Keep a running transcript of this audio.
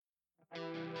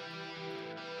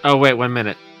Oh, wait, 1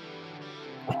 minute.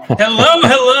 Hello,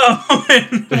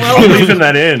 and I'm leaving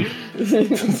that in.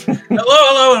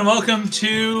 hello, and welcome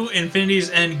to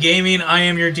Infinity's End Gaming. I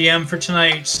am your DM for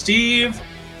tonight, Steve,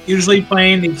 usually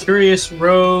playing the Curious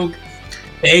Rogue,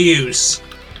 Bayus.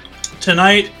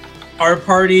 Tonight, our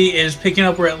party is picking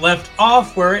up where it left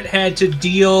off, where it had to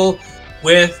deal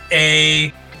with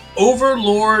a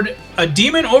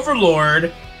demon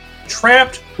overlord,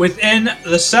 trapped within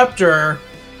the scepter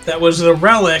that was the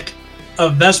relic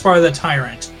of Vespar the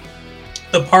Tyrant.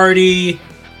 The party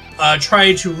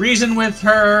tried to reason with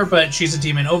her, but she's a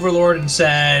demon overlord and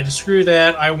said, screw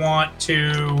that, I want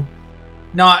to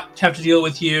not have to deal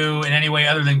with you in any way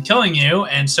other than killing you.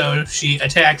 And so she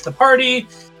attacked the party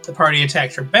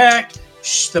attacked her back.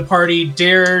 The party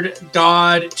dared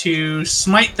God to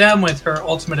smite them with her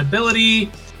ultimate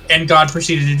ability, and God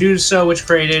proceeded to do so, which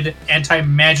created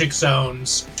anti-magic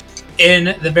zones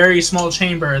in the very small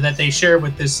chamber that they share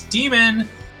with this demon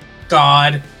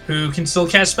god who can still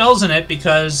cast spells in it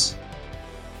because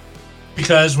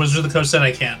Wizard of the Coast said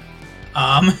I can.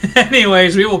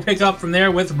 Anyways, we will pick up from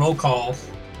there with roll call.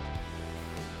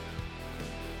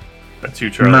 That's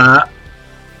you, Charlie.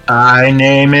 My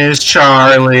name is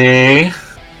Charlie.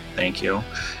 Thank you.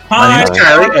 My name is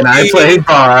Charlie, and I play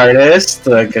Bardus,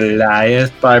 the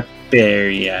Goliath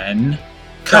Barbarian,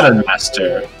 Cuddle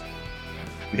Master.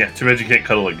 Yeah, too bad you can't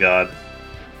cuddle a god.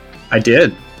 I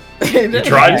did. You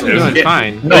tried to. You're doing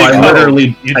fine. No, I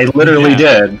literally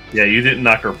did. Yeah, you didn't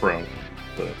knock her prone.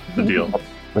 The deal.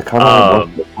 The cuddle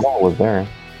was there.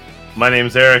 My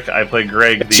name's Eric. I play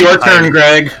Greg. It's your turn,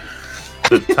 Greg.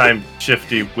 The time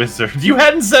shifty wizard. You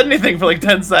hadn't said anything for like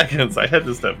 10 seconds. I had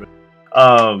to step in.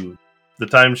 The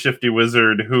time shifty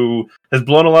wizard who has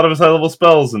blown a lot of his high level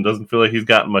spells and doesn't feel like he's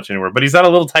gotten much anywhere. But he's at a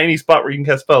little tiny spot where you can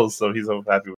cast spells, so he's so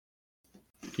happy with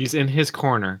it. He's in his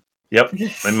corner. Yep,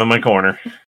 I'm in my corner.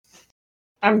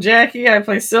 I'm Jackie. I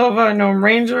play Silva, a gnome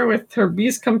ranger with her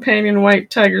beast companion, White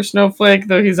Tiger Snowflake,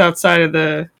 though he's outside of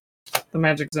the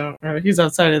magic zone. Or he's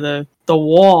outside of the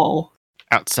wall.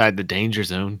 Outside the danger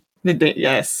zone.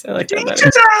 Yes, I like that Danger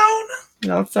better.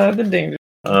 zone! Outside the danger.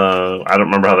 I don't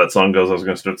remember how that song goes. I was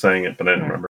going to start saying it, but I didn't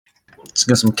remember. Let's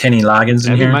get some Kenny Loggins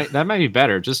in here. That might be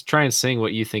better. Just try and sing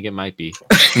what you think it might be.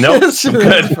 Nope, I'm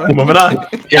good. Moving on.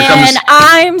 And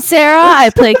I'm Sarah.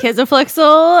 I play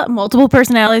Kizaflixel, multiple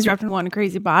personalities wrapped in one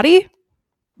crazy body.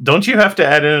 Don't you have to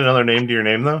add in another name to your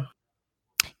name, though?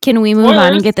 Can we move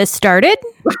on and get this started?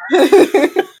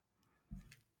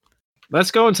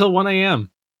 Let's go until 1 a.m.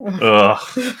 Ugh.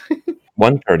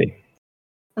 1:30.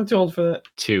 I'm too old for that.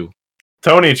 2.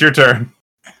 Tony, it's your turn.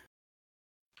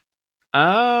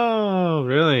 Oh,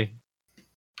 really?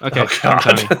 Okay, Oh, I'm God.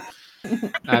 Tony.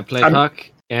 I play Puck,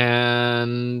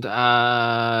 and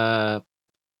I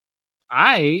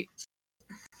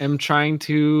am trying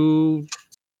to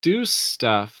do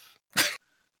stuff.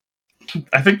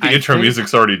 I think the intro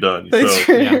music's already done. Thanks So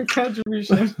for yeah. your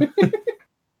contribution.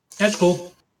 That's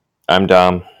cool. I'm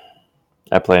Dom.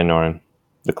 I play Anoran,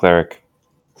 the cleric.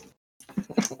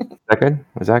 Is that good?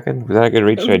 Was that good? Was that a good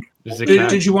reach?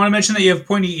 Did you want to mention that you have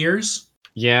pointy ears?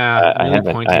 Yeah, I really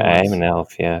haven't. pointy I ones. am an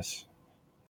elf. Yes.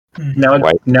 Now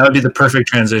would be the perfect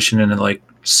transition into like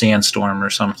Sandstorm or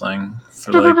something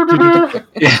for like.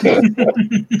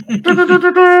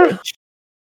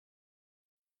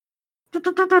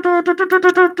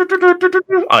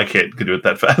 I can't do it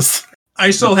that fast.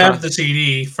 I still have the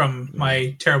CD from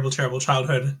my terrible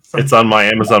childhood. It's on my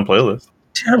Amazon playlist.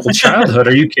 Terrible childhood.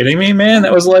 Are you kidding me, man?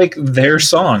 That was like their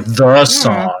song, the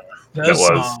song. The It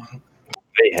was. song.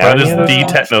 That is the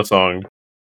techno song.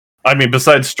 I mean,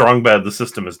 besides Strong Bad, the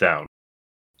system is down.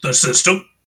 The system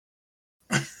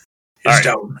is Alright.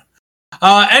 down.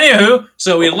 Anywho,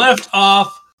 so we left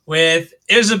off with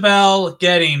Isabel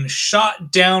getting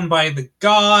shot down by the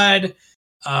god.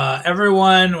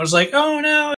 Everyone was like, oh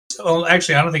no. Well,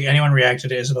 actually, I don't think anyone reacted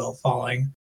to Isabel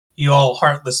falling. You all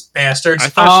heartless bastards. I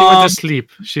thought she went to sleep.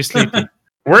 She's sleeping.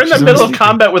 We're in the She's middle of sleeping.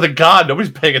 combat with a god.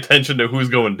 Nobody's paying attention to who's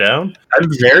going down. I'm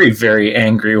very, very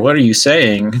angry. What are you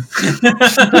saying?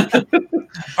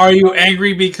 Are you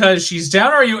angry because she's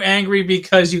down, or are you angry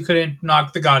because you couldn't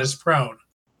knock the goddess prone?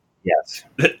 Yes.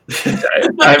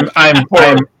 I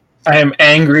am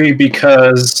angry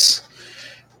because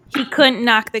He couldn't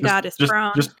knock the goddess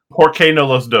prone. Just porque no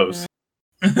los dos.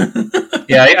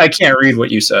 I can't read what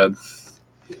you said.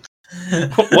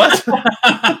 What?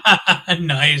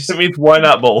 Nice. It means why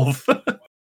not both?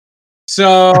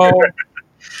 So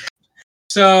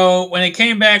when it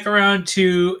came back around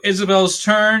to Isabel's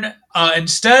turn,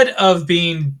 instead of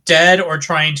being dead or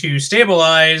trying to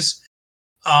stabilize,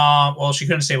 well, she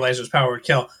couldn't stabilize, his power would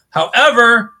kill.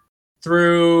 However,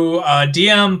 through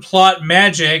DM plot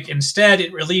magic, instead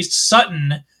it released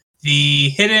Sutton, the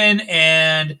hidden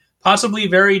and possibly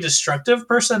very destructive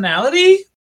personality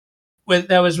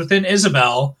that was within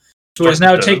Isabel, who has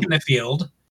now taken the field.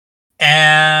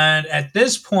 And at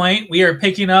this point, we are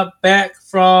picking up back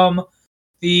from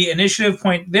the initiative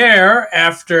point there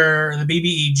after the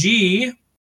BBEG.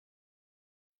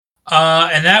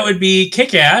 And that would be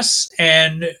Kick-Ass.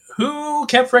 And who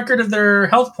kept record of their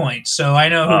health points? So I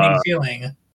know who needs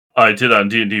healing. I did on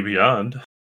D&D Beyond.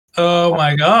 Oh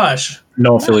my gosh.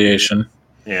 No affiliation.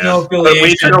 Yeah. No But we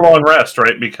affiliation. took a long rest,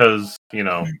 right? Because,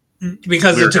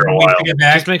 Because we were it took here a a week to while. get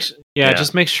back.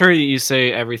 Just make sure you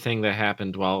say everything that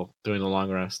happened while doing the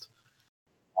long rest.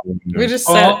 We just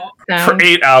sat down. For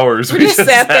 8 hours. We just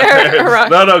sat there around-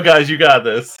 No, guys, you got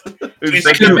this. You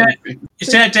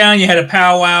sat down, you had a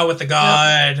powwow with the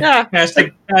god. Yeah. Passed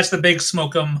the big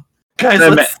smoke'em. Guys,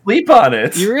 let's sleep on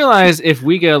it. You realize if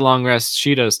we get a long rest,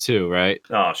 she does too, right?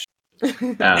 Oh,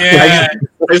 Yeah.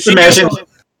 I just imagine.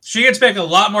 She gets back a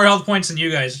lot more health points than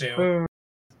you guys do.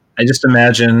 I just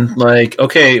imagine, like,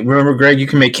 okay, remember, Greg, you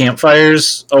can make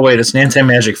campfires. Oh wait, it's an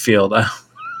anti-magic field. I'm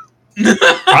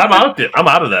out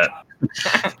of that.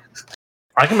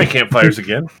 I can make campfires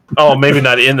again. Oh, maybe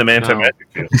not in the anti-magic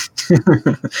field.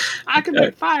 I can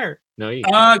make fire. No, you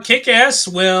Kick-Ass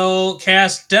will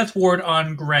cast Death Ward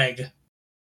on Greg.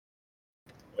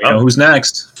 We know who's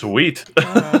next. Sweet.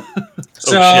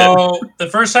 So the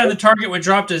first time the target would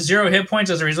drop to 0 hit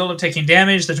points as a result of taking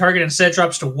damage, the target instead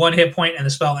drops to 1 hit point and the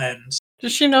spell ends.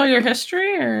 Does she know your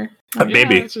history, or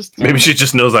Maybe. Maybe she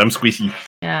just knows I'm squeaky.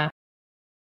 yeah?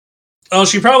 Well,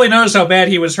 she probably knows how bad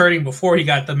he was hurting before he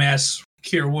got the mass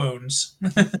cure wounds.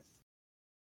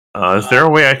 Is there a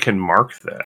way I can mark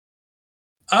that?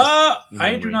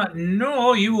 I do not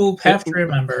know. You will have to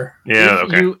remember. Yeah,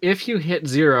 okay. If you hit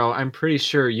 0, I'm pretty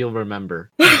sure you'll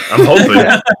remember. I'm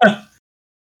hoping.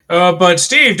 But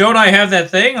Steve, don't I have that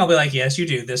thing? I'll be like, yes, you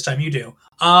do. This time you do.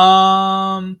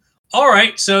 All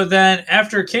right. So then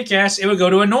after Kick-Ass, it would go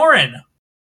to Anorin.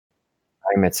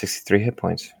 I'm at 63 hit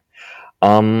points.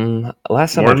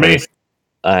 Last time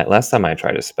I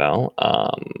tried a spell,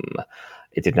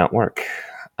 it did not work.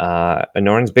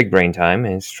 Anorin's big brain time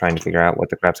is trying to figure out what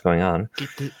the crap's going on.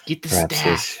 Get the Perhaps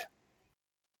staff.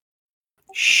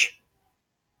 Shh.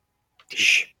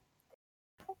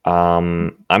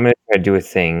 I'm gonna try to do a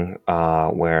thing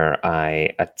where I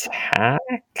attack.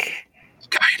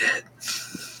 Guided.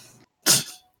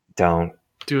 Don't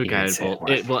Do a even guided say a bolt. word.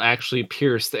 It will actually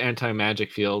pierce the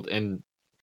anti-magic field, and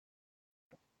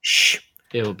Shh.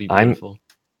 it'll be I'm- beautiful.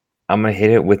 I'm gonna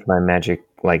hit it with my magic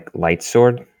light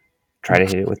sword. Try to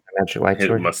hit it with my magic light Hit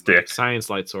sword. my stick. Science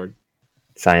light sword.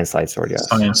 Science light sword, yes.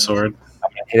 Science sword.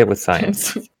 Hit it with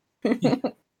science.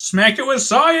 Smack it with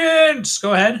science.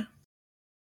 Go ahead.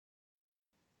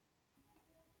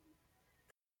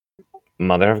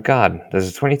 Mother of God. Does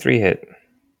a 23 hit?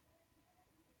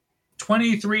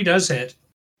 23 does hit.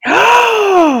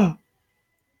 Oh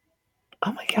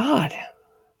my God.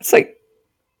 It's like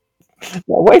my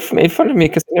wife made fun of me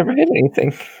because I never hit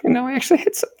anything. And now I actually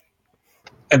hit something.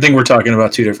 I think we're talking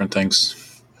about two different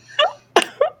things.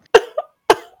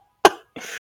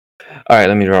 All right,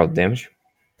 let me roll the damage.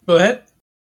 Go ahead.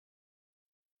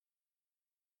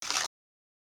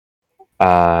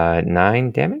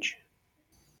 9 damage.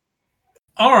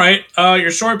 All right.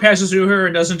 Your sword passes through her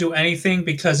and doesn't do anything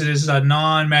because it is a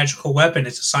non-magical weapon.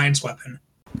 It's a science weapon.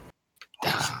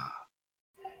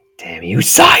 Damn you,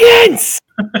 science!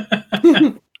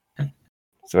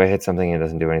 So I hit something and it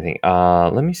doesn't do anything.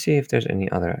 Let me see if there's any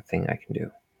other thing I can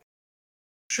do.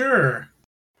 Sure.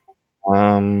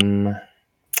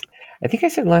 I think I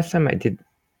said last time I did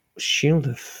Shield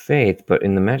of Faith, but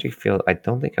in the magic field, I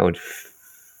don't think I would.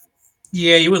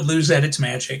 Yeah, you would lose that. It's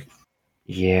magic.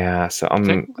 Yeah, so I'm.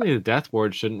 Technically, the death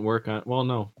ward shouldn't work on. Well,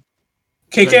 no.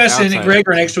 Kick-Ass and outside. Greg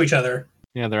are next to each other.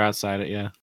 Yeah, they're outside it. Yeah.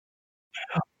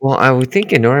 Well, I would think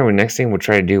Enora, the next thing we'll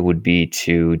try to do would be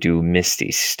to do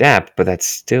Misty Step, but that's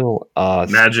still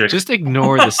Magic. Just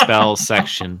ignore the spell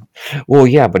section. Well,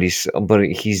 yeah, but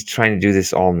he's trying to do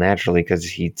this all naturally because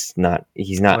he's not Oh,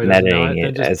 he doesn't know metaing Then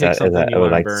it just as pick I something you would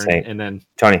wanna like to burn, say. and then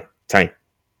Tony,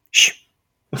 shh,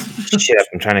 shut up!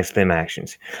 I'm trying to explain my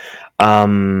actions.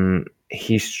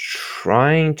 He's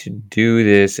trying to do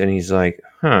this, and he's like,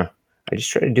 "Huh." I just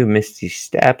tried to do Misty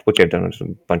Step, which I've done a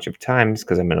bunch of times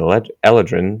because I'm an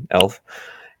Eladrin elf,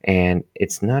 and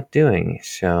it's not doing.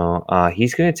 So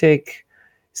he's going to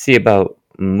see about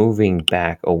moving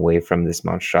back away from this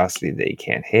monstrosity that he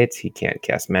can't hit. He can't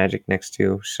cast magic next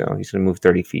to, so he's going to move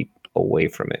 30 feet away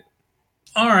from it.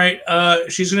 All right.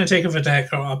 She's going to take an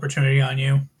attack opportunity on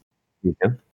you.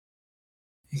 Yeah.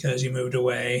 because you moved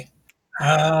away.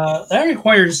 That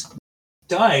requires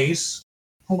dice.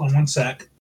 Hold on one sec.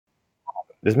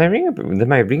 Does my ring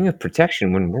of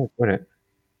protection wouldn't work, would it?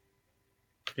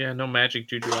 Yeah, no magic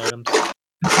juju items.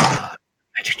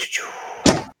 Magic juju.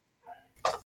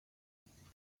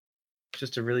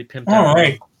 Just a really pimped All out.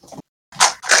 right.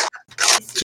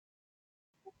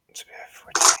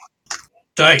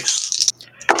 Dice.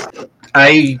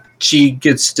 She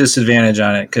gets disadvantage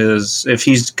on it because if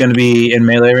he's going to be in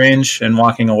melee range and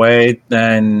walking away,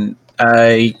 then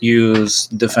I use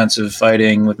defensive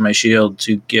fighting with my shield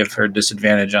to give her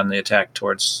disadvantage on the attack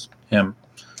towards him.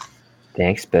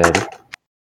 Thanks, bud.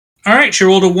 All right, she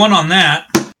rolled a 1 on that.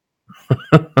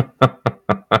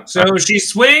 So she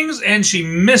swings and she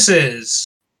misses.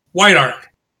 White arc.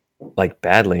 Like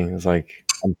badly. It was like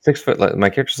I'm 6 foot. Like, my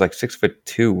character's like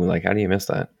 6'2". Like, how do you miss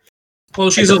that? Well,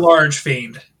 she's a large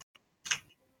fiend.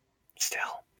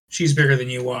 Still. She's bigger than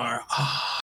you are.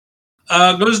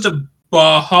 Goes to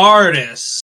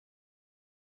Bahardis.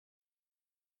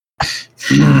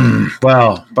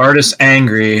 Well, Bardis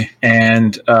angry,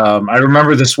 and I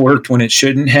remember this worked when it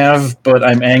shouldn't have, but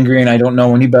I'm angry and I don't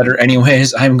know any better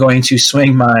anyways. I'm going to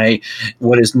swing my,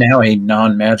 what is now a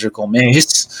non-magical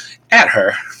mace, at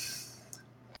her.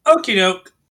 Okie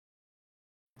doke.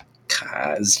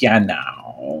 Cause, yeah,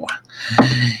 no.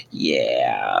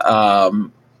 Yeah.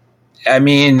 I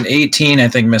mean, 18 I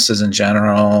think misses in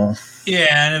general.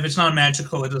 Yeah, and if it's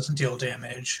non-magical, it doesn't deal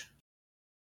damage.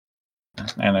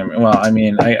 And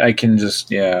I can just,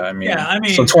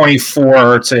 so 24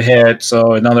 24 to hit,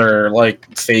 so another,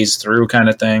 like, phase through kind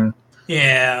of thing.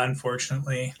 Yeah,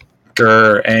 unfortunately.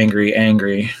 Grr,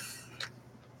 angry.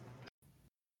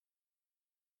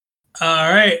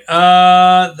 All right.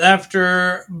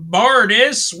 After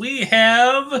Bardis, we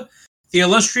have the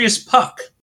illustrious Puck.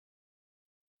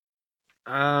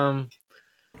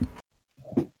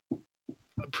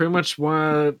 Pretty much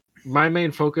my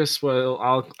main focus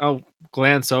was I'll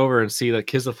glance over and see that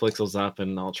Kizaflixel's up,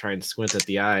 and I'll try and squint at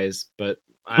the eyes. But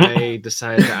I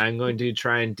decided that I'm going to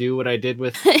try and do what I did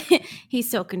with. He's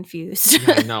so confused.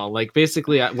 Yeah, no, like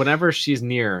basically, whenever she's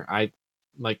near, I'm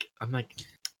like,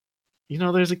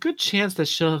 there's a good chance that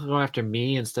she'll go after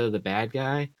me instead of the bad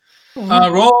guy.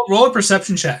 Roll a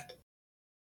perception check.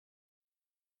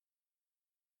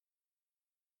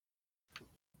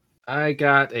 I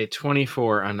got a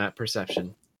 24 on that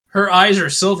perception. Her eyes are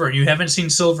silver, and you haven't seen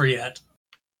silver yet.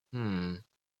 Haven't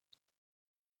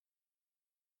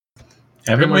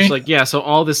Pretty we? much like, yeah, so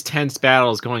all this tense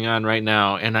battle is going on right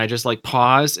now, and I just like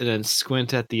pause and then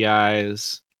squint at the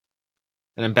eyes,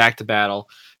 and then back to battle.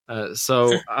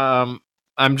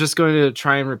 I'm just going to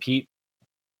try and repeat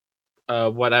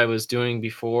what I was doing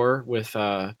before with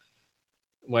what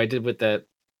I did with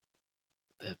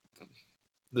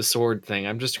the sword thing.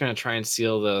 I'm just going to try and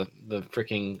seal the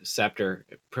freaking scepter.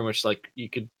 Pretty much like you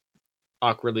could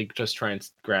awkwardly just try and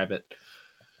grab it.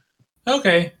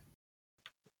 Okay.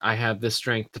 I have the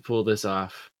strength to pull this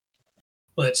off.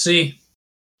 Let's see.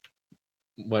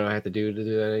 What do I have to do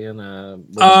that again?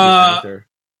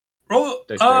 Roll.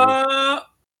 Dexterity?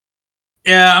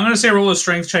 Yeah, I'm gonna say roll a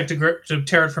strength check to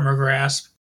tear it from her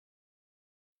grasp.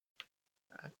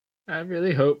 I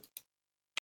really hope.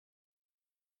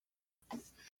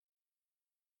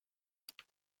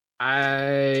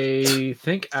 I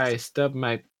think I stubbed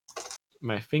my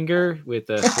finger with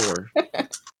a 4.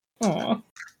 Aw.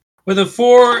 With a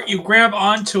 4, you grab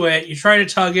onto it. You try to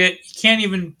tug it. You can't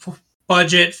even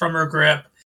budge it from her grip.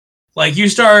 Like, you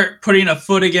start putting a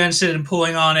foot against it and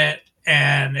pulling on it,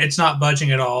 and it's not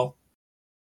budging at all.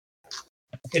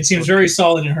 It seems very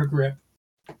solid in her grip.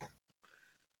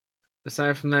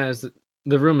 Aside from that, is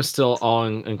the room is still all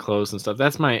enclosed and stuff.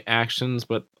 That's my actions,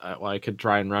 but I could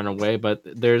try and run away, but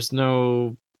there's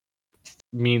no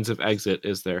means of exit,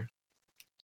 is there?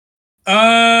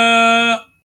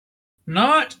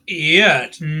 Not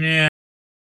yet. No.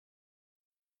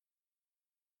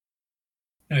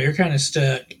 No, you're kind of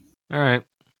stuck. All right.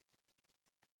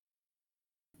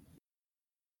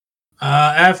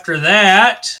 After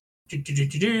that,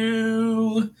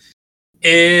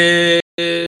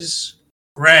 is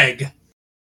Greg.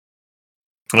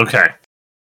 Okay.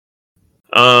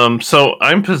 So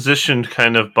I'm positioned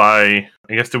kind of by,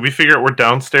 I guess, did we figure out we're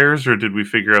downstairs, or did we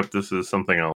figure out this is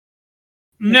something else?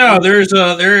 No, there is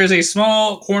a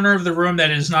small corner of the room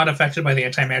that is not affected by the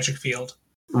anti-magic field.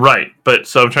 Right, but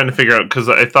so I'm trying to figure out, because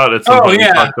I thought at some point we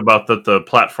talked about that the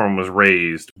platform was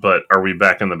raised, but are we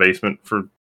back in the basement for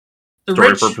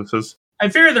story purposes? I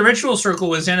figured the ritual circle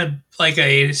was in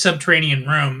a subterranean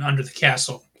room under the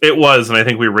castle. It was, and I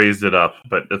think we raised it up,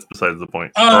 but that's besides the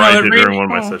point. Oh, or no, I did during one of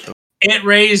my sessions. It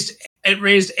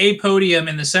raised a podium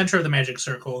in the center of the magic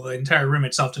circle. The entire room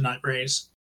itself did not raise.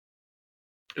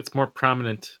 It's more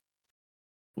prominent.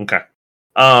 Okay.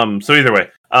 So either way,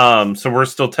 so we're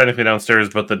still technically downstairs,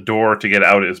 but the door to get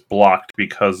out is blocked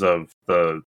because of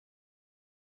the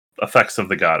effects of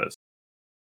the goddess.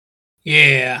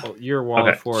 Yeah. Oh, your wall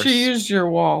Okay. of force. She used your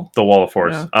wall. The wall of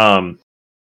force. Yeah.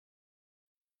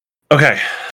 Okay.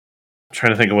 I'm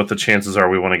trying to think of what the chances are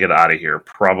we want to get out of here.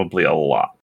 Probably a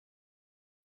lot.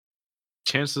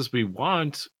 Chances we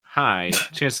want, high.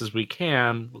 Chances we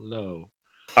can, low.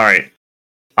 All right.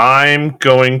 I'm just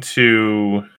going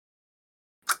to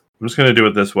do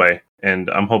it this way, and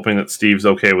I'm hoping that Steve's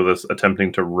okay with us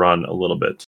attempting to run a little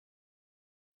bit.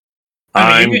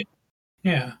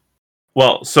 Yeah.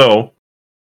 Well, so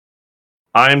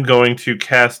I'm going to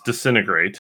cast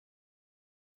Disintegrate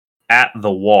at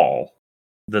the wall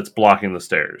that's blocking the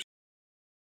stairs.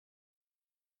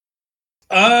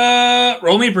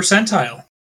 Roll me percentile.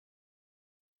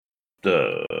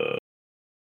 I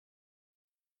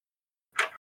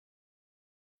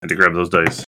had to grab those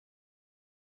dice.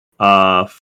 4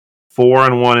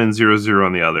 on one and 0, 0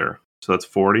 on the other. So that's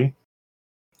 40.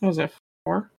 What was it?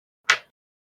 4?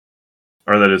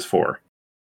 Or that is 4.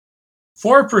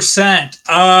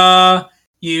 4%.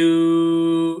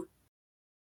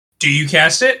 Do you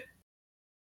cast it?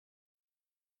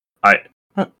 I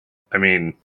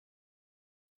mean,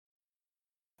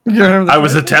 I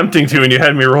was attempting to, and you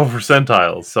had me roll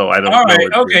percentiles, so I don't know. All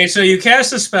right, okay, so you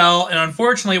cast a spell, and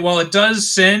unfortunately, while it does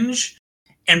singe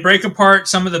and break apart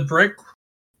some of the brick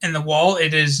in the wall,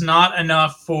 it is not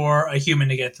enough for a human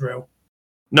to get through.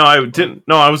 No, I didn't.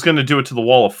 No, I was going to do it to the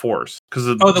wall of force, because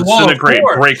the wall of Disintegrate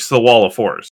force. breaks the wall of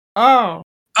force. Oh.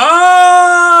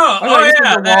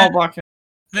 Yeah. The wall blocking.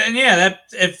 Then yeah, that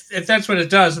if that's what it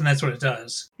does, then that's what it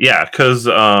does. Yeah, because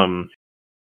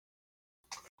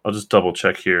I'll just double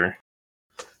check here.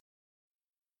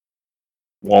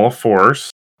 Wall of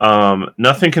force.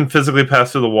 Nothing can physically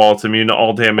pass through the wall. It's immune to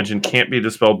all damage and can't be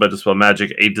dispelled by dispel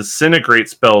magic. A Disintegrate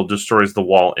spell destroys the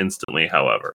wall instantly,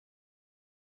 however.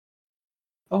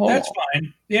 Oh. That's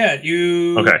fine. Yeah,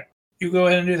 you go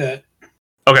ahead and do that.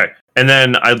 Okay, and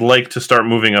then I'd like to start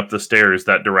moving up the stairs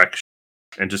that direction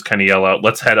and just kind of yell out,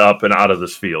 "Let's head up and out of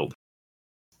this field."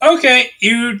 Okay,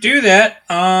 you do that.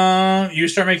 You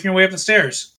start making your way up the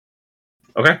stairs.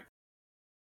 Okay.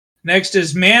 Next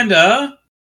is Manda.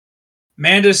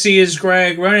 Manda sees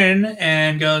Greg running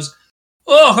and goes,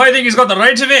 "Oh, I think he's got the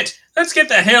right of it. Let's get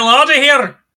the hell out of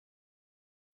here."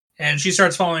 And she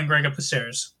starts following Greg up the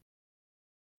stairs.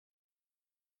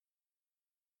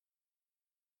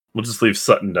 We'll just leave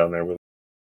Sutton down there with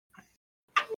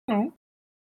Oh.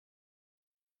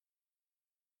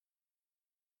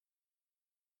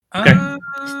 Okay.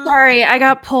 Sorry, I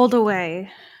got pulled away.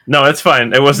 No, it's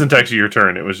fine. It wasn't actually your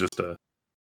turn. It was just a...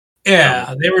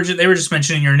 Yeah, they were just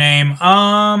mentioning your name.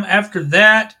 After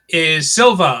that is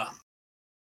Silva.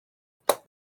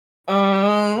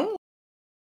 Yeah,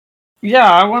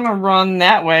 I want to run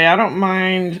that way. I don't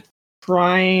mind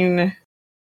trying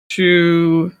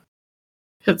to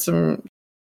hit some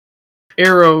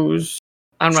arrows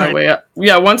on my way up.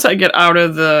 Yeah, once I get out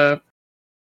of the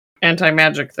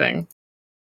anti-magic thing.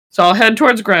 So I'll head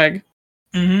towards Greg.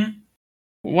 Mm-hmm.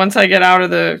 Once I get out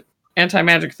of the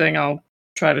anti-magic thing, I'll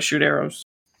try to shoot arrows.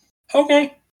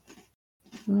 Okay.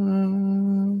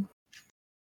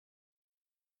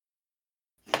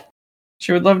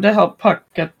 She would love to help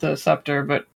Puck get the scepter,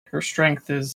 but her strength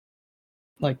is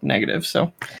like negative,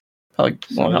 so probably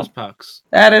won't help. Pucks.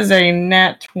 That is a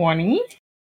nat 20.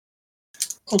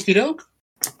 Okie doke.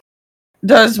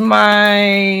 Does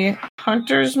my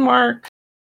hunter's mark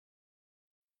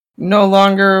no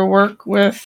longer work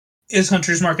with? Is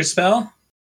Hunter's Mark a spell?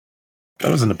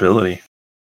 That was an ability.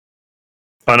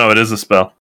 Oh no, it is a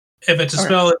spell. If it's a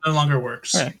spell, it no longer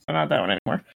works. Okay, so not that one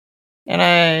anymore. And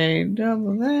I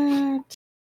double that.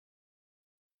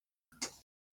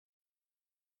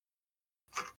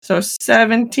 So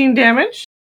 17 damage.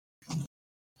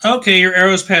 Okay, your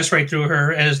arrows pass right through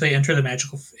her as they enter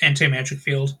the anti-magic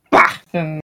field. Bah!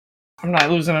 Then I'm not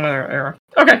losing another arrow.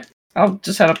 Okay, I'll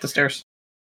just head up the stairs.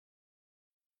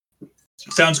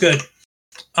 Sounds good.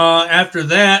 After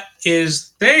that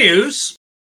is Theus.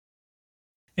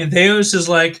 And Theus is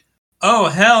like, "Oh,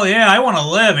 hell yeah, I want to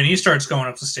live." And he starts going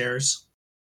up the stairs.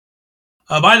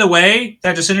 By the way,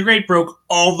 that Disintegrate broke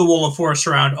all the wall of force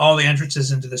around all the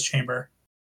entrances into this chamber.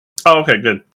 Oh, okay,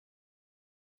 good.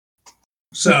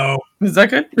 So... Is that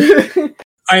good?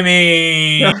 I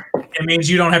mean, it means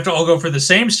you don't have to all go for the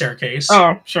same staircase.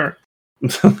 Oh, sure.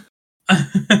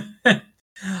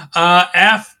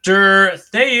 After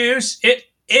Theus, it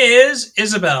is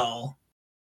Isabel.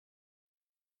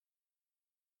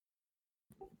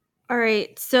 All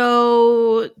right,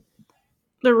 so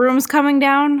the room's coming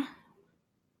down.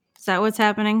 Is that what's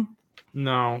happening?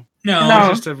 No. No, There's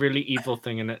just a really evil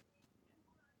thing in it.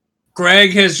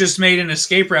 Greg has just made an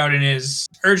escape route and is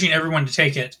urging everyone to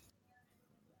take it.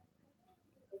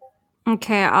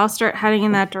 Okay, I'll start heading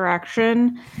in that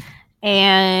direction.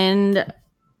 And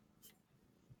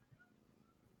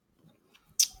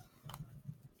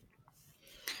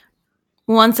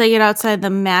once I get outside the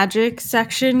magic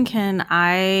section, can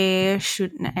I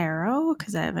shoot an arrow?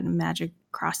 Because I have a magic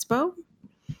crossbow.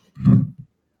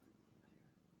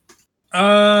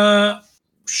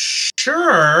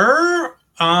 Sure.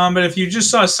 But if you just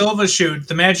saw Silva shoot,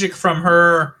 the magic from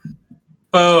her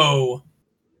bow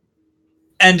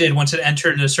ended once it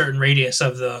entered a certain radius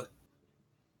of the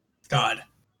god.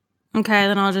 Okay,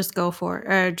 then I'll just go for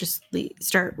it, or just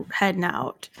start heading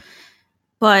out.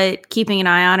 But keeping an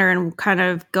eye on her and kind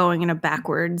of going in a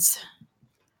backwards,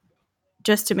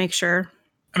 just to make sure.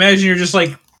 Imagine you're just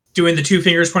like doing the two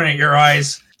fingers pointing at your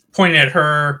eyes, pointing at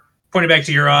her, pointing back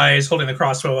to your eyes, holding the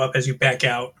crossbow up as you back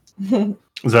out.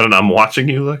 Is that an I'm watching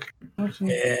you look?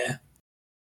 Yeah.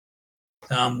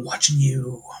 I'm watching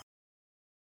you.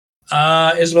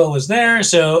 Isabel was there,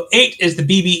 so 8 is the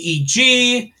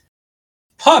BBEG.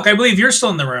 Puck, I believe you're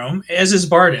still in the room, as is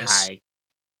Bardis.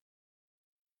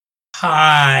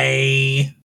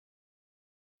 Hi.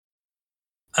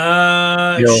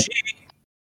 Yo.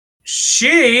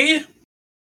 She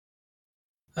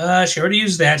already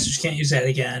used that, so she can't use that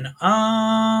again.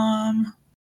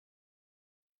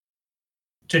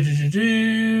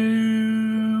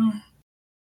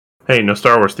 Hey, no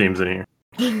Star Wars themes in here.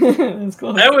 That's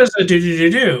close. That was a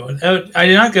do. I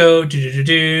did not go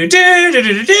do.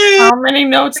 How many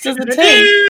notes does it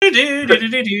take?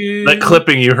 That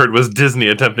clipping you heard was Disney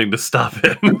attempting to stop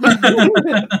it.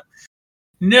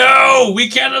 No, we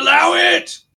can't allow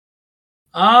it.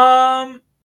 You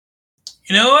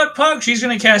know what, Pug? She's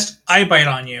gonna cast Eye Bite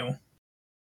on you.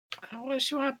 I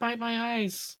wish you want to bite my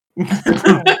eyes. Is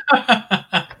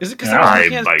it because I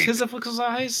can't Kizaflix's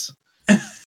eyes?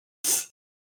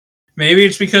 Maybe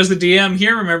it's because the DM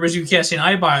here remembers you casting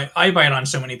Eye Bite on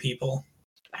so many people.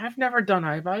 I've never done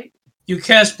eye bite. You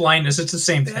cast Blindness. It's the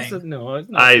same thing. It's not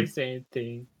the same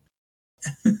thing.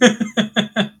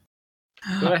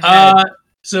 Go ahead.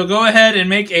 So go ahead and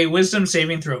make a Wisdom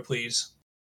saving throw, please.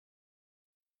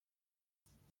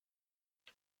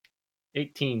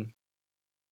 18.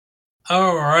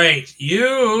 All right,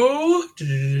 you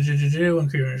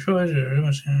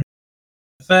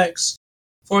effects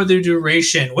for the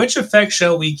duration. Which effect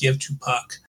shall we give to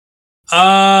Puck? You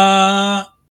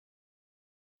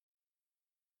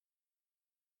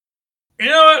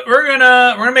know what? We're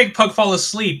gonna make Puck fall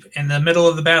asleep in the middle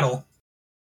of the battle.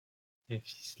 If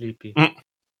she's sleepy.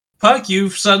 Puck, you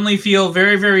suddenly feel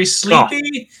very, very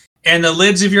sleepy, and the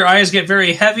lids of your eyes get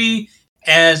very heavy.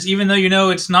 As even though you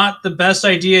know it's not the best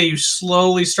idea, you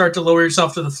slowly start to lower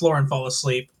yourself to the floor and fall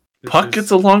asleep. Puck gets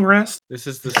a long rest. This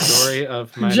is the story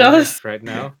of my Just- life right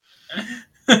now.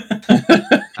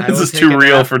 This is too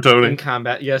real for Tony. In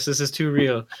combat. Yes, this is too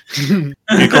real.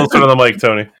 Get closer to the mic,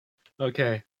 Tony.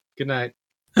 Okay. Good night.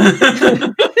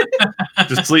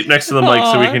 Just sleep next to the mic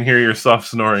so we can hear your soft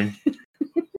snoring.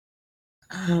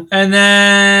 And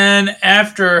then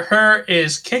after her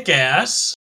is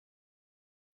Kick-Ass.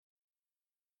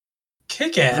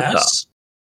 Kick-Ass.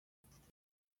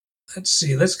 Let's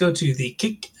see. Let's go to the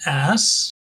Kick-Ass.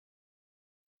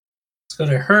 Let's go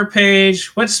to her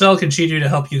page. What spell can she do to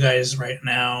help you guys right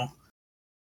now?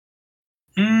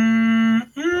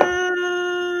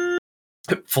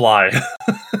 Fly.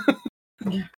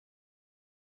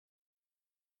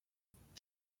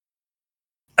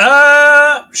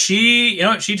 She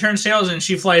turns tails and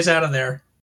she flies out of there.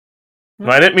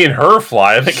 I didn't mean her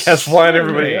fly. I think that's flying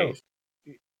everybody else.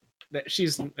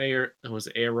 She's was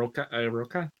it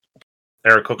Aeroka?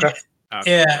 Aarakocra?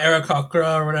 Yeah,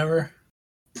 Aarakocra or whatever.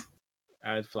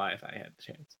 I would fly if I had the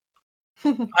chance.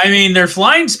 I mean, their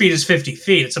flying speed is 50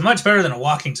 feet. It's much better than a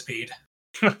walking speed.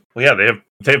 Well, yeah,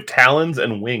 they have talons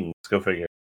and wings. Go figure.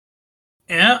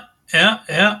 Yeah.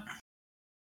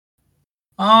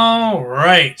 All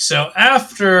right. So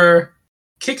after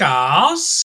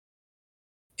Kick-Ass,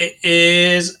 it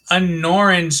is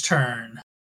Anoran's turn.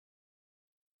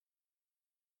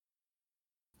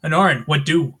 Anoran, what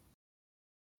do?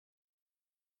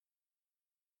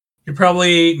 You're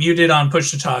probably muted on push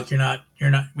to talk. You're not.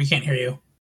 We can't hear you.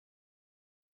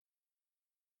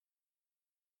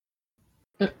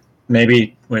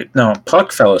 Maybe wait. No,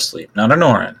 Puck fell asleep, not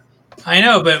Anoran. I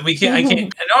know, but we can't. I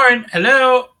can't. Anoran,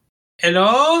 hello.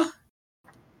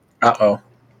 Uh-oh.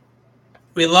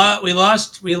 We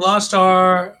lost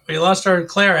our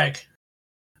cleric.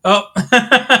 Oh.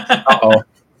 Uh-oh.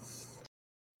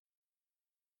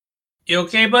 You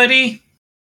okay, buddy?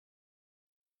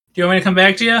 Do you want me to come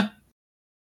back to you?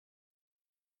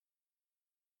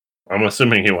 I'm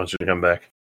assuming he wants you to come back.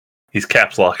 He's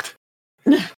caps locked.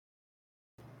 Yeah.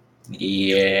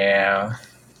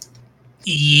 Yeah.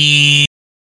 He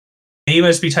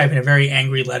must be typing a very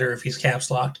angry letter if he's caps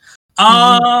locked.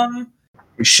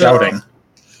 He's shouting.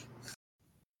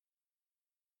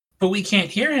 But we can't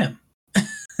hear him.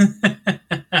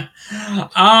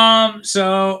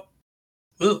 So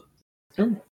ooh.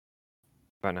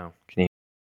 But no, can you?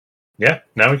 Yeah,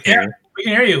 now we can hear you. We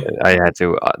can hear you. I had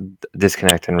to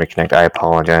disconnect and reconnect. I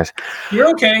apologize. You're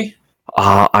okay.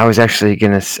 I was actually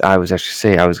gonna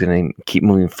keep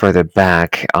moving further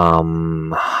back,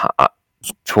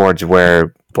 towards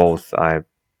where where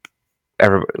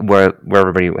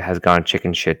everybody has gone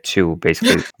chicken shit to,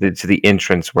 basically to the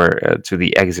entrance to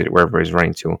the exit where everybody's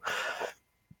running to.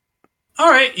 All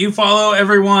right, you follow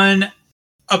everyone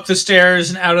up the stairs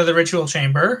and out of the ritual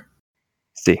chamber.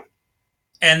 See.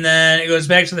 And then it goes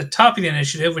back to the top of the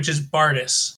initiative, which is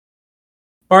Bardis.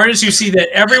 Bardis, you see that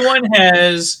everyone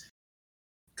has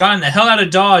gotten the hell out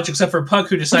of Dodge except for Puck,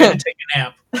 who decided to take a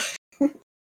nap.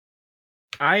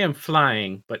 I am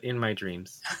flying, but in my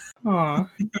dreams. Aw.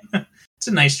 It's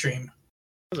a nice dream.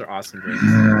 Those are awesome dreams.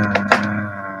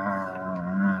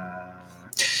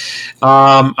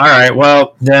 All right.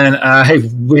 Well, then I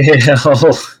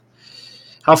will.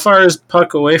 How far is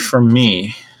Puck away from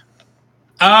me?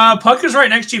 Puck is right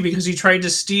next to you because he tried to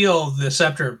steal the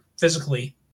scepter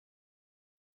physically.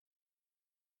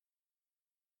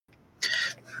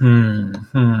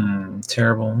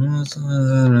 Terrible. Do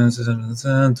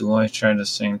I try the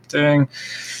same thing?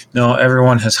 No,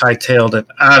 everyone has hightailed it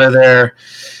out of there.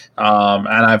 And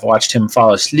I've watched him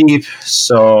fall asleep,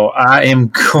 so I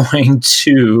am going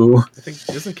to. I think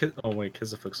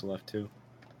Kizaflix left too.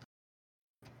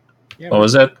 Yeah, What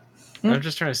was it? I'm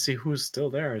just trying to see who's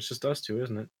still there. It's just us two,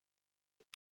 isn't it?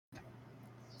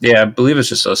 Yeah, I believe it's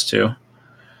just us two,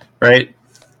 right?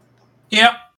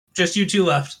 Yep, just you two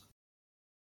left.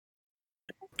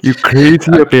 You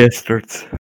crazy bastards.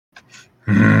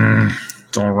 Don't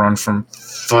run from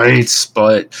fights,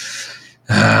 but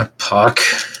Puck.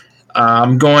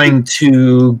 I'm going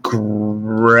to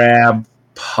grab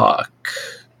Puck.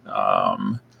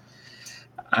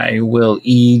 I will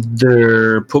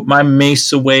either put my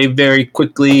mace away very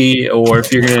quickly, or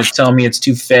if you're going to tell me it's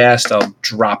too fast, I'll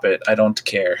drop it. I don't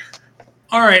care.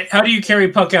 All right, how do you carry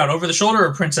Puck out? Over the shoulder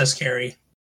or princess carry?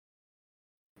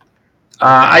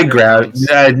 I grab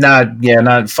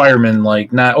not fireman,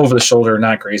 like not over the shoulder,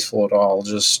 not graceful at all.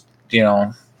 Just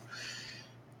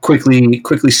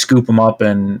quickly scoop them up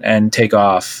and take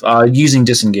off using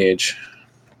disengage.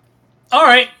 All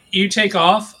right, you take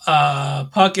off.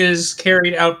 Puck is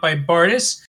carried out by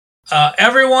Bardis.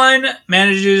 Everyone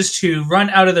manages to run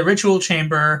out of the ritual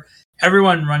chamber.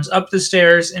 Everyone runs up the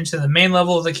stairs into the main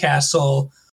level of the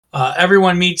castle.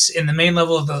 Everyone meets in the main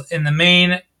level of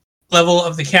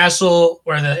the castle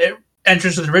where the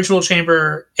entrance to the ritual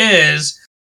chamber is.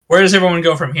 Where does everyone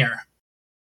go from here?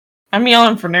 I'm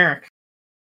yelling for Narek.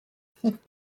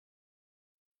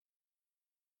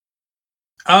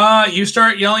 You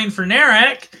start yelling for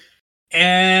Narek,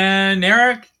 and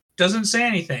Narek doesn't say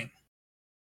anything.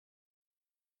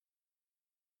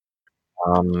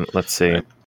 Let's see.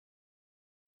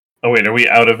 Oh wait, are we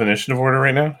out of initiative order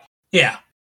right now? Yeah.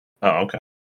 Oh, okay.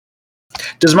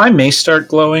 Does my mace start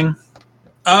glowing?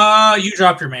 You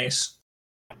dropped your mace.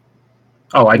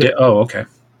 Oh, I did. Oh, okay.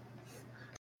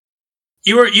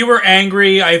 You were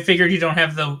angry. I figured you don't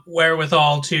have the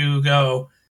wherewithal to go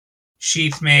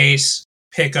sheath mace,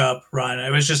 pick up, run.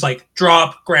 It was just like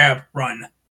drop, grab, run.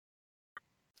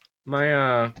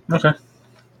 My Okay.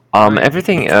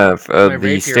 Everything the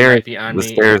rapier might be on me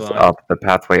and glowing. up, the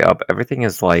pathway up, everything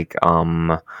is like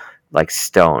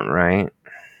stone, right?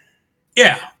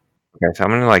 Yeah. Okay, so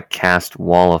I'm gonna cast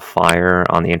Wall of Fire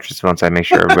on the entrance once I make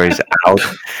sure everybody's out,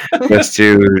 just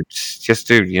to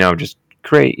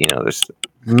create this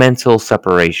mental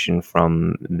separation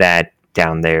from that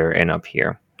down there and up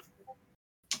here.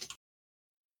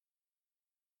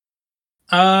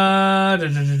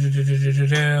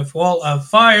 Wall of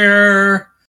Fire.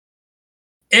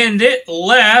 And it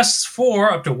lasts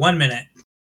for up to 1 minute.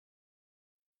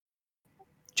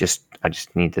 I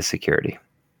just need the security.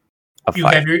 You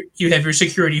have your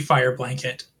security fire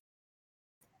blanket.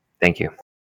 Thank you.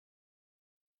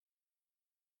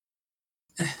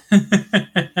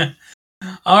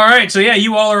 All right, so yeah,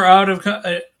 you all are out of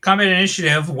combat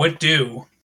initiative. What do?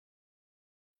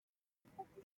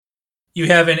 You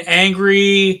have an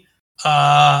angry,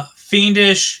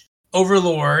 fiendish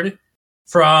overlord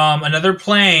from another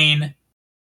plane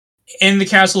in the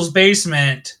castle's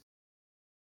basement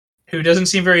who doesn't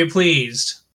seem very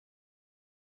pleased.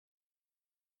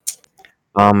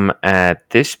 At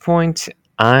this point,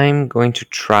 I'm going to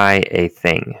try a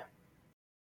thing.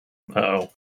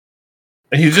 Uh-oh.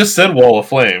 He just said wall of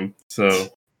flame, so...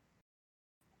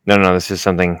 No, this is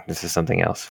something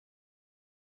else.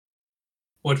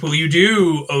 What will you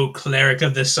do, O cleric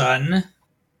of the sun?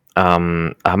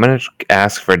 I'm going to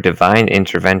ask for divine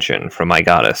intervention from my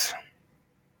goddess.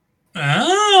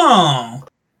 Oh.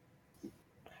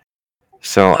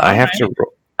 So I have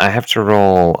to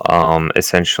roll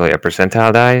essentially a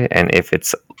percentile die, and if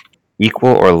it's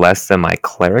equal or less than my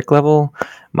cleric level,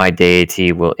 my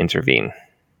deity will intervene.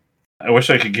 I wish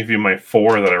I could give you my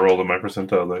 4 that I rolled in my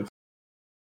percentile dice.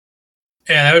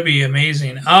 Yeah, that would be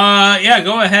amazing. Yeah,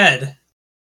 go ahead.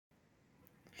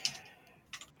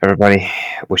 Everybody,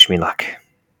 wish me luck.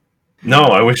 No,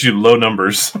 I wish you low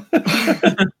numbers.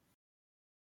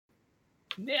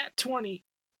 Yeah, 20.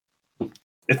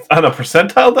 It's on a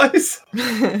percentile dice?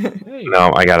 Hey.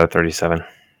 No, I got a 37.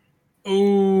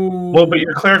 Ooh. Well, but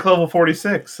you're cleric level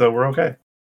 46, so we're okay.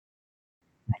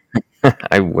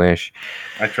 I wish.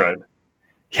 I tried.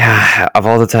 Yeah, of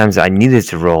all the times I needed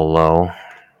to roll low,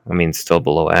 I mean, still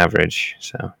below average,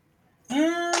 so.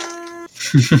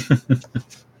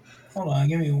 Hold on,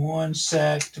 give me 1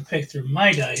 sec to pick through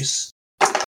my dice.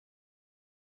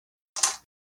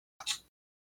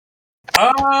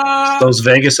 Those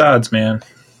Vegas odds, man.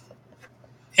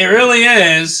 It really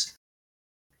is.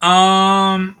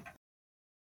 Yeah,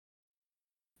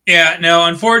 no,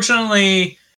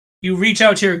 unfortunately, you reach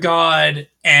out to your god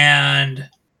and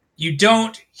you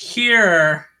don't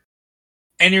hear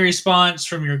any response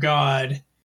from your god.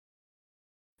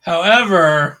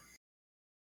 However,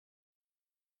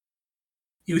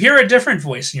 you hear a different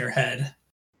voice in your head.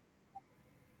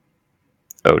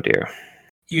 Oh dear.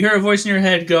 You hear a voice in your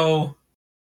head go,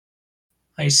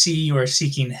 I see you are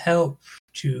seeking help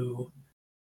to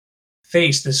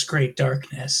face this great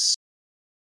darkness.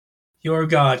 Your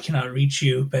god cannot reach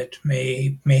you, but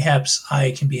mayhaps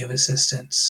I can be of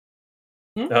assistance.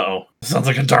 Uh-oh. Sounds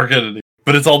like a dark entity.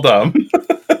 But it's all dumb.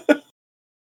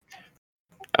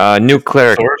 New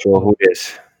cleric, Sword? Joel, who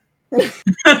is?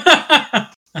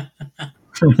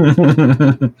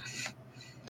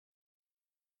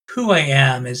 Who I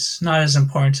am is not as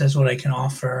important as what I can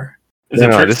offer. Is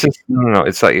it Trixie?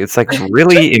 It's like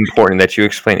really important that you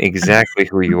explain exactly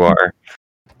who you are.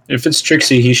 If it's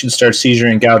Trixie, he should start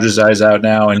seizuring, gouge his eyes out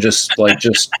now, and just for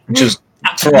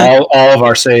all of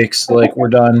our sakes, like, we're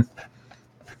done.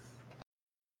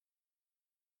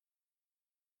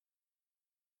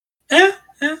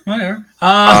 Whatever.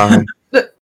 I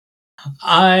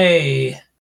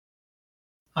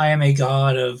am a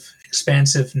god of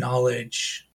expansive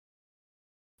knowledge,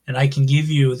 and I can give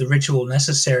you the ritual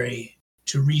necessary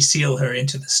to reseal her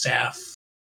into the staff.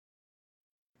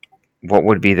 What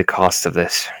would be the cost of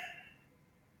this?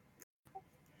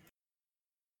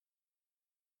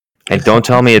 And don't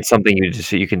tell me it's something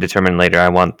you can determine later. I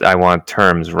want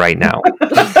terms right now.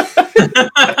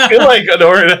 I feel like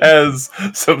Anoran has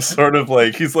some sort of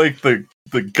he's like the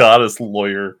goddess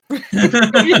lawyer.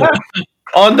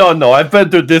 Oh no, I've been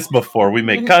through this before. We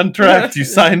make contracts, you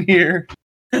sign here.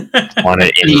 On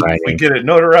it in We writing. get it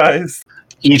notarized.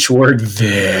 Each word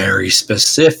very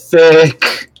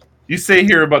specific. You say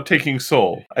here about taking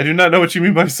soul. I do not know what you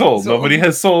mean by soul. Soul. Nobody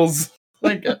has souls.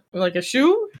 like a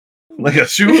shoe? Like a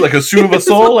shoe of a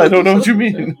soul? I don't know what you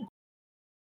mean.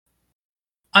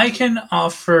 I can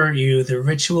offer you the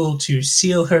ritual to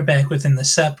seal her back within the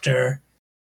scepter,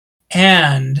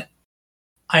 and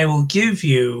I will give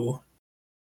you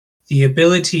the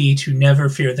ability to never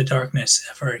fear the darkness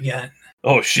ever again.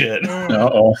 Oh shit.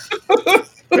 Uh-oh.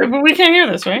 But we can't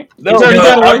hear this, right? No, He's already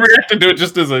got a I light- reacted to it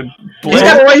just as a He's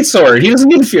got a light sword. He doesn't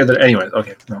need to fear that. Anyways,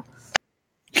 okay. No.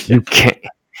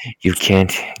 You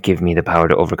can't give me the power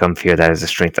to overcome fear. That is a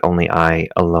strength only I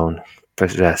alone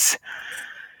possess.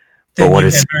 Then But what you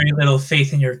is- have very little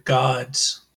faith in your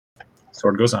gods.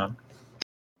 Sword goes on.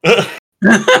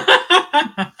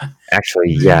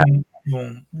 Actually, yeah,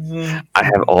 Boom, boom. I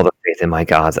have all the faith in my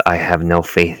gods. I have no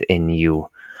faith in you.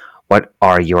 What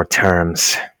are your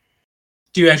terms?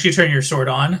 Do you actually turn your sword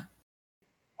on?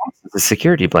 The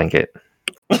security blanket.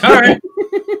 All right.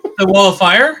 The wall of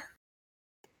fire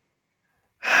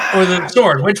or the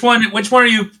sword? Which one are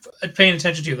you paying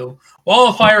attention to? The wall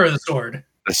of fire or the sword?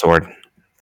 The sword.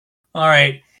 All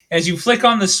right. As you flick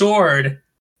on the sword,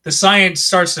 the science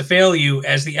starts to fail you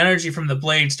as the energy from the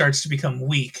blade starts to become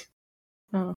weak.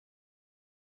 Oh.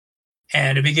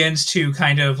 and it begins to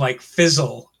kind of like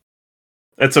fizzle.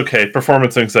 It's okay.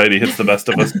 Performance anxiety hits the best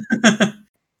of us.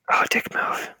 Oh, dick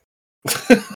move.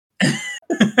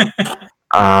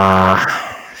 I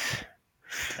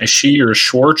see your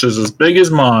Schwartz is as big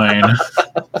as mine.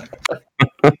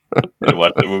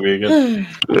 Watch the movie again.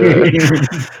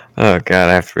 Oh god,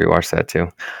 I have to rewatch that too.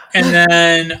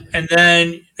 And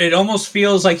then it almost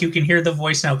feels like you can hear the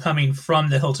voice now coming from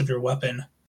the hilt of your weapon.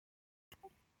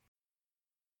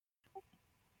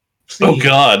 Oh Please.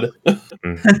 god.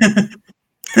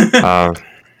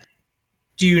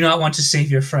 Do you not want to save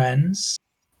your friends?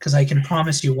 Because I can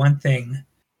promise you one thing.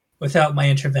 Without my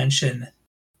intervention,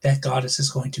 that goddess is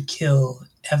going to kill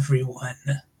everyone.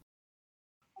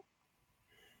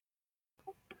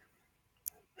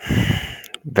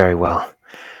 Very well.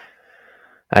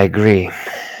 I agree.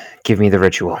 Give me the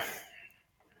ritual. If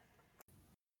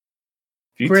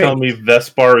you Great. tell me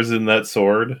Vespar is in that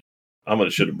sword, I'm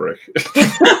gonna shit a brick.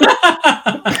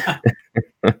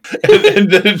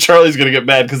 and then Charlie's gonna get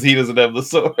mad because he doesn't have the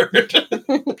sword.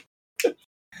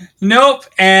 Nope.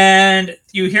 And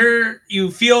you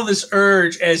feel this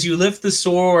urge as you lift the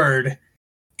sword,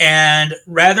 and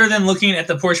rather than looking at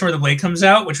the portion where the blade comes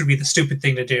out, which would be the stupid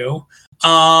thing to do,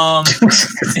 Yes,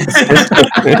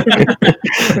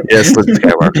 Luke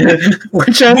Skywalker.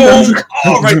 Which end boom,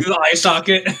 right through the eye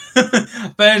socket.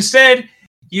 But instead,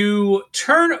 you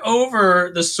turn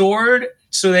over the sword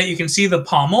so that you can see the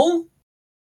pommel,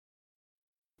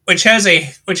 which has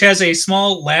a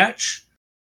small latch,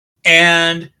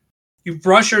 and you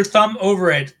brush your thumb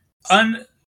over it, undoing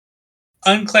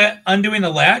the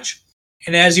latch,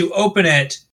 and as you open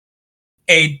it,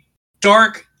 a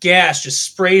dark gas just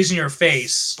sprays in your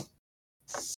face,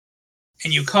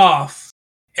 and you cough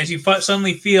as you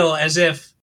suddenly feel as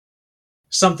if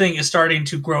something is starting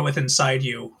to grow within inside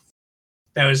you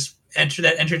that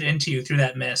entered into you through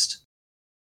that mist.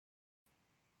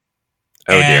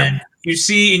 Oh and dear. You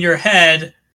see in your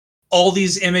head all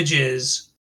these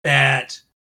images that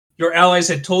your allies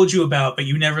had told you about, but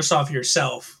you never saw for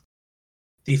yourself.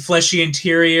 The fleshy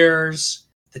interiors,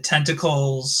 the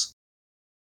tentacles,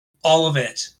 all of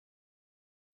it.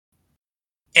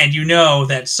 And you know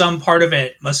that some part of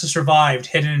it must have survived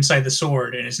hidden inside the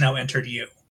sword and has now entered you.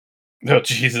 Oh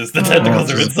Jesus, the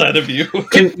tentacles are inside of you.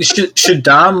 Should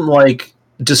Dom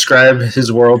describe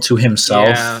his world to himself?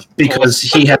 Yeah. Because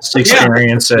he has to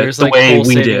experience it There's the way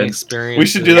we did. We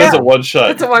should do that as a one shot.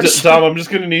 It's a one shot. Dom, I'm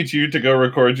just gonna need you to go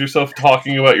record yourself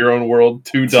talking about your own world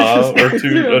to Dom or to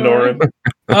Anoran.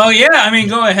 Oh yeah, I mean,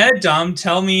 go ahead, Dom.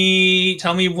 Tell me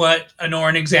what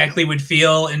Anoran exactly would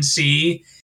feel and see,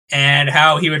 and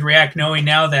how he would react knowing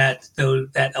now that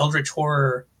that eldritch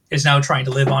horror is now trying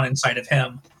to live on inside of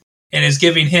him, and is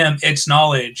giving him its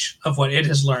knowledge of what it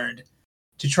has learned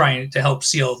to try to help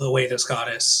seal away this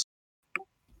goddess.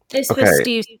 This Okay. was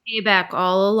Steve's payback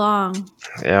all along.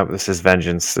 Yeah, this is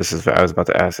vengeance. This is what I was about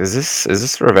to ask. Is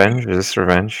this revenge? Is this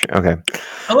revenge? Okay.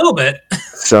 A little bit.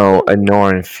 So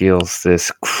Anoran feels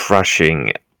this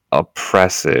crushing,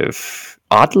 oppressive,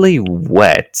 oddly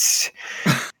wet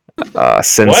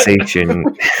sensation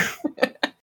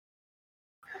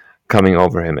coming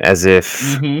over him, as if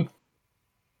Mm-hmm.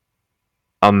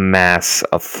 a mass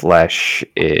of flesh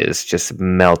is just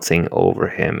melting over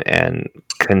him and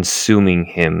consuming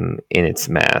him in its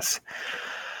mass.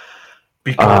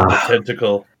 Become the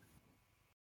tentacle.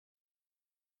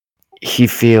 He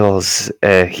feels,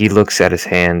 he looks at his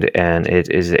hand, and it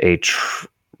is a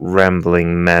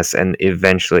trembling mess, and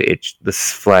eventually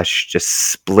this flesh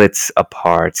just splits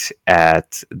apart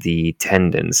at the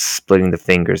tendons, splitting the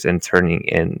fingers and turning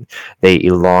in. They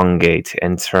elongate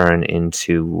and turn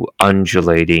into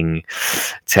undulating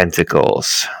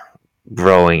tentacles,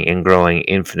 growing and growing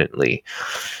infinitely.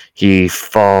 He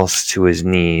falls to his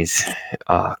knees,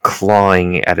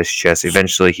 clawing at his chest.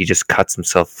 Eventually, he just cuts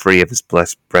himself free of his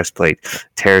breastplate,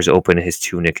 tears open his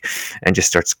tunic, and just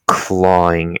starts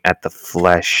clawing at the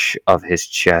flesh of his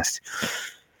chest.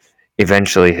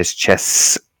 Eventually, his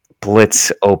chest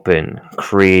splits open,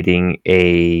 creating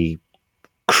a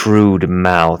crude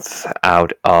mouth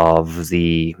out of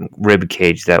the rib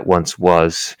cage that once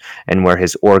was, and where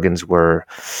his organs were,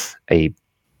 a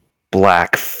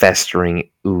black festering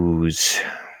ooze.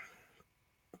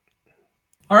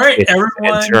 All right, It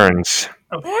everyone. turns.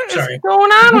 Oh, What is sorry. going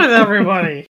on with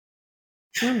everybody?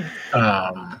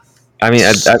 I mean,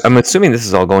 I'm assuming this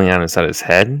is all going on inside his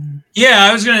head. Yeah,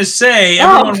 I was gonna say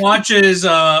Oh. everyone watches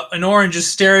Anoran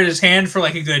just stare at his hand for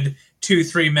like a good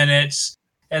 2-3 minutes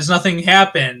as nothing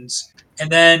happens, and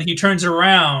then he turns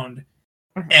around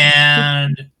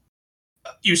and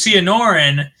you see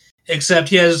Anoran, except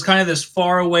he has kind of this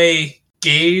faraway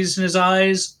gaze in his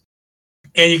eyes,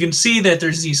 And you can see that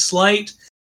there's these slight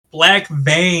black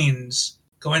veins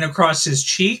going across his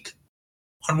cheek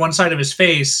on one side of his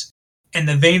face, and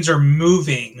the veins are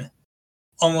moving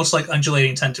almost like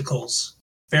undulating tentacles,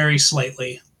 very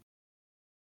slightly.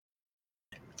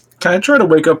 Can I try to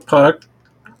wake up Puck?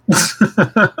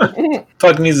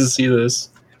 Puck needs to see this.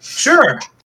 Sure.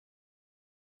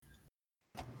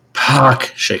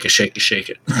 Puck, shake it, shake it, shake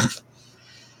it.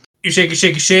 You shake it,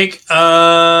 shake it, shake.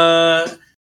 Eye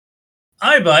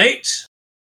bite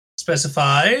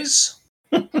specifies.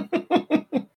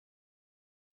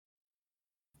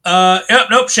 Yep,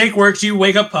 nope, shake works. You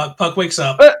wake up Puck. Puck wakes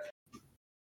up.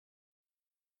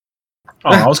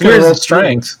 I was going to roll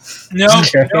strength. No.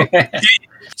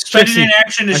 Spending an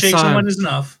action to shake someone is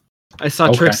enough. I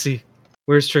saw Trixie.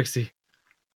 Where's Trixie?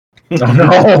 Oh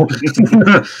no!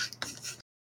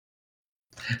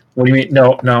 What do you mean?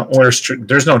 No.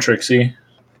 There's no Trixie.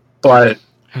 But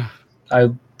I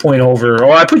point over.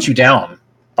 Oh, I put you down,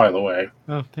 by the way.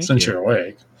 Oh, since you're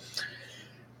awake.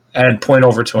 And point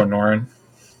over to Anoran.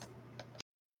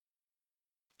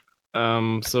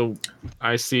 So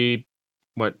I see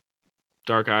what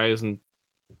dark eyes and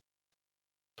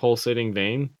pulsating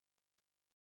vein.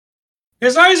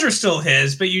 His eyes are still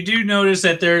his, but you do notice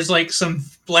that there's like some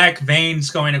black veins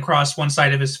going across one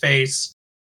side of his face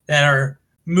that are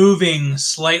moving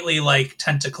slightly like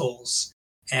tentacles,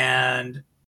 and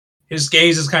his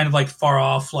gaze is kind of like far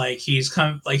off, like he's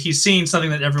seeing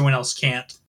something that everyone else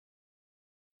can't.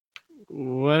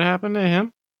 What happened to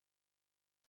him?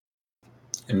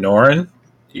 Anoran,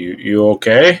 you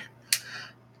okay?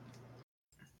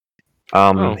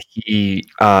 He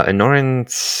Anoran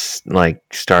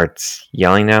starts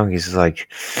yelling now. He's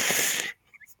like,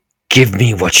 "Give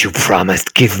me what you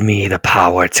promised. Give me the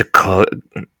power to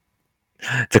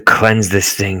cleanse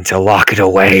this thing, to lock it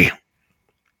away."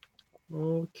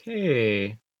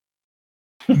 Okay.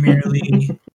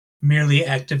 Merely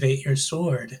activate your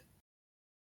sword.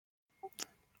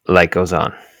 Light goes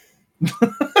on.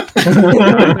 I'm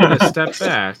going to step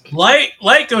back.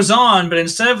 Light goes on, but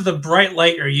instead of the bright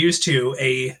light you're used to,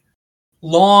 a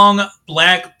long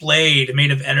black blade made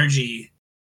of energy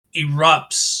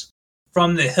erupts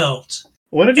from the hilt.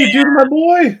 What did you do to my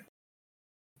boy?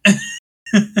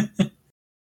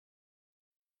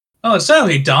 Oh, it's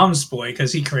certainly Dom's boy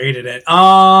because he created it.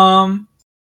 And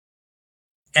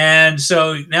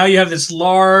so now you have this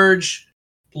large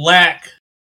black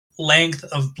length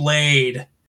of blade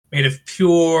made of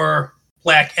pure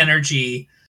black energy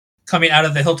coming out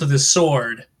of the hilt of this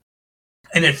sword.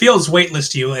 And it feels weightless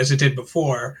to you as it did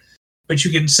before, but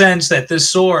you can sense that this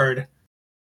sword,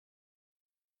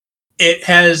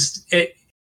 the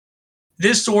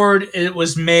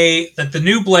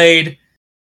new blade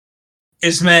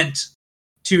is meant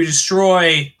to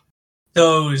destroy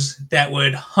those that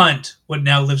would hunt what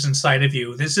now lives inside of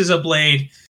you. This is a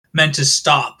blade meant to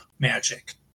stop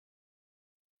magic.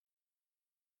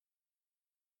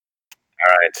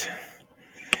 All right.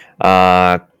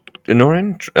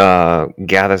 Anoran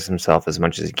gathers himself as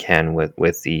much as he can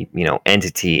with the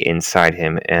entity inside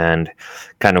him, and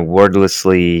kind of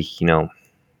wordlessly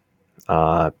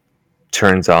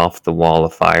turns off the wall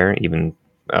of fire. Even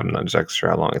I'm not exactly sure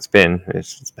how long it's been.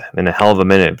 It's been a hell of a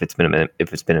minute. If it's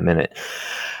been a minute,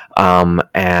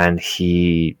 and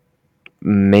he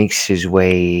makes his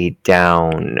way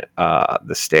down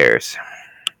the stairs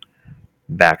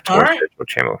back towards the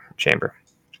chamber.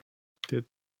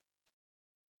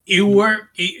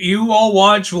 You all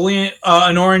watch William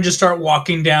Anoran just start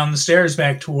walking down the stairs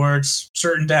back towards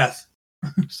certain death.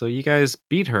 So you guys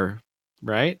beat her,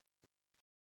 right?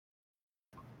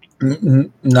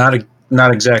 Not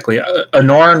exactly.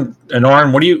 Anoran,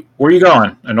 where are you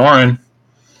going? Anoran.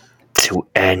 To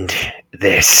end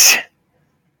this.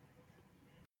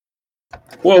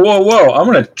 Whoa. I'm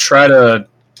going to try to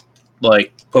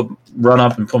run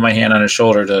up and put my hand on his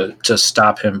shoulder to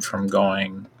stop him from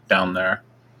going down there.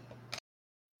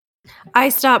 I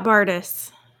stop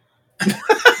Bardis.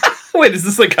 Wait, is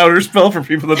this like counterspell for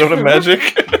people that don't have magic?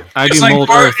 I do mold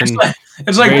earth.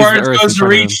 It's like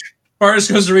Bardis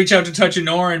goes to reach out to touch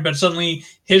Anoran, but suddenly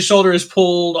his shoulder is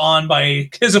pulled on by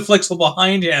Kizaflixel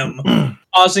behind him,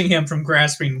 causing him from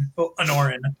grasping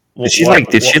Anoran. Did she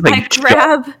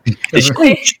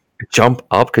jump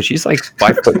up? Because she's like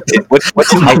 5 foot.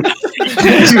 What's height?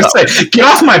 Get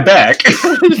off my back!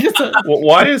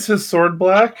 Why is his sword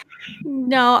black?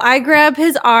 No, I grab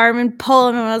his arm and pull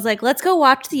him, and I was like, let's go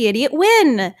watch the idiot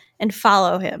win, and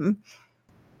follow him.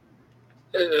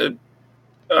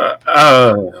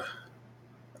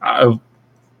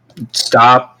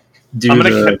 Stop. I'm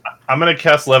gonna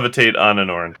cast levitate on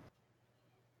Anoran.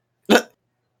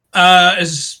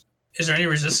 As Is there any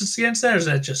resistance against that, or does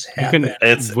that just You happen? can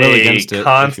It's will a against it if you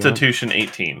Constitution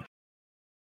 18.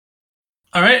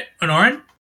 All right, Honorin.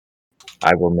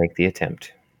 I will make the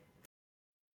attempt.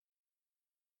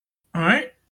 All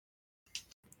right.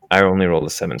 I only rolled a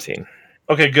 17.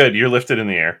 Okay, good. You're lifted in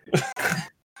the air.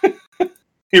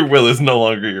 Your will is no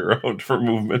longer your own for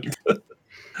movement.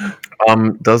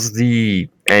 Does the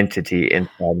entity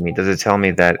inside me, does it tell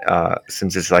me that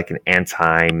since it's like an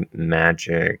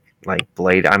anti-magic like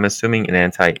blade, I'm assuming an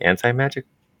anti-magic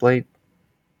blade?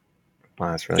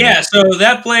 Wow, that's really Yeah, so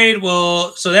that blade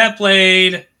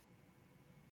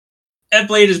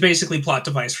is basically plot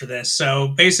device for this. So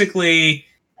basically,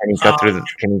 Can you cut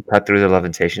through the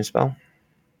levitation spell?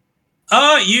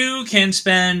 you can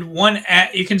spend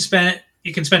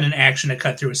you can spend an action to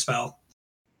cut through a spell.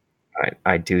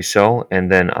 I do so,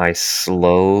 and then I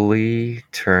slowly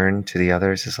turn to the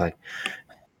others. It's like,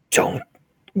 don't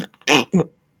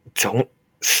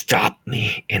stop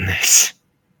me in this.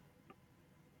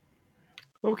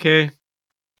 Okay.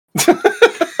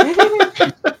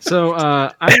 So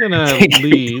I'm gonna Thank you,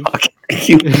 leave. Doc. Thank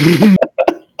you.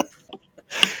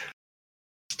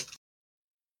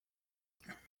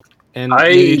 And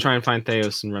maybe try and find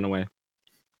Theos and run away.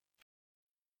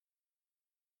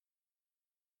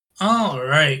 All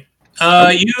right.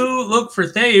 You look for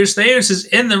Theus. Theus is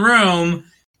in the room,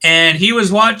 and he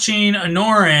was watching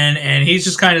Honorin, and he's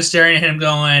just kind of staring at him,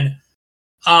 going,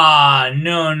 no,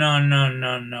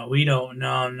 we don't,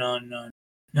 no.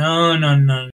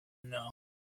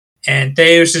 And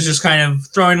Theus is just kind of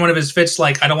throwing one of his fits,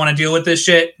 like, I don't want to deal with this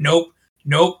shit. Nope.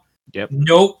 Yep.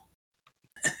 Nope.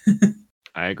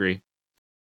 I agree.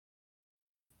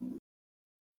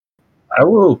 I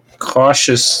will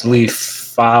cautiously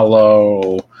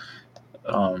follow.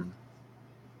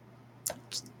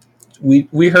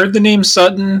 We heard the name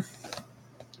Sutton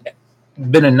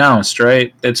been announced,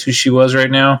 right? That's who she was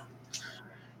right now.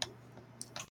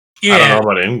 Yeah. I don't know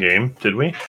about in-game. Did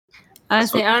we? I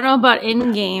don't know about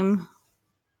in game.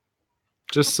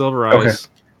 Just Silver Eyes. Okay.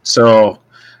 So,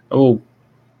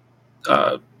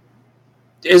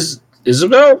 is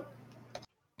Isabel?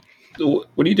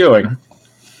 What are you doing?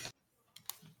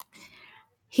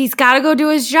 He's got to go do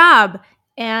his job,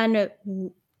 and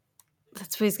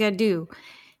that's what he's got to do.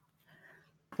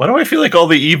 Why do I feel like all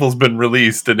the evil's been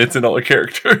released and it's in all the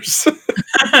characters?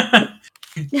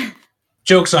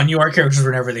 Joke's on you. Our characters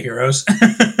were never the heroes.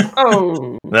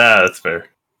 Oh, Nah, that's fair.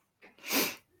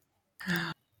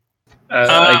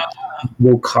 I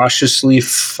will cautiously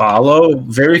follow.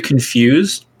 Very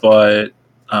confused, but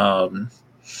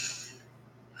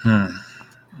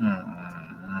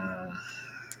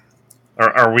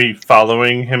Are we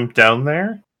following him down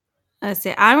there? I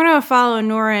say I'm gonna follow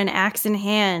Nora and axe in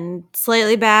hand,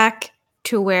 slightly back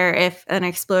to where if an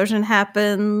explosion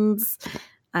happens,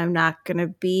 I'm not gonna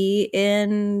be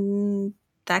in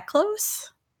that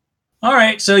close. All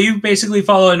right, so you basically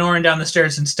follow Honorin down the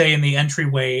stairs and stay in the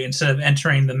entryway instead of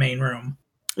entering the main room.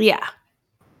 Yeah.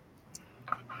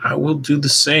 I will do the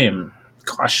same,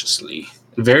 cautiously.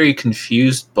 Very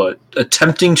confused, but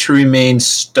attempting to remain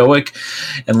stoic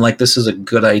and like this is a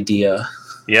good idea.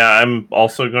 Yeah, I'm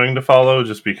also going to follow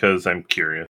just because I'm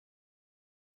curious.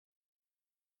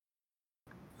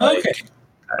 Okay.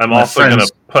 I'm My also going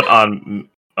friends- to put on...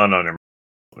 Oh, no, never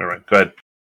mind. Go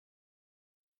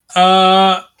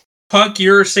ahead. Puck,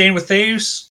 you're staying with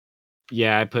Theus?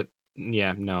 Yeah,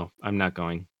 no, I'm not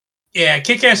going. Yeah,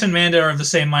 Kick-Ass and Manda are of the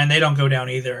same mind. They don't go down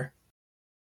either.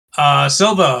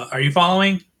 Silva, are you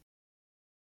following?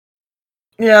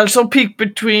 yeah. She'll peek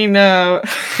between. I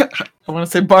want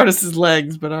to say Bardis's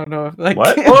legs, but I don't know if like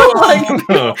What? like,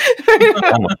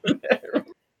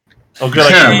 Oh, good. I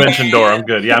can convention door. I'm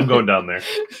good. Yeah, I'm going down there.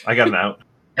 I got an out.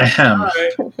 Ahem.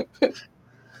 Alright.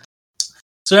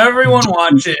 So everyone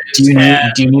watches. Do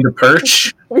you need a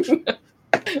perch?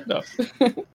 no.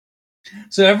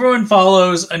 So everyone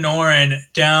follows Honorin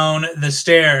down the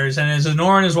stairs, and as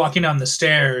Honorin is walking down the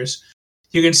stairs,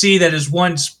 you can see that his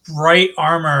once bright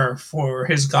armor for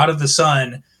his God of the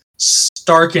Sun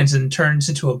darkens and turns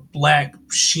into a black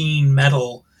sheen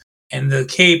metal, and the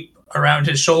cape around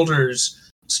his shoulders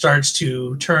starts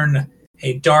to turn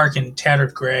a dark and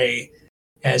tattered gray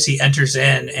as he enters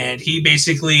in, and he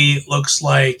basically looks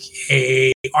like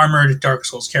a armored Dark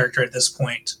Souls character at this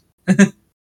point.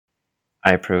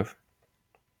 I approve.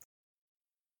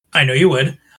 I know you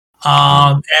would.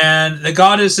 And the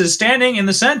goddess is standing in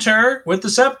the center with the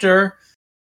scepter.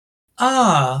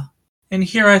 Ah, and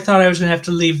here I thought I was going to have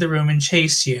to leave the room and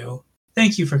chase you.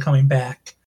 Thank you for coming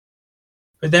back.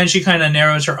 But then she kind of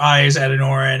narrows her eyes at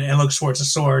Honorin and looks towards the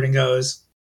sword and goes,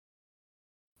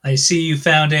 I see you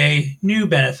found a new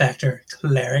benefactor,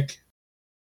 cleric.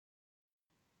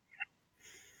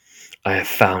 I have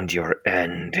found your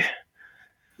end.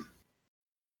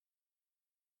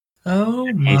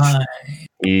 Oh my.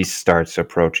 He starts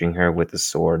approaching her with the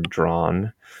sword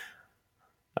drawn.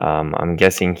 I'm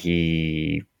guessing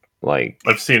he, like...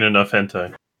 I've seen enough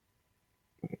hentai.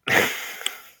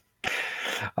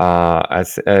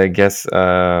 I guess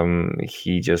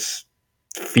he just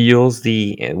feels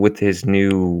with his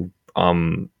new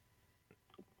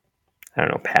I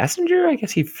don't know, passenger. I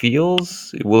guess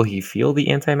will he feel the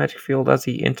anti-magic field as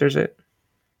he enters it?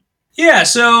 Yeah,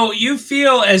 so you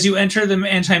feel as you enter the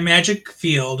anti-magic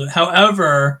field.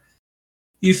 However,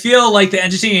 you feel like the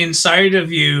entity inside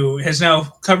of you has now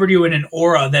covered you in an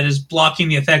aura that is blocking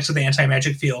the effects of the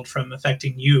anti-magic field from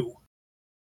affecting you.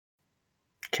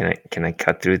 Can I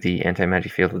cut through the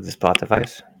anti-magic field with this plot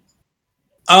device?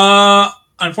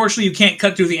 Unfortunately, you can't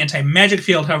cut through the anti-magic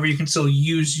field. However, you can still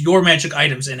use your magic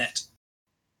items in it.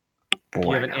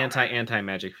 You have an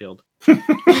anti-magic field.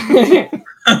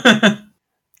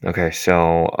 Okay,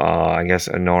 so I guess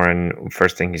Anoran,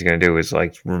 first thing he's gonna do is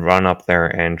like run up there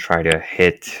and try to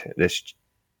hit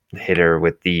her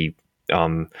with the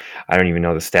I don't even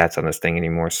know the stats on this thing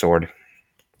anymore. Sword.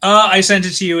 I sent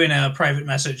it to you in a private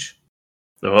message.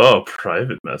 Oh,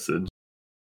 private message.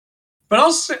 But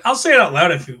I'll say it out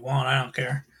loud if you want. I don't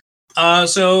care.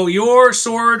 So your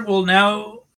sword will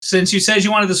now, since you said you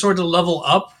wanted the sword to level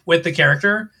up with the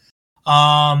character,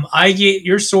 I get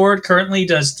your sword currently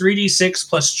does 3d6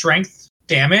 plus strength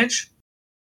damage,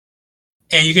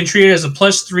 and you can treat it as a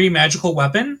 +3 magical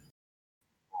weapon.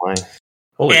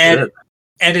 Holy shit!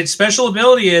 And its special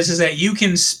ability is that you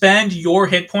can spend your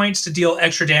hit points to deal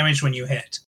extra damage when you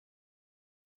hit.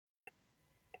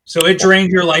 So it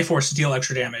drains your life force to deal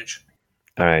extra damage.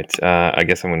 All right. I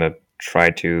guess I'm gonna try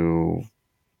to.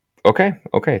 Okay.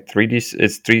 3D.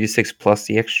 It's 3d6 plus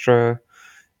the extra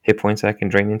hit points I can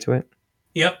drain into it.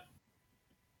 Yep.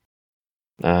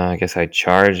 I guess I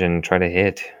charge and try to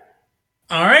hit.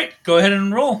 All right. Go ahead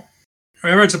and roll.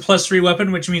 Remember, it's a +3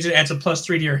 weapon, which means it adds a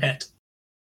 +3 to your hit.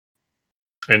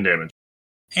 And damage.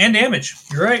 And damage.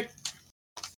 You're right.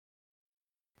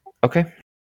 Okay.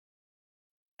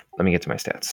 Let me get to my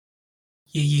stats.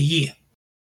 Yeah.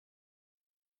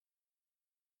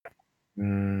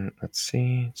 Let's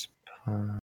see.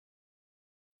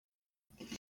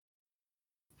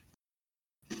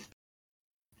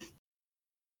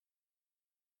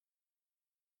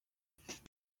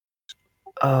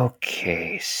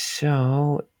 Okay,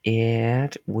 so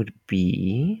it would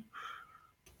be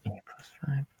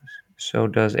 +5. So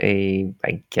does I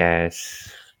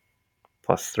guess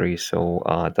 +3. So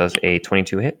does a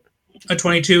 22 hit? A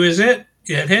 22 is it?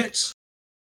 Yeah, it hits.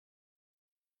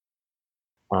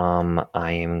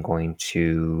 I am going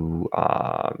to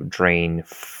drain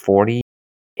 40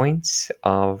 points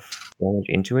of damage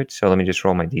into it. So let me just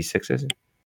roll my d6s.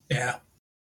 Yeah.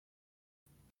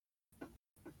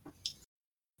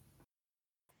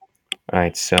 All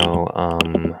right, so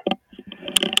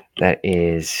that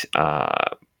is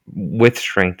with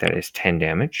strength, that is 10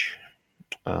 damage,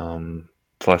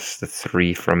 plus the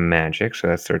 3 from magic, so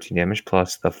that's 13 damage,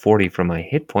 plus the 40 from my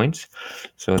hit points,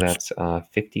 so that's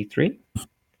 53.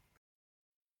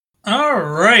 All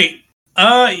right.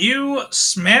 You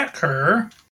smack her,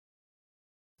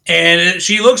 and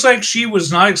she looks like she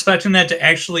was not expecting that to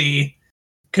actually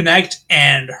connect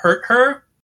and hurt her,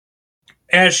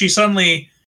 as she suddenly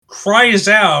cries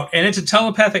out, and it's a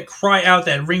telepathic cry out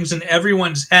that rings in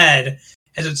everyone's head,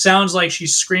 as it sounds like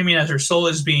she's screaming as her soul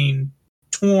is being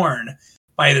torn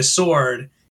by the sword.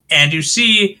 And you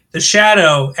see the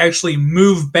shadow actually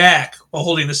move back while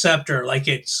holding the scepter, like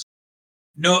it's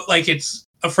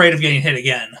afraid of getting hit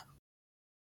again.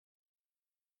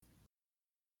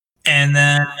 And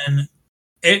then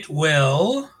it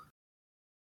will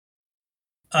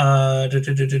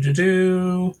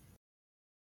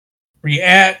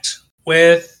react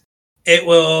with it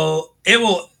will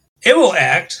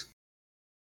act,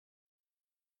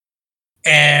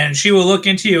 and she will look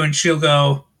into you and she'll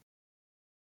go,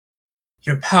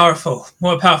 "You're powerful,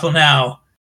 more powerful now,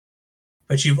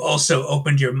 but you've also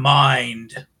opened your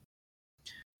mind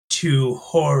to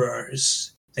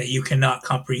horrors that you cannot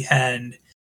comprehend."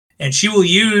 And she will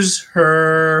use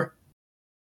her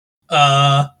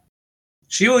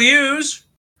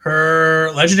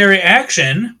legendary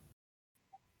action.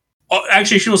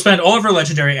 Actually, she will spend all of her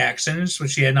legendary actions,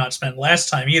 which she had not spent last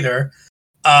time either,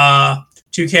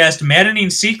 to cast Maddening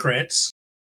Secrets.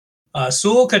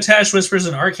 Sul Katesh whispers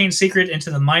an arcane secret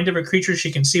into the mind of a creature she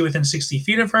can see within 60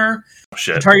 feet of her. Oh,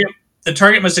 shit. The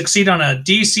target must succeed on a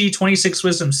DC 26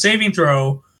 Wisdom saving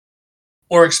throw,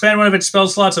 or expend one of its spell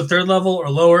slots of 3rd level or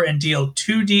lower and deal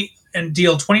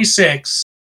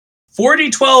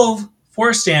 4d12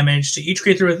 force damage to each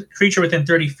creature within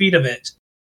 30 feet of it.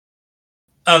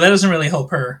 Oh, that doesn't really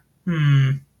help her.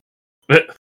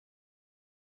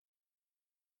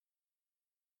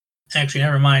 Actually,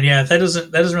 never mind. Yeah, that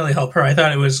doesn't really help her. I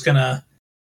thought it was gonna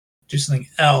do something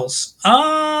else.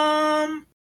 Oh,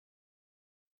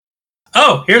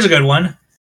 here's a good one.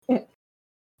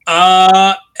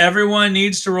 Everyone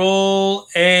needs to roll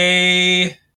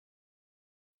a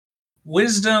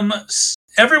wisdom.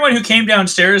 Everyone who came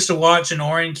downstairs to watch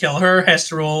Anoran kill her has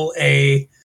to roll a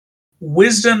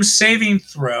wisdom saving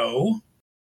throw.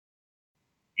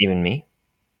 Even me?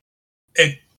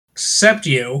 Except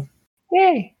you.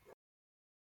 Yay.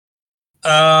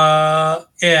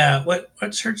 Yeah.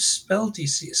 What's her spell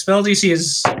DC? Spell DC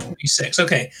is 26.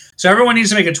 Okay. So everyone needs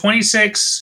to make a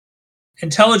 26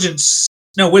 intelligence.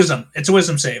 No, wisdom. It's a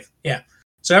wisdom save. Yeah.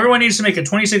 So everyone needs to make a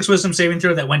 26 wisdom saving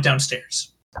throw that went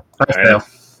downstairs. I fail.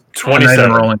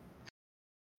 27. Rolling.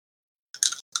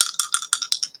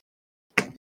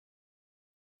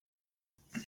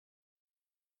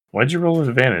 Why'd you roll with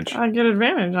advantage? I get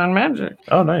advantage on magic.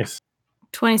 Oh, nice.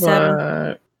 27.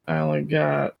 But I only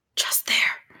got Just there.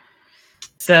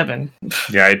 7.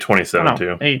 Yeah, I had 27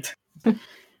 too. 8.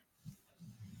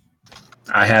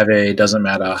 I have a doesn't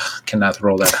matter. Cannot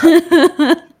roll that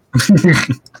high.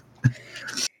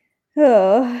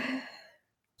 Oh.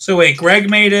 So wait, Greg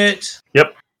made it.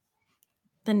 Yep.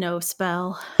 The no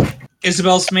spell.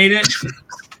 Isabel's made it.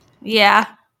 Yeah.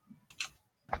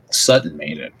 Sutton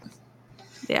made it.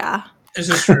 Yeah. This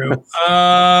is true.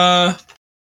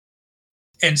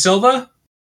 And Silva?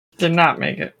 Did not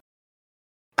make it.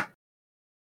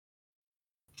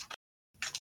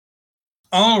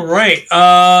 All right.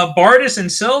 Bardis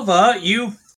and Silva,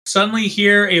 you suddenly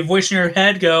hear a voice in your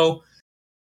head go,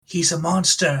 "He's a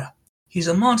monster. He's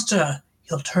a monster.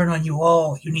 He'll turn on you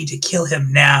all. You need to kill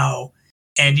him now."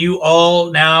 And you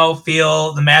all now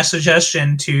feel the mass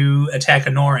suggestion to attack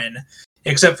Anoran,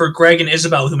 except for Greg and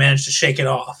Isabel, who managed to shake it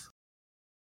off.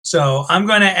 So I'm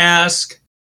going to ask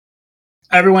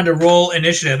everyone to roll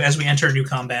initiative as we enter new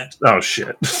combat. Oh,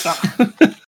 shit.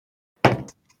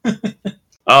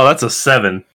 Oh, that's a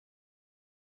 7.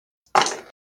 I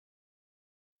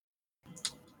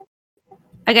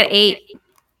got 8.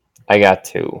 I got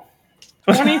 2.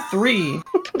 23.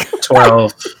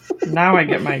 12. Now I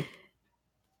get my...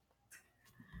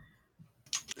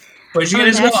 What did you get,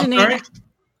 Isabel? I'm sorry.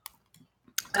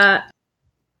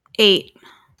 8.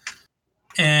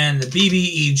 And the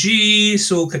BBEG,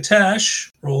 Sul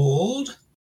Katesh, rolled.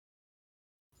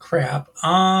 Crap.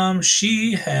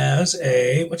 She has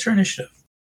a... What's her initiative?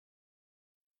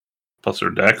 Plus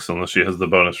her dex, unless she has the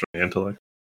bonus from the intellect.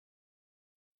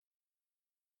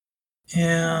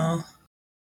 Yeah.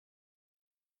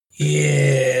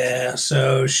 Yeah,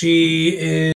 so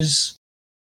she is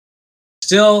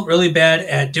still really bad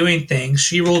at doing things.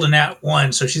 She rolled a nat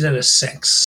 1, so she's at a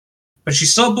 6. But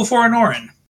she's still before Anoran.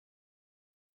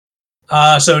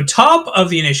 So top of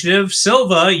the initiative,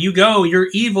 Silva, you go. You're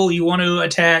evil. You want to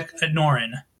attack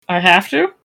Anoran. I have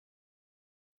to?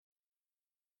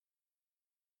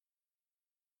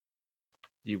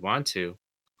 You want to?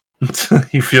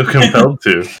 You feel compelled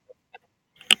to.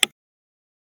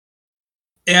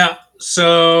 Yeah,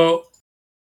 so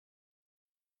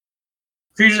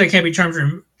creatures that can't be charmed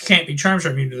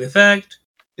are immune to the effect.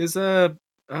 Is a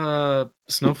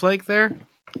snowflake there?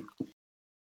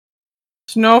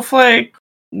 Snowflake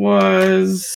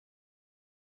was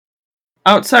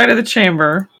outside of the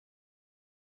chamber.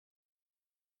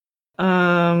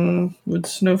 Would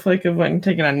Snowflake have went and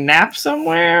taken a nap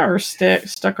somewhere or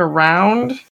stuck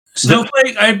around?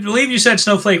 Snowflake, I believe you said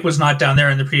Snowflake was not down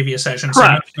there in the previous session.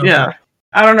 Correct. So Yeah.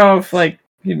 I don't know if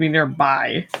he'd be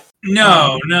nearby.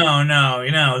 No.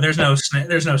 There's no Snowflake. Yeah,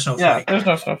 there's no Snowflake.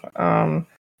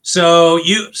 So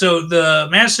the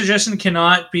mass suggestion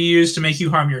cannot be used to make you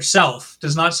harm yourself.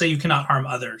 Does not say you cannot harm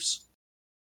others.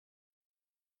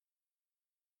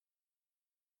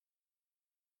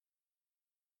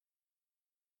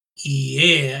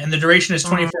 Yeah, and the duration is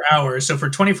 24 hours. So for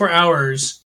 24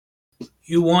 hours,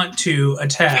 you want to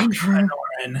attack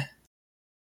Anoran.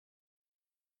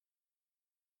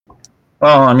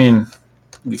 Well, I mean,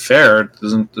 to be fair,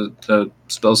 doesn't the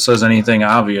spell says anything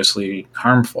obviously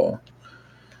harmful?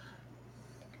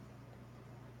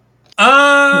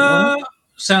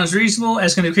 Sounds reasonable.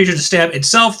 Asking the creature to stab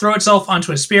itself, throw itself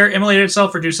onto a spear, immolate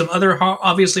itself, or do some other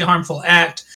obviously harmful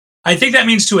act. I think that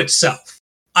means to itself.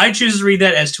 I choose to read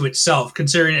that as to itself,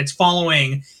 considering it's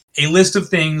following a list of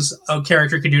things a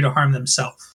character could do to harm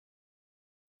themselves.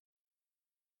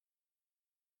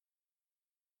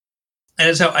 That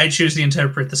is how I choose to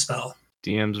interpret the spell.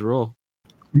 DM's rule.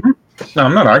 No,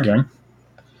 I'm not arguing.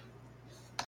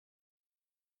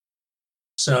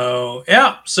 So,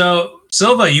 yeah. So,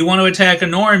 Silva, you want to attack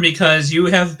Anoran because you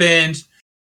have been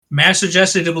mass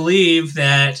suggested to believe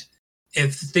that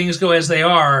if things go as they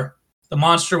are, the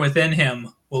monster within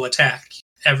him will attack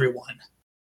everyone.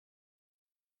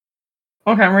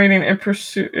 Okay, I'm reading. It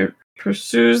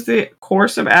pursues the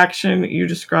course of action you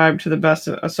described to the best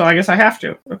of. So I guess I have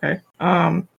to. Okay.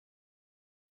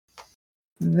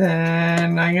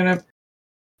 Then I'm gonna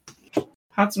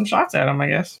pot some shots at him, I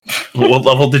guess. What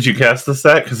level did you cast this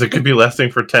at? Because it could be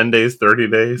lasting for 10 days, 30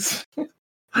 days.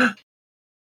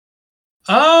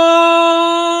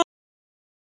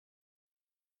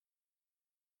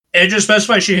 It just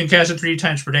specifies she can cast it 3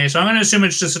 times per day, so I'm going to assume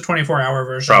it's just a 24-hour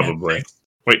version. Probably.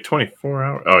 Wait, 24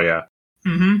 hours? Oh, yeah.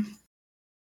 Mm-hmm.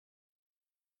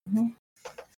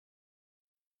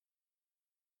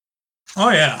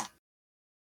 Oh, yeah.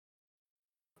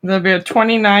 There'll be a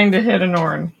 29 to hit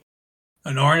Anoran.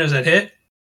 Anoran, does that hit?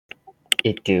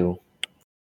 It do.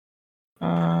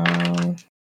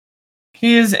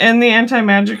 He is in the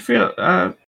anti-magic field.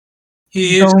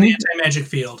 He is in the anti-magic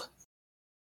field.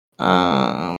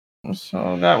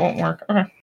 So that won't work. Okay.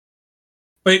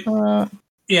 Wait.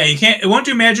 Yeah, you can't. It won't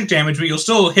do magic damage, but you'll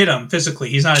still hit him physically.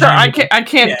 He's not. Sure, I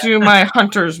can't do my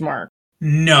hunter's mark.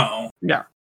 No. Yeah.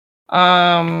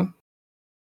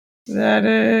 That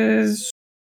is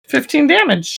 15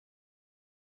 damage.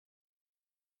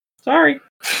 Sorry.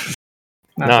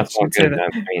 No, it's all good. I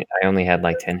mean, I only had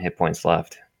like 10 hit points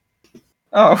left.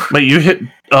 Oh. But you hit.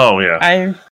 Oh, yeah.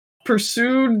 I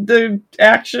pursued the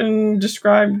action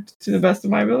described to the best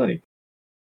of my ability.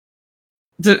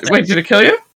 Did it kill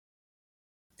you?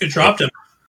 It dropped him.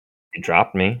 It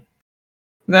dropped me.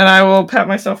 Then I will pat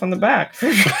myself on the back for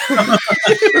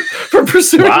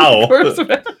pursuing the course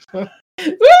of action.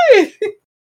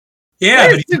 Yeah,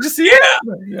 hey, did you see it?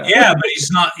 Yeah, but he's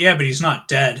not. Yeah, but he's not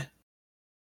dead.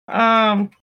 I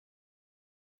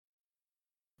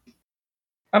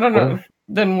don't know.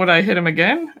 Then would I hit him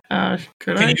again?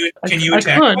 Could I? Can you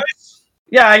attack twice?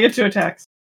 Yeah, I get 2 attacks.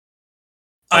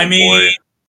 I mean,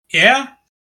 yeah.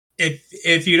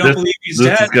 If you don't believe he's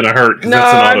dead, this is gonna hurt. No,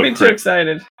 I'd be too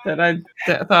excited that I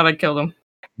thought I killed him.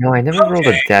 No, I never rolled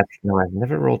a death. No, I've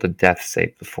never rolled a death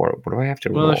save before. What do I have to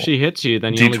roll? Well, if she hits you,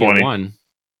 then you only D20. get 1,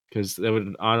 because that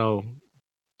would auto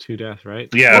 2 death, right?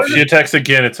 Yeah, if she attacks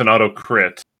again, it's an auto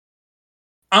crit.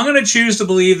 I'm going to choose to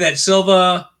believe that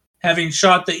Silva, having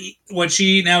shot what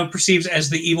she now perceives as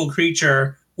the evil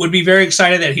creature, would be very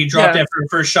excited that he dropped after the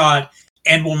first shot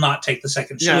and will not take the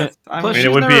second shot. Plus,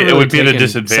 it would be at a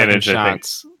disadvantage. I think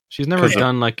she's never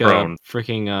done like a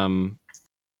freaking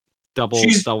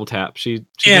double tap. She's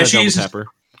a double tapper.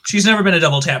 She's never been a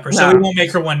double tapper, so we won't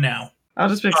make her one now. I'll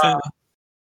just make sense.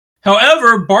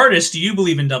 However, Bardis, do you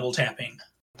believe in double tapping?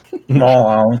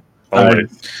 No.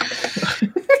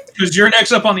 Because you're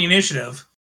next up on the initiative.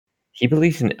 He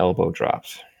believes in elbow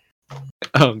drops.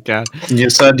 Oh, God.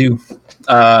 Yes, I do.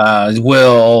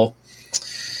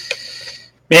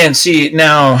 Man, see,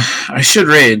 now, I should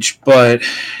rage, but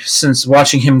since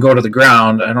watching him go to the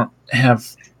ground, I don't have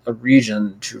a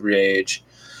region to rage.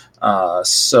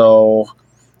 So,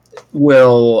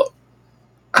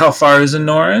 how far is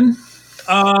Anoran?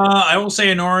 I will say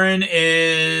Anoran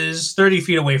is 30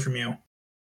 feet away from you.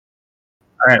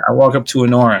 All right, I walk up to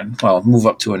Anoran. Well, move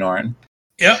up to Anoran.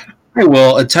 Yep. I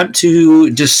will attempt to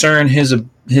discern his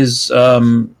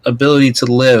ability to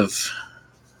live.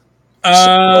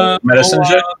 Medicine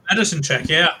check? Medicine check,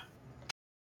 yeah.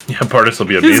 Yeah, Bardis will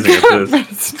be amazing at this.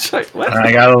 Medicine check. What?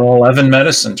 I got an 11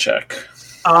 medicine check.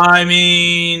 I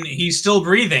mean, he's still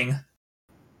breathing.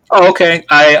 Oh, okay.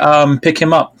 I pick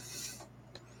him up.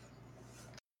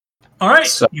 All right.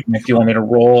 So if you want me to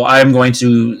roll, I'm going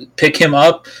to pick him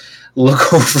up,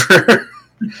 look over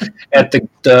at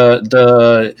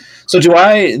the. So do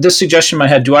I? This suggestion in my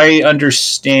head. Do I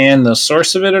understand the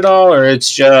source of it at all, or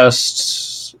it's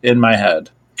just in my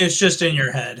head? It's just in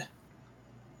your head.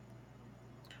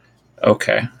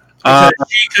 Okay.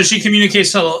 Because she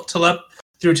communicates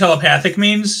through telepathic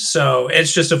means, so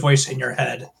it's just a voice in your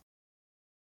head.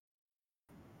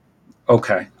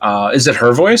 Okay. Is it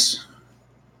her voice?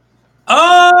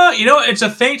 It's a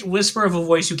faint whisper of a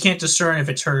voice. You can't discern if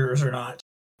it's hers or not.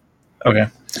 Okay.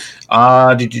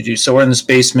 So we're in this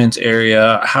basement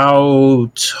area.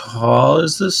 How tall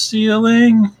is the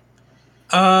ceiling?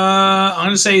 I'm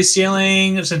going to say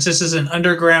ceiling, since this is an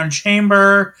underground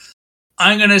chamber.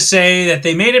 I'm going to say that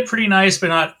they made it pretty nice, but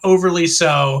not overly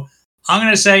so. I'm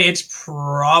going to say it's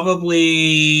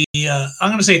probably, I'm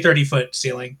going to say 30-foot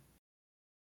ceiling.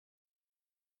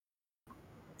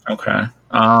 Okay.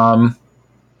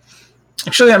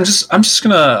 Actually, I'm just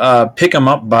gonna pick him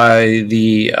up by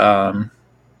the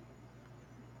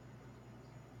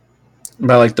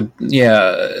by like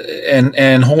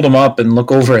and hold him up and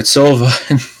look over at Silva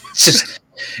and just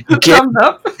Thumbs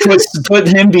up. put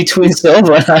him between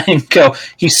Silva and I and go,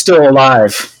 he's still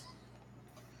alive.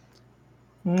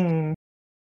 Hmm.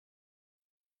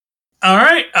 All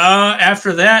right.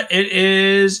 After that, it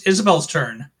is Isabel's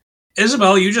turn.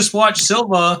 Isabel, you just watch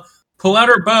Silva pull out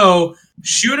her bow,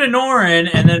 shoot a Norin,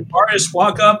 and then Bardis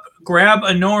walk up, grab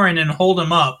a Norin, and hold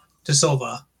him up to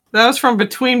Silva. That was from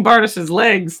between Bardis's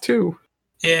legs too.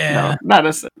 Yeah. No, not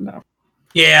a no.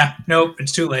 Yeah. Nope.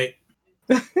 It's too late.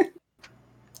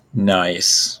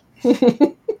 Nice. I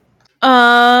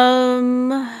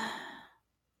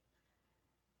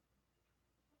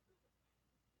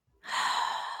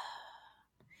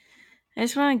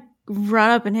just want to run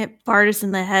up and hit Bardis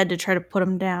in the head to try to put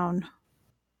him down.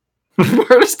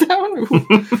 Bardis down.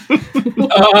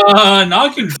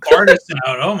 Knocking Bardis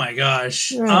out. Oh my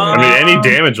gosh. I mean, any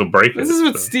damage will break it. This is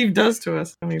what so. Steve does to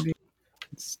us. Maybe.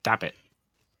 Stop it.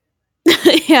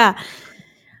 Yeah.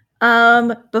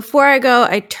 Before I go,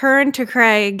 I turn to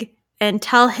Craig and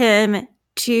tell him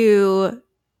to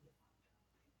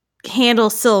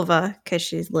handle Silva because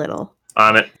she's little.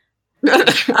 On it.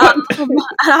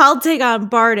 I'll take on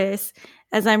Bardis.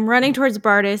 As I'm running towards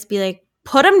Bardis, be like,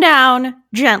 put him down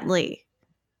gently.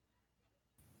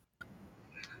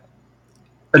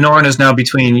 Benorin is now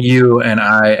between you and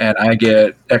I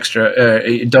get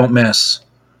extra. Don't miss.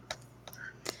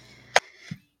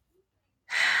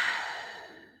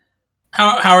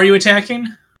 How are you attacking?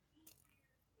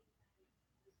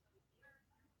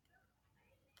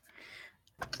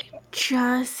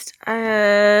 Just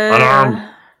Unarmed.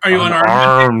 Are you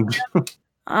unarmed?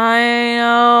 I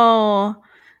know.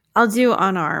 I'll do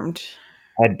unarmed.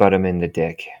 Headbutt him in the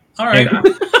dick. All right.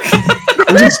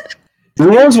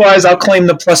 Rules wise, I'll claim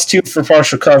the +2 for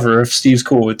partial cover if Steve's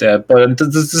cool with that. But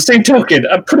the same token,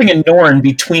 I'm putting a Norin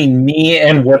between me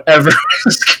and whatever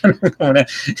is coming from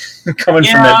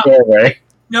that doorway.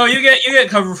 No, you get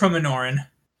cover from a Norin.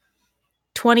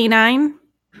 29.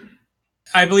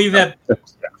 I believe that.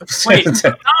 Wait,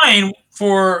 9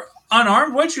 for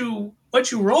unarmed. What'd you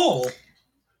roll?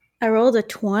 I rolled a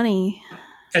 20.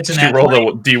 That's a She nat rolled 20.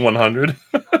 a D100.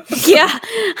 Yeah.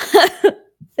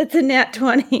 It's a nat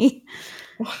 20.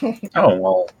 Oh,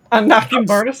 well. I'm knocking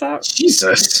Bardis out.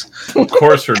 Jesus. Of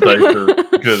course her dice are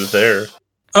good there.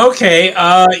 Okay,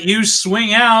 you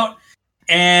swing out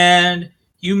and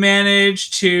you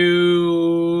manage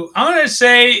to, I'm going to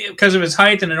say, because of his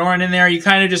height and an Norin in there, you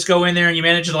kind of just go in there and you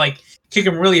manage to, like, kick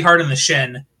him really hard in the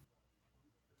shin.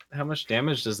 How much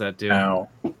damage does that do? Ow.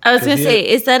 I was going to Does say,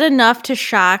 is that enough to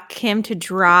shock him to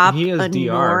drop He has a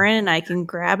DR. Norin and I can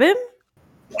grab him?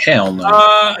 Hell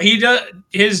no. He does.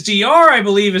 His DR, I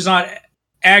believe, is not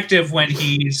active when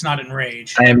he's not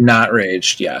enraged. I am not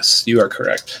raged, yes. You are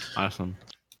correct. Awesome.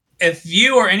 If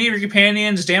you or any of your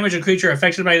companions damage a creature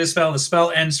affected by the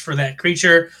spell ends for that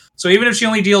creature. So even if she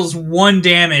only deals 1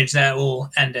 damage, that will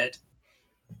end it.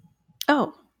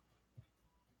 Oh.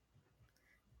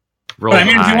 Roll But I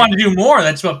mean, high. if you want to do more,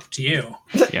 that's up to you.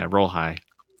 Yeah, roll high.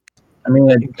 I mean,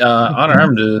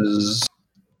 unarmed is...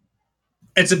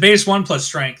 It's a base 1 plus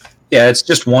strength. Yeah, it's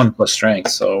just 1 plus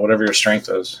strength, so whatever your strength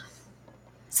is.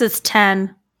 So it's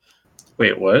 10.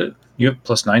 Wait, what? You have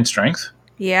 +9 strength?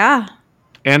 Yeah.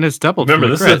 And it's doubled. Remember,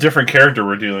 from this the is a crit. different character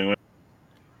we're dealing with.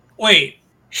 Wait.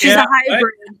 She's Yeah, a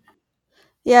hybrid.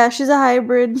 Yeah, she's a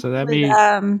hybrid. So that with,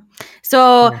 means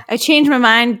so I changed my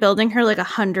mind building her like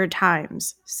 100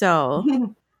 times. So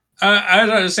I was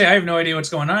about to say, I have no idea what's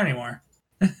going on anymore.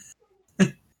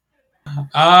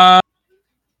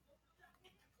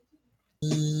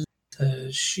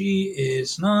 She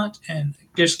is not, and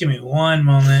just give me one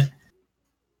moment.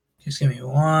 Just give me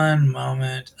one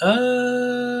moment.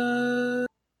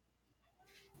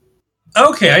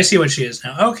 Okay, I see what she is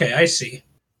now. Okay, I see.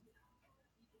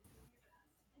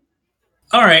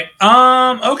 All right.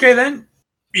 Okay then.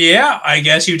 Yeah, I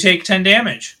guess you take 10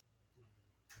 damage.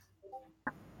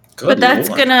 but that's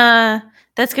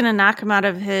gonna knock him out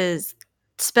of his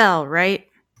spell, right?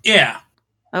 Yeah.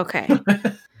 Okay.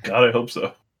 God, I hope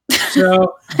so.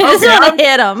 So I just okay, want to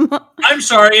hit him. I'm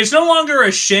sorry. It's no longer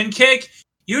a shin kick.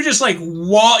 You just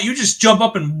you just jump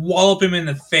up and wallop him in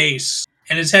the face,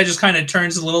 and his head just kind of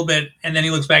turns a little bit, and then he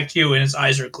looks back to you, and his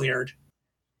eyes are cleared.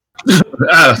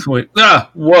 Wait.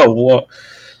 Whoa.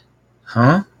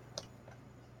 Huh?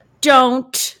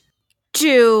 Don't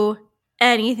do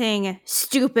anything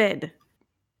stupid.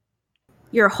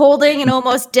 You're holding an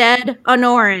almost dead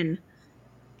Honorin.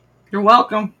 You're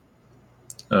welcome.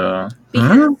 Because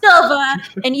Huh? Silva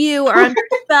and you are under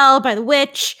spell by the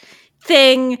witch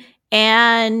thing,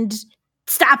 and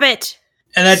stop it.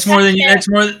 And that's more than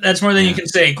you can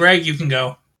say. Greg, you can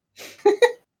go.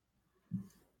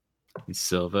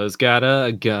 Silva's got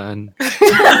a gun.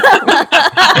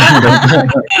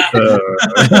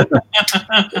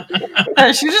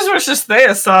 She just wishes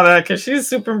Theus saw that because she's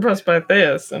super impressed by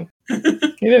Theus, and he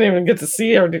didn't even get to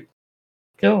see her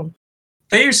kill him.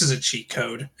 Theus is a cheat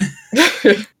code.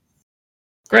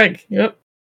 Greg, yep.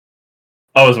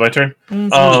 Oh, it's my turn.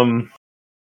 Mhm.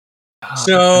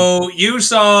 So you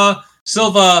saw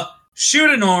Silva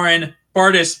shoot a Norin,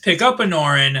 Bardis pick up a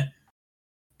Norin,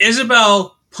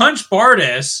 Isabel punch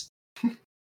Bardis,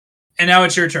 and now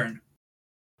it's your turn.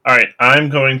 All right, I'm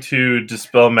going to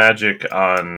dispel magic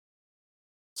on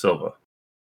Silva.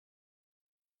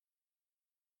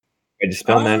 By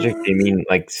dispel magic, do you mean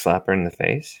like slap her in the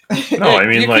face? No, I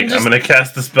mean like I'm going to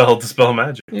cast the spell dispel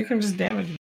magic. You can just damage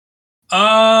her.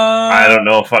 I don't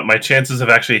know if my chances of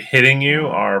actually hitting you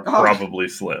are probably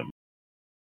slim.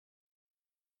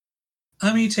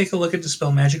 Let me take a look at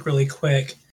dispel magic really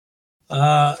quick.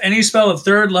 Any spell of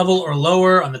 3rd level or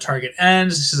lower on the target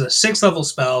ends. This is a 6th level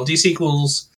spell. DC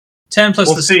equals 10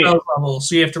 plus the spell level,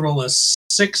 so you have to roll a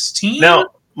 16. Now,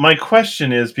 my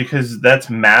question is, because that's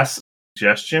mass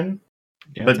suggestion,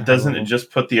 but doesn't it just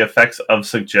put the effects of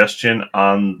suggestion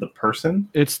on the person?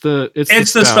 It's the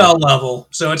spell level,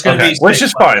 so it's going to be which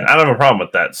is fine. I don't have a problem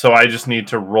with that. So I just need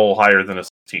to roll higher than a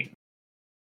 16.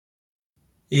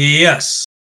 Yes.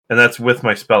 And that's with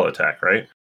my spell attack, right?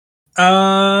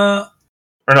 Or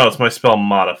no, it's my spell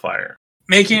modifier.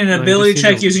 Making an ability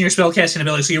check using your spell casting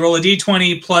ability. So you roll a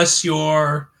d20 plus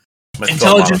your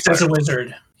intelligence as a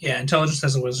wizard. Yeah, intelligence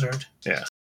as a wizard. Yeah.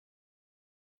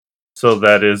 So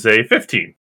that is a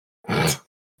 15.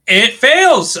 It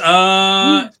fails.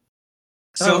 Silva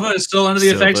is still under the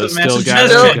effects of mass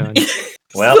suggestion.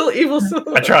 Well, still evil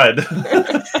Silva. I tried.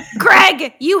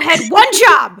 Greg, you had one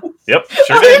job. Yep,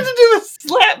 sure All did. you have to do is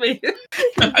slap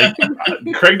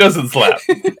me. Craig doesn't slap.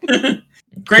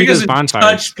 Greg doesn't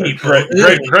touch people.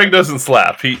 Greg doesn't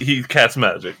slap. He casts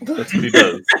magic. That's what he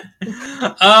does.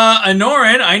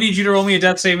 Anorin, I need you to roll me a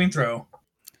death saving throw.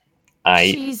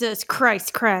 Jesus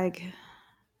Christ, Craig.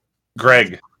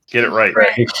 Greg, get it right.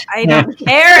 I don't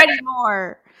care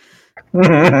anymore.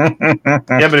 Yeah,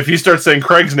 but if you start saying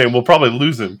Craig's name, we'll probably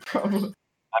lose him. I'm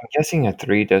guessing a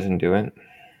 3 doesn't do it.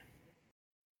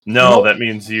 No, that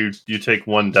means you take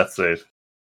 1 death save.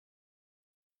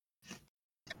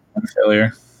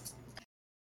 Failure.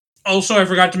 Also, I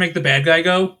forgot to make the bad guy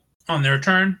go on their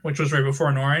turn, which was right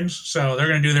before Norin's, so they're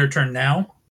going to do their turn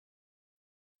now.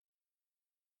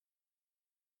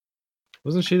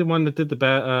 Wasn't she the one that did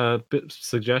the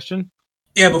suggestion?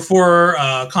 Yeah, before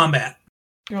combat.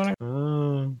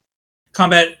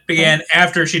 Combat began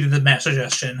after she did the mass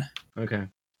suggestion. Okay.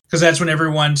 Because that's when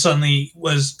everyone suddenly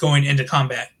was going into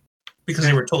combat. Because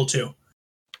they were told to.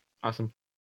 Awesome.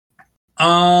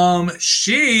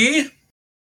 She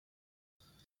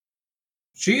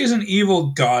is an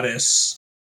evil goddess.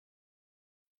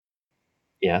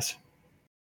 Yes.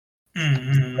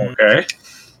 Mm-hmm. Okay.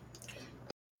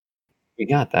 We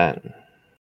got that.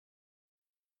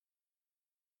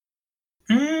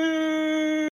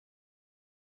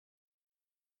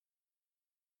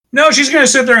 No, she's going to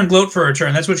sit there and gloat for her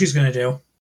turn. That's what she's going to do.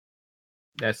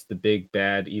 That's the big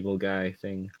bad evil guy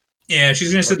thing. Yeah,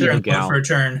 she's going to sit there and gloat for her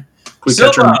turn.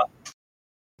 Silva,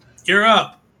 you're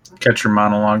up. Catch your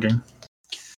monologuing.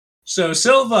 So,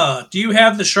 Silva, do you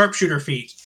have the sharpshooter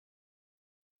feat?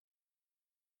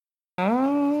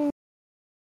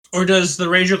 Or does the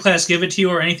Ranger class give it to you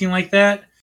or anything like that?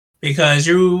 Because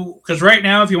right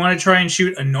now, if you want to try and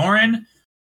shoot a Norin,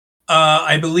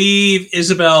 I believe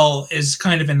Isabel is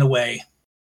kind of in the way.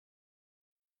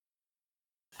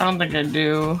 I don't think I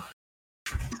do.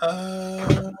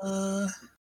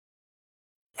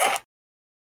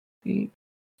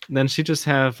 Then she just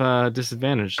have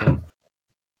disadvantage. Then.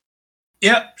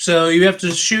 Yep. So you have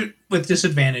to shoot with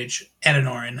disadvantage at a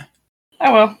Norin.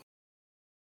 Oh well.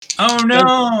 Oh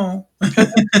no!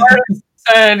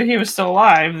 Said he was still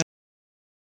alive.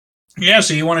 Yeah.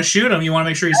 So you want to shoot him? You want to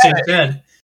make sure he stays dead.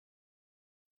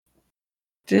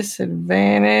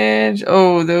 Disadvantage.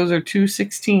 Oh, those are 2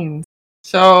 16s.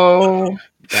 So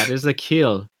that is a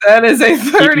kill. That is a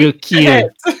 30 kill.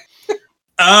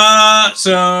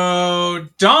 So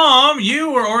Dom,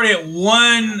 you were already at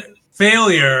 1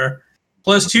 failure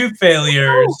plus 2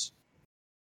 failures.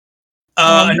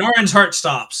 Anorin's heart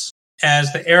stops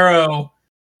as the arrow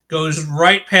goes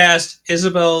right past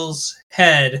Isabel's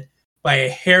head by a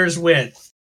hair's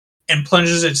width and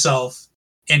plunges itself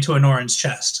into Anorin's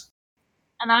chest.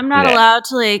 And I'm not allowed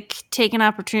to take an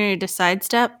opportunity to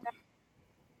sidestep.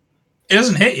 It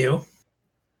doesn't hit you.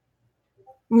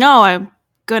 No,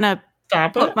 gonna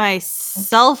Stop put it.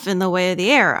 myself in the way of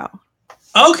the arrow.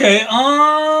 Okay,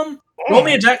 roll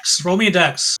me a dex. Roll me a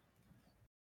dex.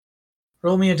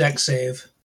 Roll me a dex save.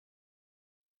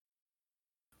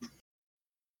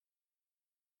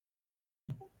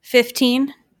 $15.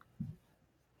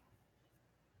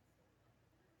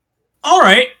 All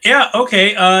right, yeah,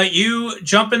 okay. You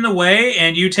jump in the way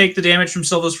and you take the damage from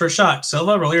Silva's first shot.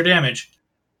 Silva, roll your damage.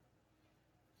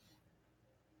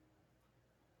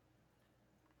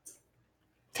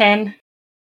 10.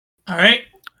 All right.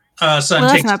 Sun Well,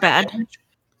 that's takes not bad. damage.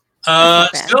 That's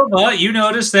not bad. Silva, you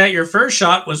notice that your first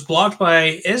shot was blocked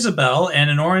by Isabel, and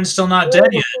Anoran's still not dead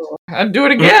yet. I'd do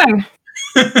it again.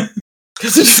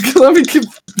 Because they're just gonna let me keep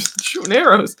shooting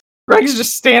arrows. Greg's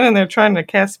just standing there trying to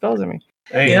cast spells at me.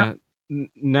 Hey, Yeah.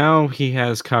 Now he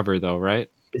has cover, though, right?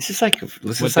 This is like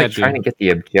What'd that trying do? to get the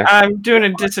objective. I'm doing a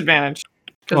disadvantage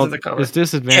because Well, of the cover. it's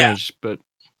disadvantage, but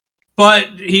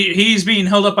But he's being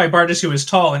held up by Bardis, who is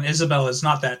tall, and Isabel is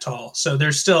not that tall. So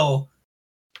there's still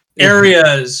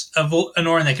areas of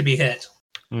Anoran that could be hit.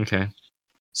 okay.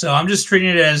 So I'm just treating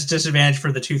it as disadvantage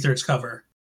for the 2/3 cover.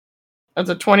 That's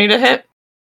a 20 to hit.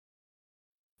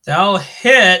 That'll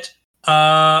hit.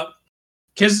 Sutton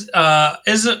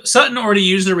already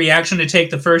used the reaction to take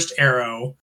the first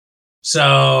arrow.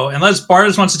 So unless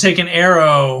Bardis wants to take an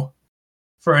arrow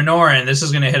for Anoran, this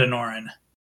is going to hit Anoran.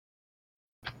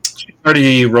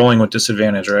 Already rolling with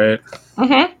disadvantage, right?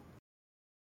 Mm-hmm.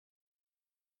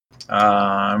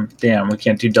 Damn, we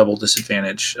can't do double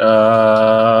disadvantage.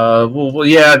 Well,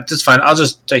 yeah, that's fine. I'll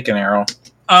just take an arrow.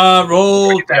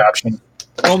 Roll Get the option.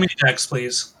 roll me dex,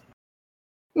 please.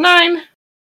 9.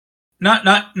 Not.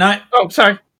 Oh,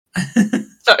 sorry.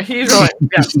 So he's rolling.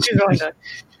 Yeah, he's rolling that.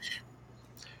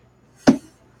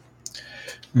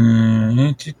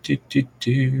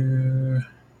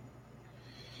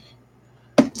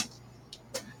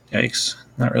 Yikes.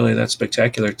 Not really that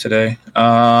spectacular today.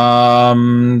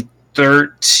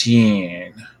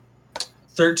 13.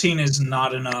 13 is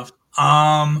not enough.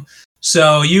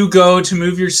 So you go to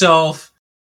move yourself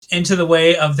into the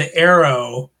way of the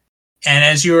arrow, and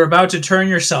as you're about to turn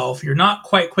yourself, you're not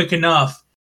quite quick enough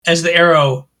as the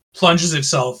arrow plunges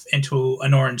itself into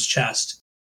Anoran's chest.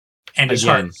 And his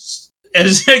Again.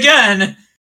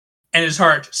 his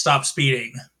heart stops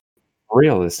beating.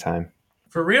 Real this time.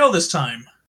 For real this time.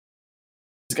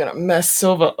 He's gonna mess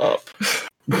Silva up. All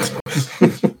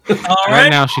Right right.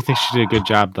 now, she thinks she did a good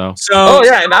job, though. So Oh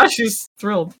yeah, now she's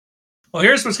thrilled. Well,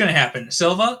 here's what's going to happen.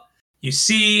 Silva, you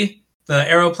see the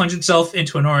arrow plunge itself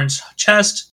into Anoran's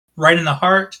chest, right in the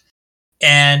heart,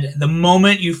 and the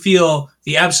moment you feel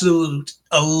the absolute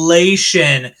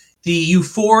elation, the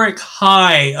euphoric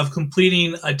high of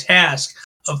completing a task,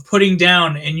 of putting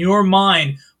down in your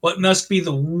mind what must be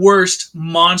the worst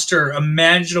monster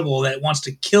imaginable that wants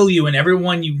to kill you and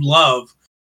everyone you love,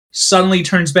 suddenly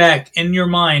turns back in your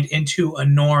mind into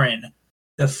Anoran,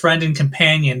 the friend and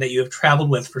companion that you have traveled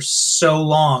with for so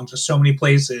long to so many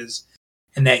places,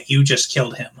 and that you just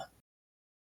killed him.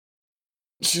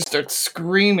 She starts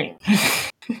screaming.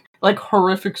 Like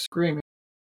horrific screaming.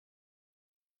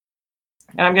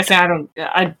 And I'm guessing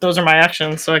those are my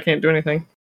actions, so I can't do anything.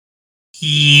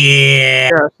 Yeah.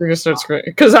 Yeah, she just starts screaming.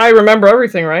 Because I remember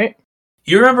everything, right?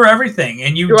 You remember everything,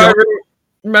 and you Do I don't...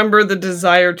 remember the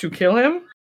desire to kill him?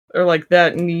 Or like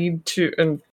that need to...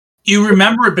 and You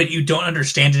remember it, but you don't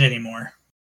understand it anymore.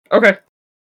 okay.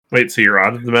 Wait, so you're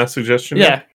out of the mass suggestion?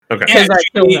 Yeah. Okay. Yeah, I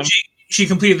killed him. she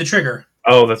completed the trigger.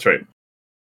 Oh, that's right.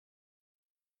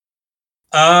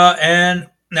 And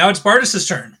now it's Bardis'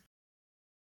 turn.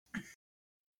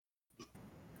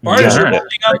 Bardis,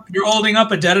 Yeah. you're holding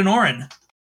up a dead Anoran.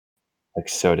 Like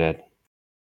so dead.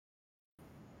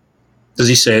 Does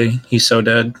he say he's so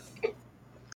dead?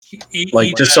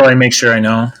 He- Just so I make sure I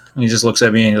know. He just looks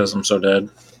at me and he goes, I'm so dead.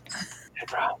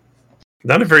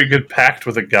 Not a very good pact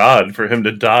with a god for him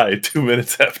to die 2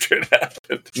 minutes after it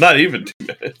happened. Not even 2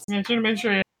 minutes. Yeah, I should have made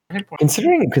sure you had hit point.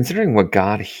 Considering what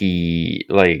god he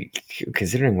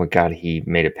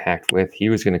made a pact with, he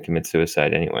was going to commit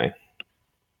suicide anyway.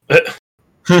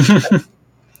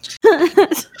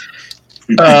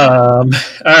 All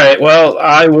right. Well,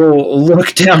 I will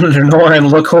look down at Nora and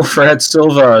look over at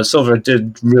Silva. Silva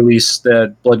did release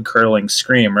that blood-curdling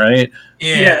scream, right?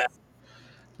 Yeah.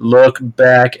 Look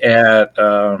back at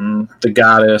the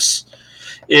goddess.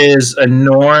 Is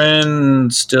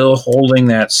Anoran still holding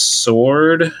that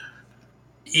sword?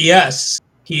 Yes,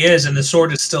 he is, and the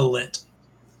sword is still lit.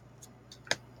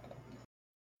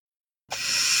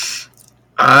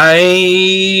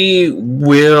 I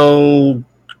will.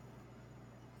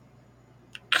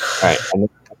 Alright, I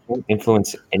won't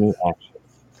influence any action.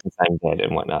 since I'm dead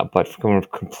and whatnot, but from a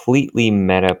completely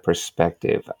meta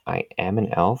perspective, I am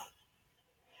an elf,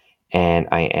 and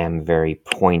I am very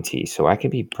pointy, so I can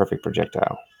be perfect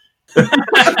projectile.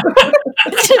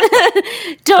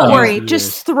 Don't worry,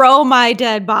 just throw my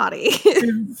dead body.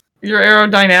 You're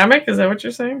aerodynamic? Is that what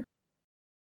you're saying?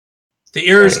 The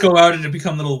ears go out and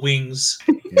become little wings.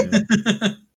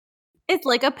 It's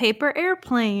like a paper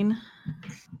airplane.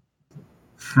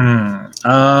 All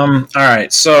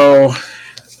right. So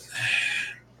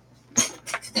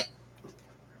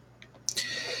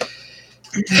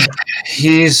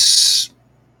he's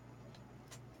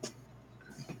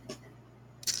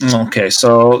okay.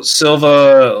 So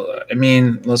Silva. I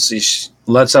mean, let's see. She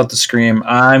lets out the scream.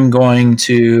 I'm going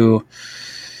to.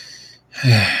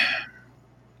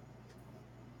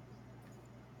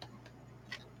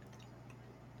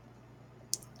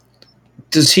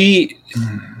 Does he?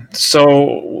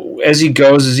 So as he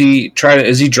goes, is he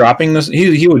dropping this?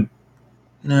 He would.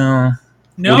 No.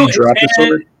 No, would he drop the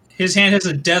sword? His hand has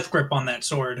a death grip on that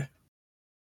sword.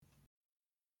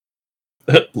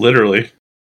 Literally.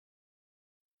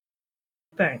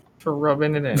 Thanks for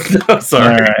rubbing it in.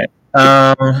 Sorry.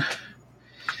 All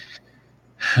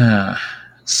right.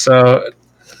 So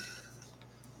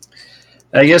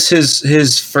I guess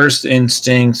his first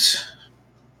instinct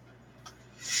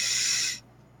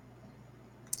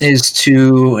is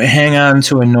to hang on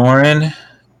to Anoran,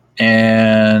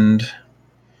 and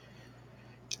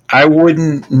I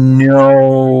wouldn't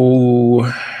know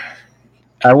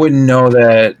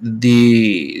that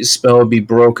the spell would be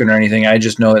broken or anything. I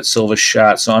just know that Silva's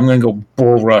shot, so I'm going to go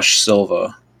Bull Rush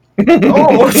Silva.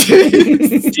 Oh, do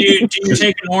you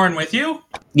take Anoran with you?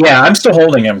 Yeah, I'm still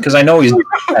holding him because I know he's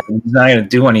not going to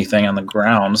do anything on the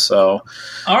ground. So,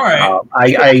 all right,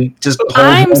 I just.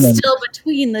 I'm still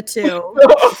between the two.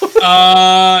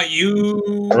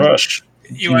 You rush.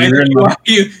 You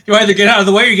either get out of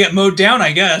the way or you get mowed down,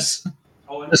 I guess.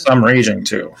 I'm raging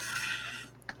too.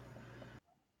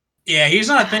 Yeah, he's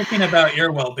not thinking about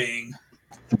your well-being.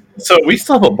 So we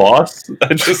still have a boss.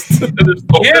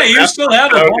 Yeah, you still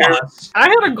have a boss. I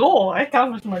had a goal. I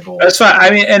accomplished my goal. That's fine. I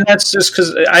mean, and that's just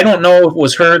because I don't know if it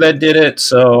was her that did it.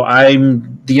 So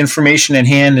the information in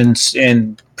hand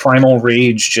and primal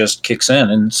rage just kicks in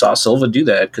and saw Silva do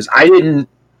that because I didn't.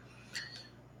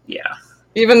 Yeah.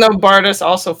 Even though Bardis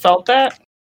also felt that?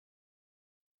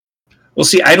 Well,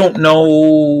 see, I don't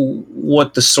know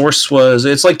what the source was.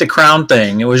 It's like the crown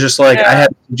thing. It was just like I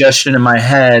had a suggestion in my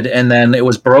head, and then it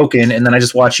was broken, and then I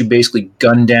just watched you basically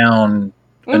gun down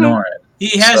Anoran.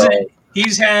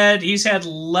 He's had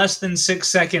less than 6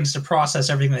 seconds to process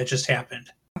everything that just happened.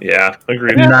 Yeah,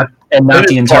 agreed. Not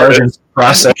the intelligence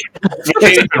process. You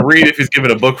can't even read if he's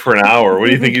given a book for an hour. What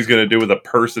do you think he's going to do with a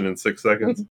person in 6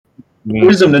 seconds?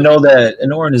 Wisdom to know that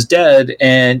Anoran is dead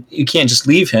and you can't just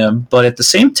leave him, but at the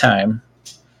same time,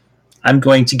 I'm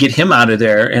going to get him out of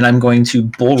there and I'm going to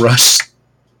bull rush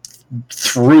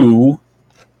through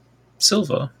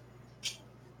Silva.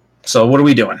 So what are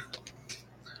we doing?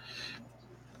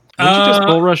 Would you just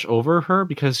bull rush over her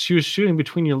because she was shooting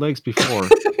between your legs before?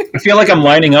 I feel like I'm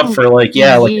lining up for a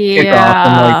kickoff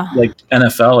in like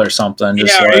NFL or something.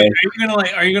 Just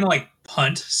are you gonna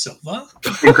punt Silva?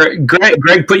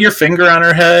 Greg, put your finger on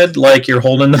her head like you're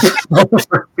holding the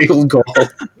for field goal.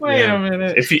 Wait a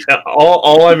minute. If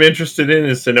all I'm interested in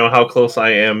is to know how close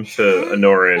I am to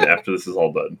Anoran after this is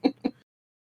all done.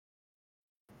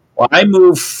 Well, I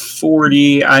move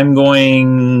 40. I'm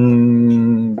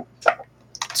going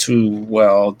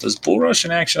to does Bull Rush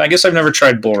in action? I guess I've never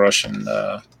tried Bull Rush in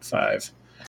 5.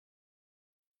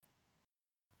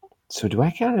 So do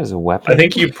I count as a weapon? I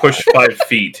think you push 5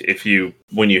 feet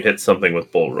when you hit something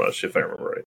with Bull Rush, if I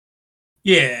remember right.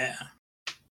 Yeah.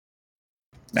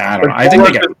 I don't know. I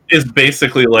think is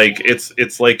basically like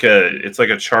it's like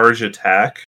a charge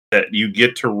attack that you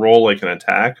get to roll like an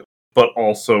attack, but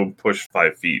also push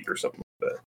 5 feet or something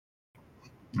like that.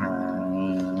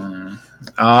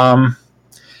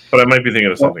 But I might be thinking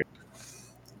of something.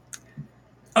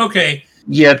 Okay.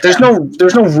 Yeah, there's no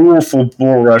rule for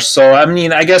Bull Rush, so I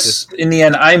mean, I guess in the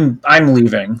end, I'm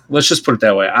leaving. Let's just put it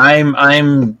that way.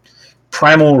 I'm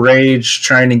primal rage,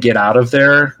 trying to get out of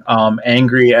there,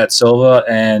 angry at Silva,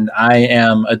 and I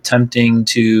am attempting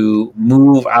to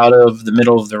move out of the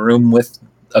middle of the room with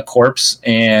a corpse,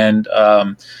 and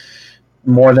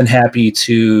more than happy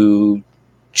to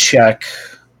check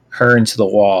her into the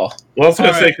wall. Well, I was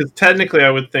going to say, because technically I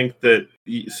would think that,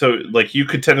 you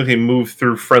could technically move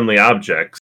through friendly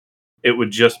objects. It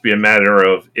would just be a matter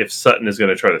of if Sutton is going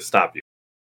to try to stop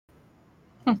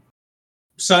you.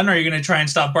 Sutton, are you going to try and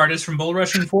stop Bardis from bull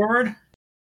rushing forward?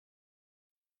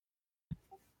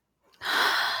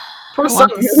 Poor I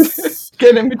want Sutton. the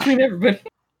Get in between everybody.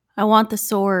 I want the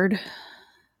sword.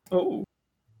 Oh.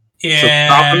 So stop him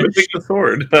Yeah. and take the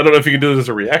sword. I don't know if you can do this as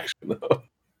a reaction though.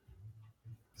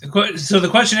 So the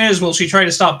question is, will she try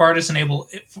to stop Bardis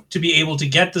and be able to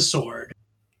get the sword,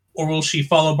 or will she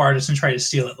follow Bardis and try to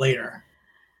steal it later?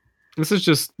 This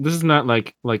is not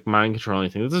like mind control or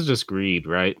anything. This is just greed,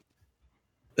 right?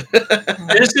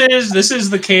 This is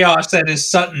the chaos that is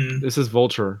Sutton. This is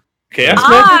Vulture. Chaos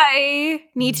magic? I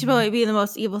need to be the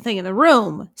most evil thing in the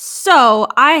room. So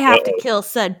I have to kill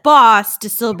said boss to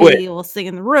still be Wait. the evil thing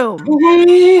in the room.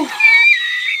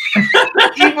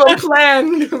 Evil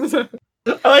plan.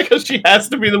 I like how she has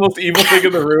to be the most evil thing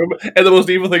in the room, and the most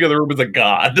evil thing in the room is a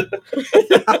god.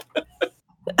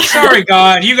 Sorry,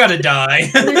 God, you gotta die.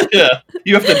 Yeah,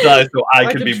 you have to die so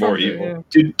I can be more trump you, evil.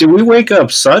 Did we wake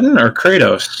up Sutton or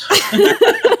Kratos?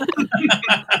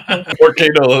 Or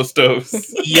Kato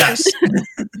Lostos. Yes.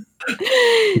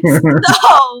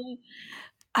 So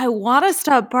I want to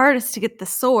stop Bardis to get the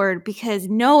sword because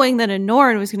knowing that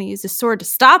Anoran was going to use the sword to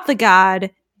stop the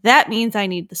god, that means I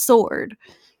need the sword.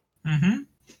 Mm-hmm.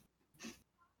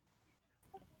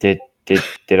 Did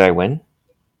I win?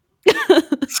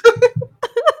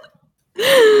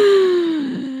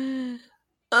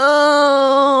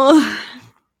 Oh.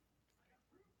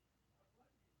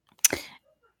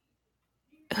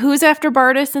 Who's after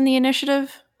Bardis in the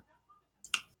initiative?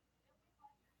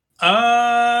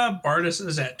 Bardis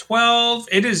is at 12.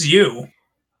 It is you.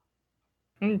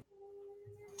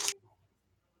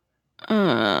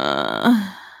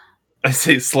 I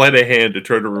say sleight of hand to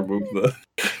try to remove the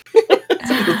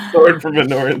sword from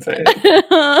Anoran's hand.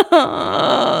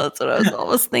 That's what I was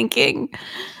almost thinking.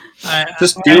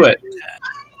 Just do it.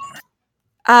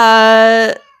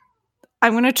 I'm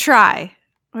gonna try. I'm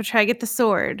gonna try to get the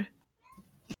sword.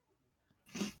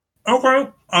 Okay.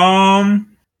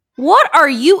 What are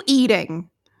you eating?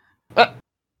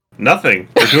 Nothing.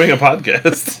 We're doing a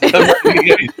podcast. I'm not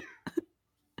eating anything.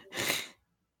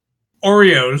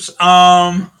 Oreos.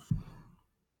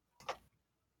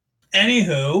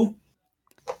 Anywho,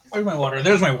 where's my water?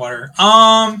 There's my water.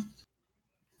 Go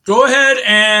ahead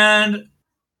and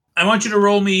I want you to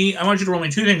roll me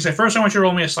two things. First, I want you to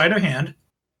roll me a sleight of hand.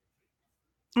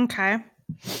 Okay.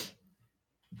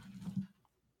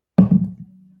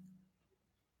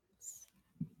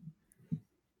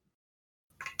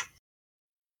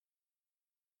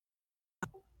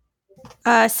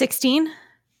 Uh, 16.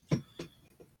 All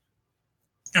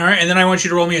right, and then I want you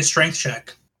to roll me a strength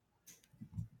check.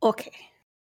 Okay.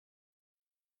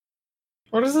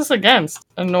 What is this against?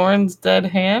 Anoran's dead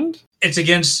hand? It's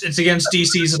against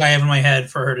DCs that I have in my head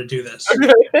for her to do this.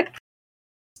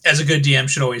 As a good DM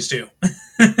should always do.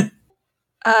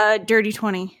 Dirty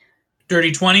 20.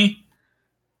 Dirty 20?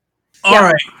 All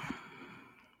Yeah. right.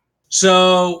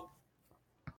 So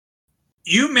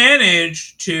you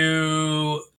manage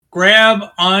to grab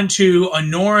onto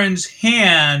Anoran's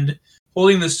hand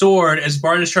holding the sword as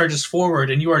Bardis charges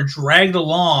forward, and you are dragged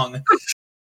along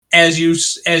as you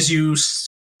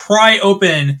pry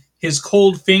open his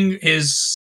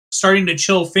his starting to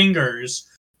chill fingers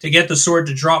to get the sword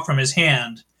to drop from his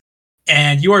hand.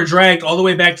 And you are dragged all the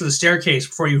way back to the staircase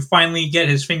before you finally get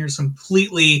his fingers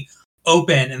completely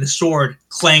open and the sword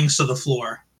clangs to the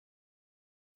floor.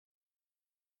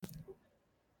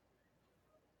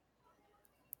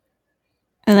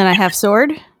 And then I have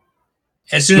sword.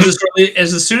 As soon as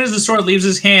the sword leaves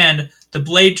his hand, the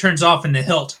blade turns off and the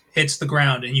hilt hits the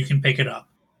ground, and you can pick it up.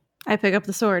 I pick up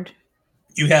the sword.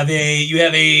 You have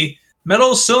a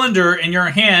metal cylinder in your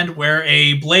hand where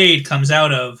a blade comes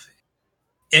out of.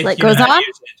 If Light you know goes how to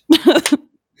use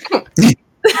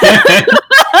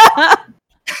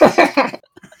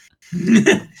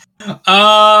it.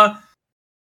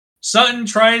 Sutton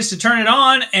tries to turn it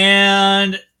on,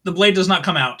 and the blade does not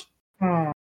come out.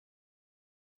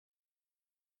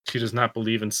 She does not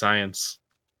believe in science.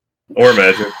 Or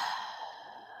magic.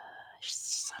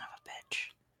 Son of a bitch.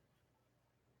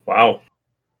 Wow.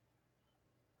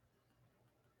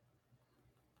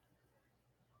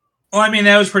 Well, I mean,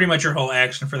 that was pretty much your whole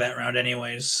action for that round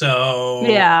anyways, so...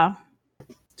 Yeah.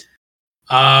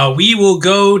 We will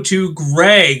go to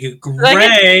Greg.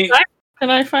 Greg... Can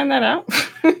I find that out?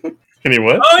 Can you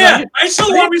what? Oh, yeah! We still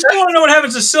want to know what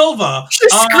happens to Silva.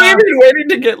 She's screaming, waiting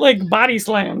to get, body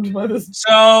slammed by this.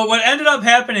 So, what ended up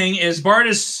happening is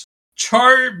Bardis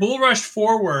bull rushed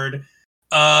forward.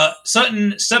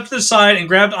 Sutton stepped to the side and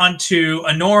grabbed onto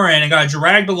Anoran and got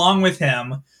dragged along with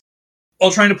him while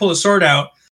trying to pull the sword out.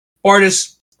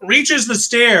 Bardis reaches the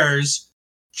stairs,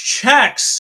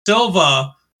 checks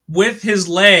Silva with his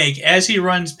leg as he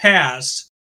runs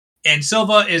past, and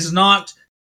Silva is knocked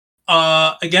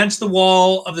against the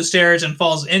wall of the stairs and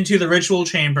falls into the ritual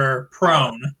chamber,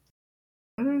 prone.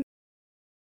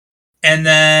 And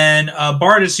then,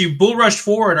 Bardis, you bull rushed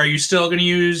forward. Are you still going to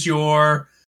use your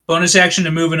bonus action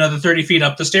to move another 30 feet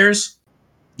up the stairs?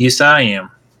 Yes, I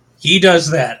am. He does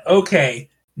that. Okay.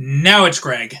 Now it's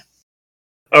Greg.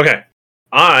 Okay.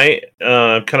 Can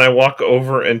I walk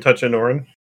over and touch Anoran?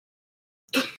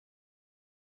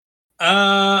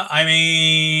 I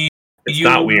mean... It's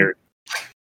not weird.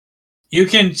 You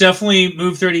can definitely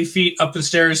move 30 feet up the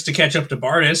stairs to catch up to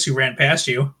Bardis, who ran past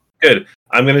you. Good.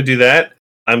 I'm going to do that.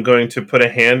 I'm going to put a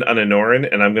hand on Anoran,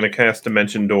 and I'm going to cast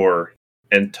Dimension Door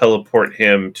and teleport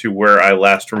him to where I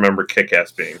last remember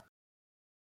Kick-Ass being.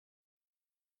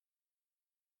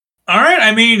 All right,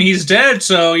 I mean, he's dead,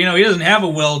 so, he doesn't have a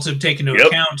will to take into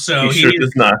account, so he sure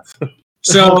does not.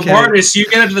 So, okay. Bardis, you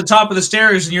get up to the top of the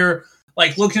stairs, and you're,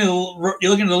 looking to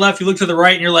the left, you look to the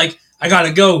right, and you're like, I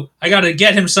gotta go. I gotta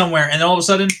get him somewhere. And then all of a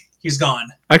sudden, he's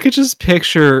gone. I could just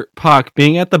picture Puck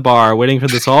being at the bar, waiting for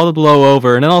this all to blow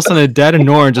over, and then all of a sudden a dead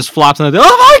Anoran just flops on the oh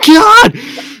my god!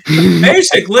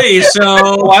 Basically, so...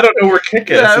 Well, I don't know where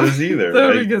Kick-Ass is either.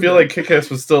 I feel like Kick-Ass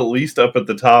was still at least up at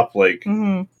the top,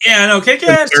 Yeah, no,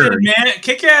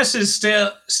 Kick-Ass is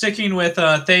still sticking with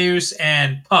Theus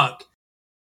and Puck.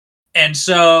 And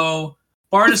so,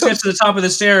 Bardis gets to the top of the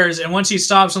stairs, and once he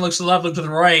stops and looks to the left, looks to the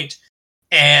right,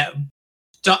 and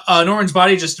Noran's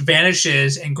body just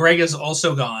vanishes, and Greg is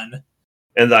also gone.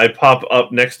 And I pop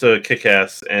up next to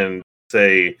Kick-Ass and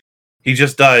say, "He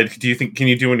just died. Can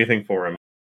you do anything for him?"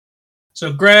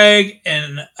 So Greg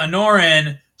and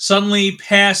Anoran suddenly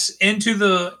pass into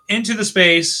the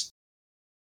space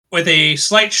with a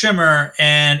slight shimmer,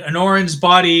 and Anoran's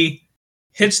body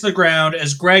hits the ground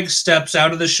as Greg steps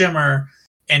out of the shimmer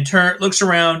and looks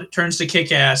around, turns to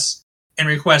Kick-Ass, and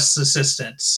requests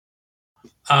assistance.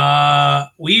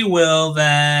 We will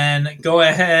then go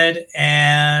ahead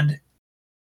and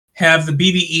have the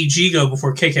BBEG go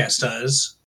before Kick-Ass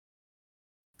does.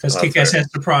 Because Kick-Ass has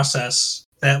to process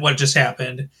what just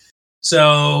happened.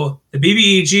 So the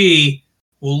BBEG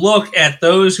will look at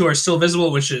those who are still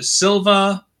visible, which is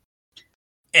Silva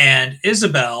and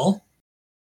Isabel.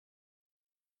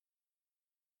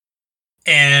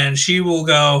 And she will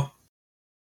go,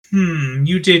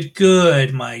 you did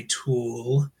good, my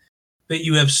tool. But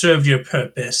you have served your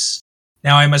purpose.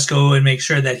 Now I must go and make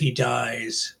sure that he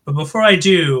dies. But before I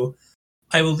do,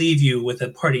 I will leave you with a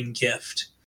parting gift.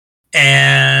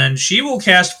 And she will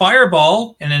cast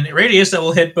Fireball in a radius that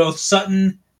will hit both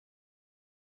Sutton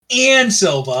and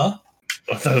Silva.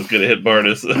 I thought I was going to hit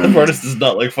Bardis. Bardis does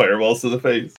not like fireballs to the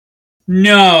face.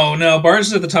 No. Bardis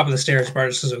is at the top of the stairs.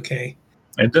 Bardis is okay.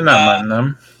 I did not mind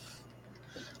them.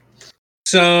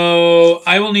 So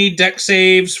I will need deck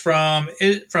saves from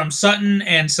Sutton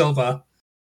and Silva.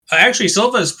 Actually,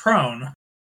 Silva is prone.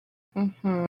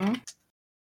 Mm-hmm.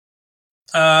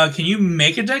 Can you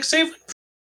make a deck save?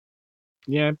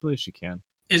 Yeah, I believe she can.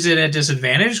 Is it a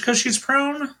disadvantage because she's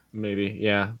prone? Maybe,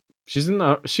 yeah. She's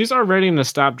already in a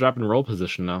stop, drop, and roll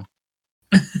position now.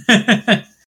 I'm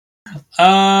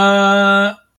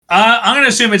going to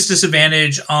assume it's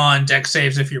disadvantage on deck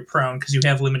saves if you're prone because you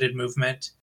have limited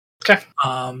movement. Okay.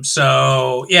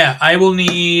 So, yeah, I will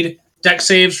need deck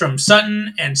saves from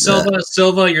Sutton and Silva.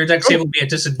 Silva, your deck save will be at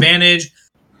disadvantage.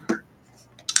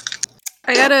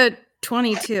 I got a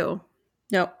 22.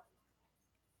 Nope.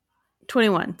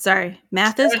 21. Sorry.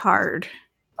 Math is hard.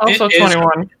 Also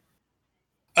 21.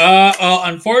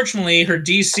 Unfortunately, her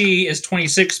DC is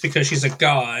 26 because she's a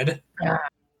god. Yeah.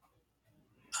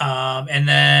 And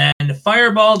then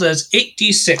Fireball does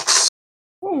 8d6.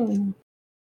 Ooh.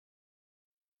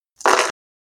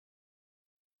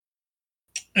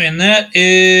 And that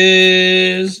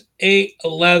is 8,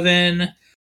 11,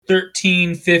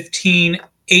 13, 15,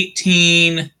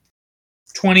 18,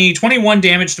 20, 21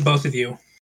 damage to both of you.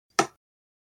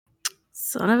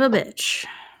 Son of a bitch.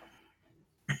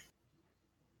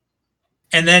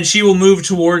 And then she will move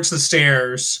towards the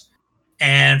stairs.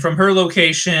 And from her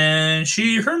location,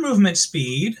 her movement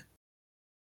speed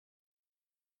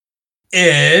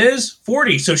is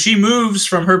 40. So she moves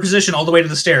from her position all the way to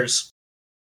the stairs.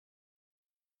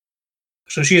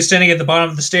 So she is standing at the bottom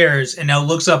of the stairs and now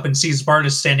looks up and sees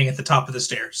Bardis standing at the top of the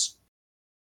stairs.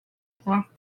 Wow.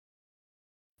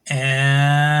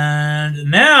 And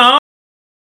now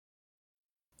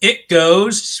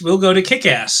we'll go to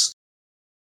Kick-Ass.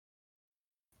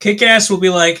 Kick-Ass will be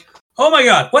like, oh my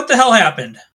god, what the hell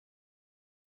happened?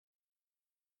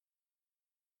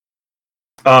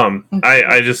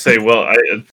 I just say, well,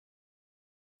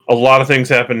 a lot of things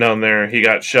happened down there. He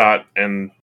got shot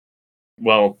and,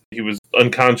 well, he was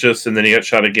unconscious, and then he got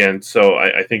shot again. So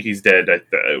I think he's dead.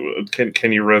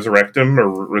 Can you resurrect him or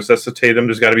resuscitate him?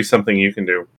 There's got to be something you can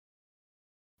do.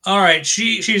 All right,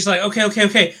 she's like, okay.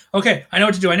 I know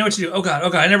what to do. Oh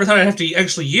god, I never thought I'd have to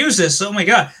actually use this. Oh my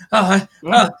god.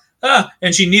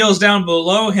 And she kneels down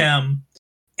below him,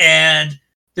 and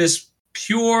this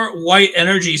pure white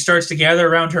energy starts to gather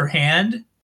around her hand,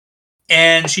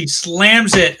 and she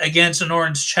slams it against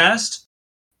Anoran's chest,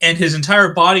 and his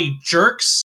entire body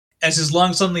jerks as his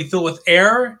lungs suddenly fill with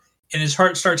air, and his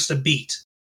heart starts to beat.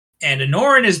 And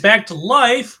Anoran is back to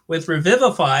life with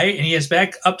Revivify, and he is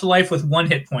back up to life with 1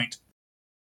 hit point.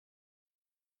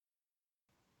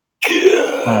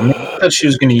 I thought she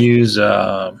was going to use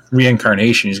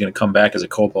reincarnation. He's going to come back as a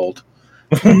kobold.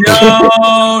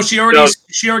 No, she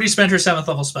already spent her 7th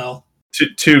level spell.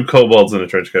 Two kobolds in a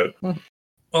trench coat.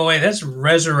 Oh wait, that's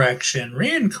resurrection.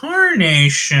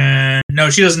 Reincarnation.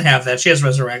 No, she doesn't have that. She has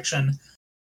resurrection,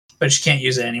 but she can't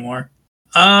use it anymore.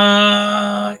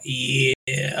 Yeah.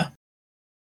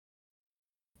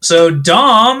 So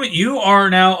Dom, you are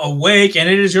now awake, and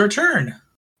it is your turn.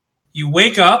 You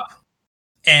wake up,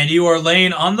 and you are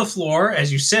laying on the floor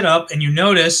as you sit up, and you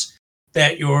notice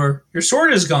that your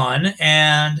sword is gone,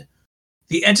 and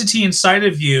the entity inside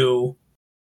of you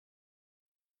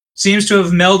seems to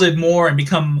have melded more and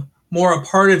become more a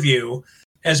part of you,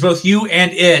 as both you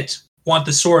and it want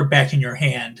the sword back in your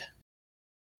hand.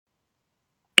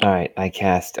 Alright, I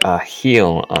cast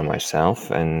heal on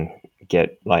myself and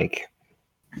get like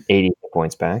 80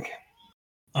 points back.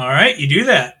 Alright, you do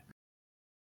that.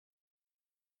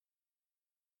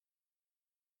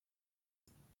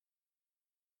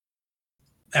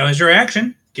 That was your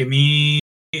action. Give me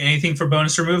anything for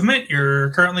bonus or movement.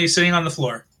 You're currently sitting on the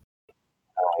floor.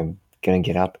 I'm gonna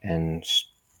get up and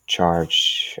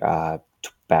charge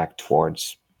back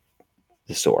towards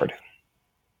the sword,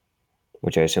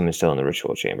 which I assume is still in the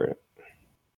ritual chamber.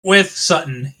 With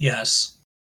Sutton, yes.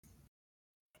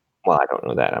 Well, I don't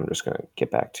know that. I'm just gonna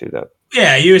get back to the.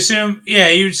 Yeah, you assume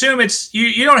it's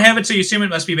you don't have it, so you assume it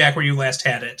must be back where you last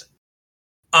had it.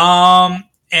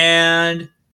 And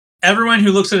everyone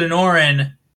who looks at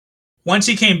Anoran, once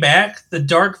he came back, the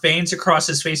dark veins across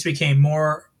his face became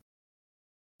more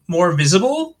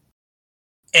visible.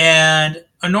 And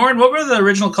Anoran, what were the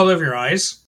original color of your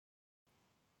eyes?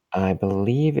 I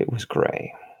believe it was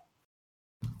gray.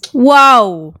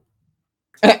 Whoa.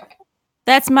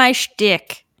 That's my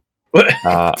shtick.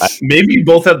 Maybe you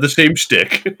both have the same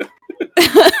shtick.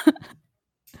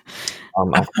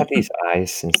 I've had these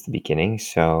eyes since the beginning,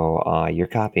 so you're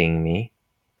copying me.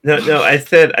 No. I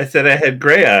said I had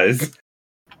gray eyes.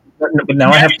 But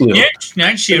now I have blue.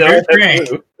 Night shooter, gray.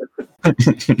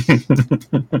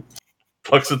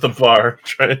 Puck's at the bar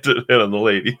trying to hit on the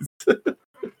ladies.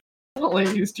 What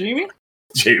ladies, Jamie?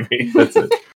 Jamie, that's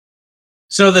it.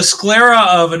 So the sclera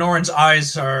of Anoran's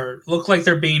eyes look like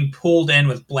they're being pulled in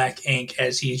with black ink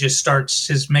as he just starts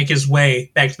to make his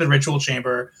way back to the ritual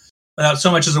chamber without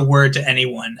so much as a word to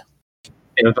anyone. I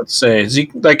was about to say, is he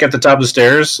like at the top of the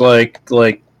stairs, like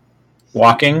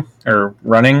walking or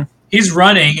running? He's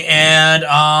running, and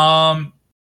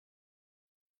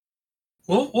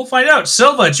we'll find out.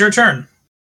 Silva, it's your turn.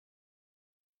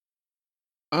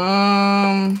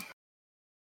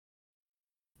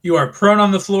 You are prone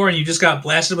on the floor, and you just got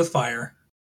blasted with fire.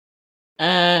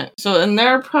 And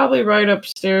they're probably right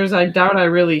upstairs. I doubt I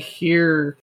really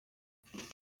hear.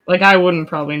 Like, I wouldn't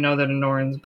probably know that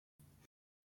Anoran's.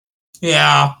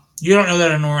 Yeah, you don't know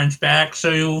that Anoran's back,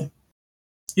 so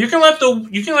you can let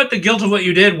the guilt of what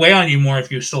you did weigh on you more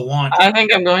if you still want. I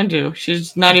think I'm going to.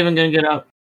 She's not even going to get up.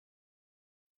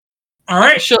 All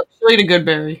right, she'll eat a good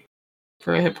berry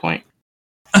for a hit point.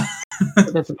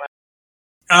 That's about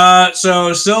it.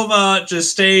 So Silva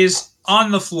just stays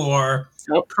on the floor,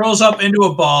 curls up into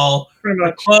a ball,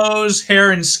 her clothes,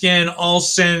 hair, and skin all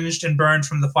singed and burned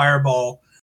from the fireball.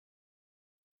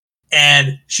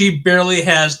 And she barely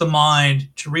has the mind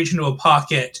to reach into a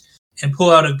pocket and pull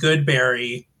out a good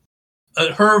berry,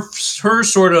 her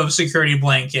sort of security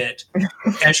blanket,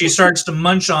 as she starts to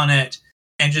munch on it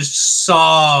and just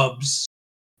sobs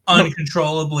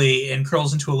uncontrollably and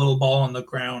curls into a little ball on the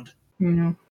ground.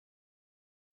 Mm-hmm.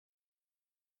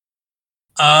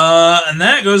 And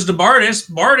then it goes to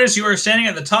Bardis. Bardis, you are standing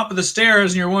at the top of the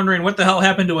stairs and you're wondering what the hell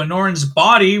happened to Anoran's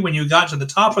body when you got to the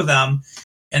top of them.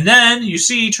 And then you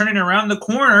see, turning around the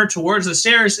corner towards the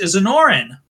stairs, is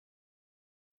Anoran.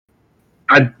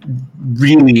 I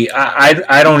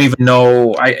don't even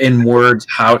know in words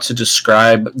how to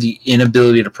describe the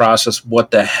inability to process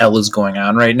what the hell is going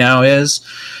on right now is.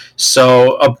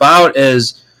 So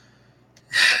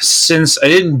since I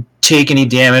didn't take any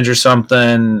damage or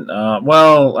something.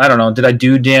 Well, I don't know. Did I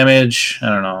do damage? I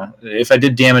don't know. If I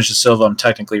did damage to Silva, I'm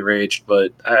technically raged,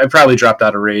 but I probably dropped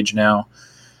out of rage now.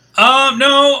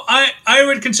 No, I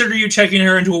would consider you checking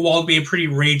her into a wall to be a pretty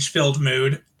rage-filled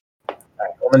mood.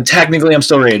 Well, then technically I'm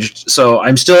still raged. So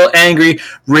I'm still angry,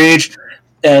 raged,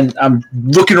 and I'm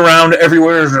looking around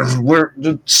everywhere. We're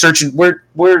searching. Where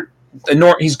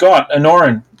he's gone.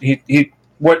 Anoran.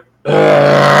 What?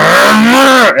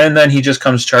 And then he just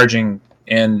comes charging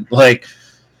and like,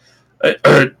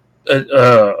 Anoran.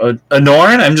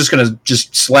 I'm just gonna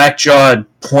slack jawed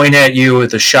point at you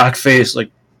with a shocked face,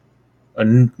 like,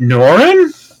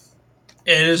 Anoran.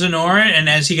 It is Anoran, and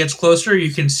as he gets closer,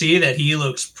 you can see that he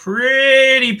looks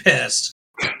pretty pissed.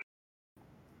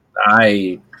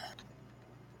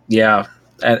 Yeah,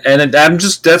 and I'm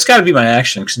just, that's got to be my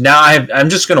action, because now I'm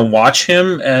just gonna watch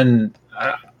him and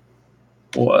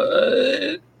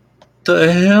what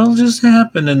the hell just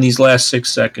happened in these last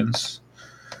 6 seconds?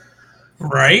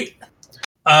 Right.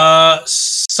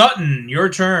 Sutton, your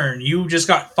turn. You just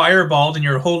got fireballed, and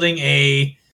you're holding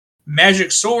a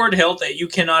magic sword hilt that you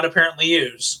cannot apparently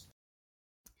use.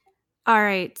 All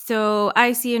right, so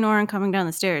I see Anoran coming down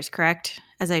the stairs, correct?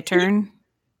 As I turn?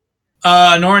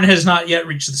 Norin has not yet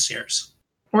reached the stairs.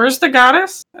 Where's the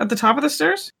goddess? At the top of the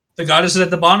stairs? The goddess is at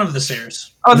the bottom of the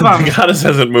stairs. Oh, the bottom. The goddess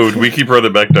hasn't moved. We keep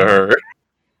running back to her.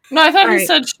 No, I thought All he right.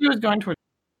 said she was going toward.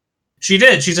 She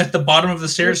did. She's at the bottom of the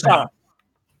stairs now.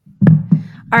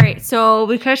 All right, so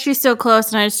because she's so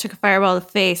close and I just took a fireball to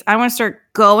the face, I want to start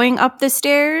going up the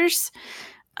stairs.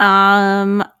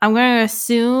 I'm going to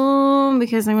assume,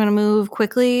 because I'm going to move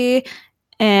quickly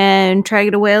and try to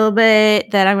get away a little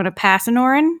bit, that I'm going to pass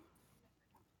Anoran.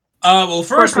 Well,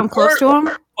 first, come close to him.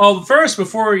 Well, first,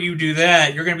 before you do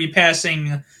that, you're going to be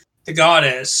passing the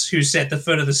goddess who's at the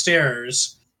foot of the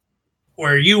stairs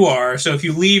where you are. So if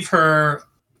you leave her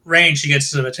range, she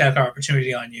gets an attack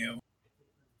opportunity on you.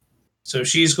 So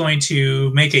she's going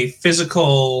to make a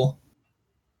physical...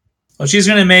 Well, she's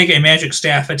going to make a magic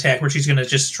staff attack where she's going to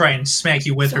just try and smack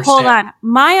you with her Hold staff. on.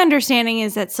 My understanding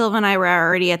is that Silva and I were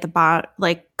already at the bottom,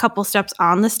 like couple steps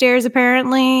on the stairs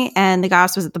apparently, and the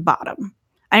goddess was at the bottom.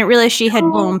 I didn't realize she had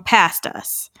blown past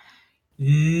us.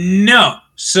 No.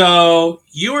 So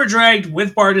you were dragged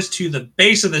with Bardis to the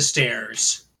base of the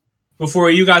stairs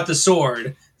before you got the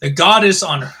sword. The goddess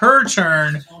on her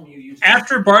turn,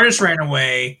 after Bardis ran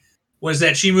away, was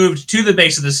that she moved to the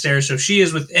base of the stairs, so she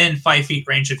is within 5 feet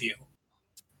range of you.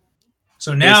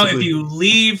 So now if you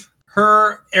leave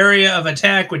her area of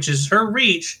attack, which is her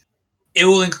reach, it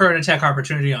will incur an attack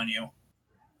opportunity on you.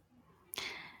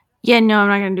 Yeah, no, I'm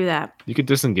not going to do that. You could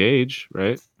disengage,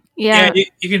 right? Yeah.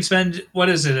 You can spend, what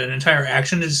is it, an entire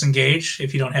action to disengage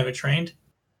if you don't have it trained?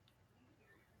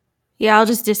 Yeah, I'll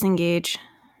just disengage.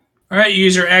 All right, you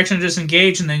use your action to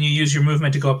disengage, and then you use your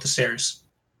movement to go up the stairs.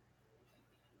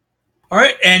 All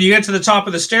right, and you get to the top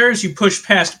of the stairs, you push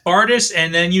past Bardis,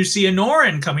 and then you see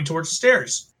Anoran coming towards the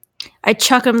stairs. I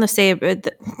chuck him the saber.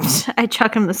 I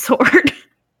chuck him the sword.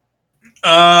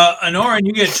 Anoran,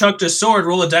 you get chucked a sword,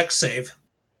 roll a dex save.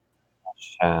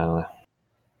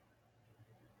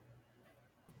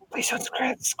 Please don't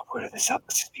screw this up.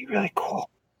 This would be really cool.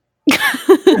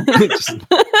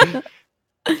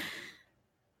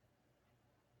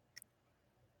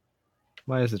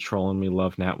 Why is it trolling me?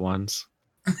 Love nat ones.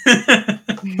 Does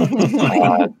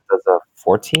a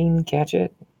 14 catch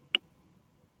it?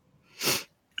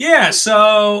 Yeah,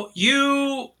 so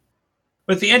you,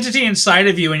 with the entity inside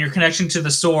of you and your connection to the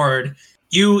sword,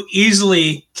 you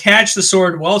easily catch the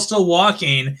sword while still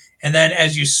walking, and then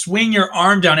as you swing your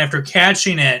arm down after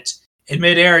catching it, in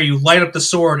midair, you light up the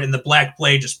sword and the black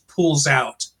blade just pulls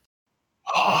out.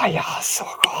 Oh, yeah, so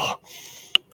cool.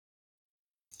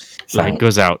 Light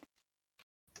goes out.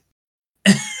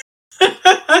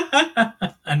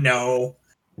 No.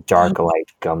 Dark light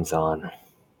comes on.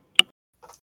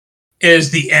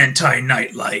 Is the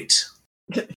anti-nightlight.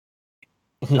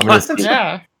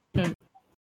 Yeah.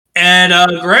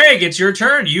 And Greg, it's your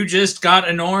turn. You just got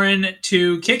Anoran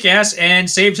to kick ass and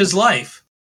saved his life.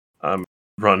 I'm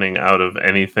running out of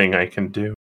anything I can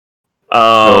do.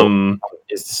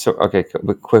 Is the sword, okay,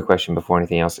 quick question before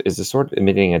anything else. Is the sword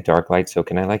emitting a dark light, so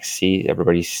can I like see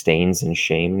everybody's stains and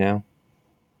shame now?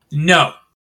 No.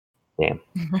 Damn.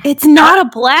 It's not a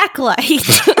black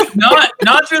light.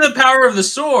 Not through the power of the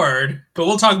sword, but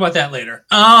we'll talk about that later.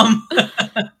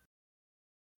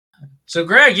 So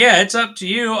Greg, yeah, it's up to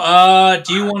you.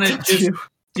 Do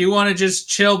you want to just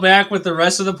chill back with the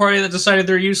rest of the party that decided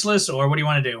they're useless, or what do you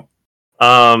want to do?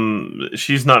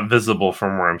 She's not visible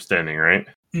from where I'm standing, right?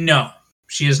 No,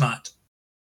 she is not.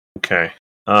 Okay.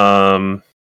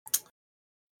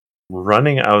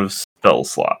 running out of spell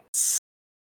slots.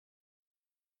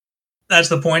 That's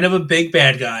the point of a big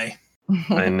bad guy.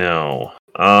 I know.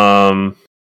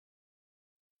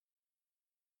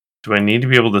 Do I need to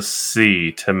be able to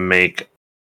see to make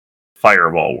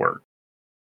fireball work?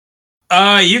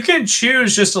 You can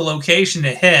choose just a location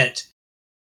to hit.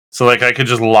 So, like, I could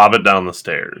just lob it down the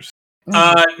stairs.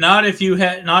 Not if you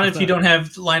don't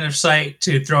have line of sight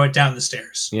to throw it down the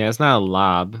stairs. Yeah, it's not a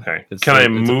lob. Okay. It's Can a- I it's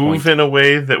a move point. in a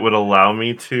way that would allow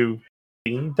me to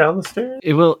see down the stairs?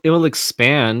 It will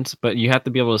expand, but you have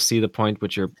to be able to see the point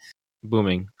which you're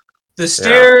booming. The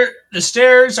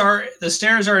stairs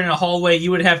are in a hallway.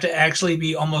 You would have to actually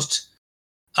be almost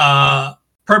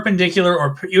perpendicular,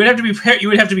 or you would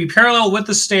have to be parallel with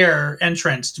the stair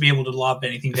entrance to be able to lob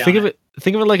anything down. Think of it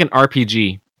like an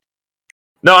RPG.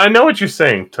 No, I know what you're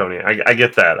saying, Tony. I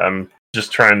get that. I'm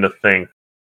just trying to think.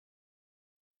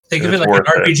 Think of It's it like an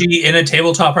worth it. RPG in a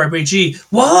tabletop RPG.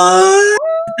 What?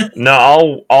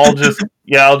 No, I'll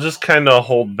just kind of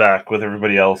hold back with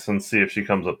everybody else and see if she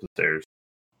comes up the stairs.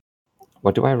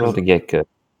 What do I roll to get good?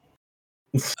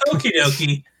 Okie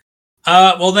dokie.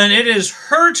 Well, then it is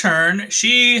her turn.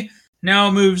 She now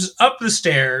moves up the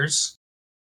stairs.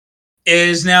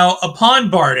 Is now upon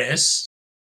Bardis.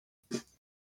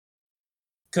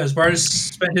 Because Bardis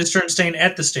spent his turn staying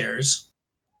at the stairs.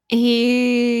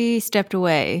 He stepped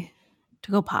away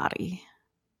to go potty.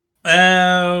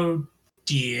 Oh,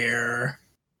 dear.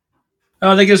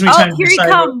 Oh, that gives me time to Here he decide.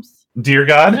 comes. Dear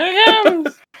God,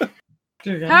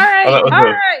 There you go. All right, Oh, that was all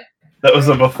a- right. that was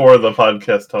a before the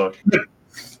podcast talk.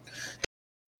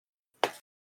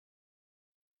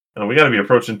 Oh, we got to be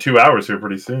approaching 2 hours here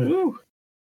pretty soon. Ooh.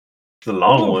 It's a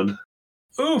long Ooh. one.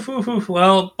 Oof, oof, oof.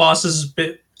 Well, bosses,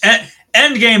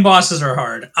 end game bosses are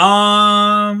hard.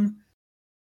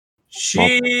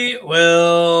 She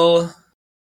will.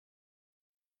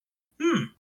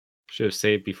 Should have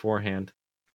saved beforehand.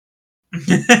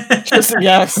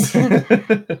 Yes.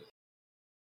 I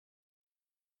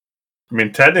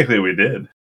mean, technically we did.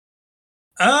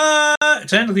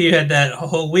 Technically you had that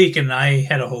whole week, and I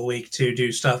had a whole week to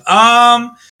do stuff.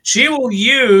 She will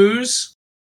use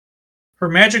her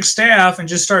magic staff and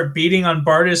just start beating on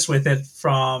Bardis with it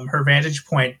from her vantage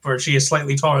point, where she is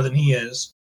slightly taller than he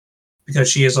is, because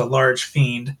she is a large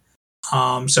fiend.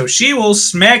 So she will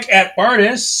smack at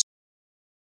Bardis.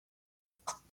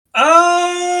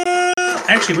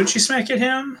 Actually, would she smack at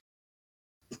him?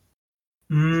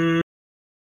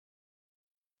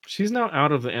 She's now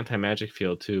out of the anti-magic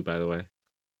field too, by the way.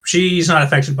 She's not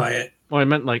affected by it. Well, I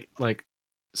meant like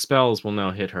spells will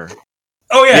now hit her.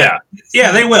 Oh yeah,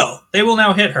 yeah, they will. They will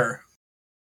now hit her.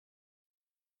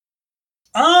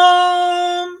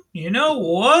 You know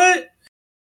what?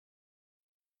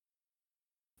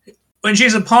 When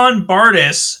she's upon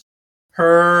Bardis,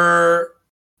 her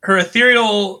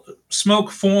ethereal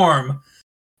smoke form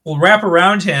will wrap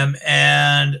around him,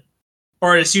 and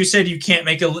Bardis, you said you can't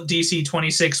make a DC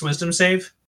 26 Wisdom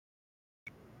save?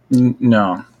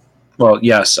 No. Well,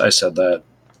 yes, I said that.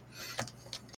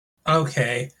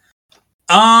 Okay.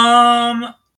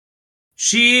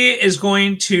 She is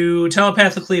going to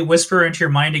telepathically whisper into your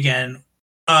mind again.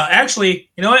 Actually,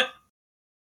 you know what?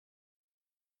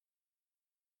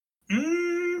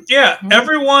 Yeah,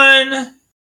 everyone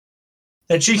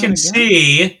that she can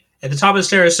see at the top of the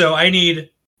stairs. So I need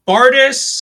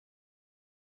Bardis.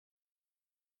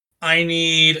 I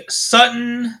need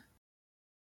Sutton.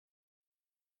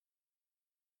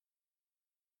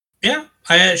 Yeah,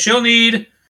 she'll need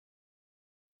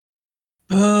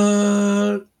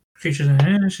creatures in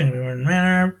a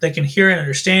manner. They can hear and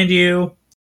understand you.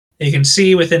 They can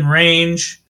see within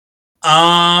range.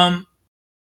 All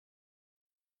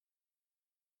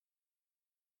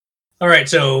right,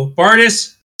 so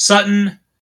Bardis, Sutton,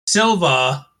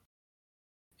 Silva,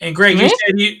 and Greg. Me? You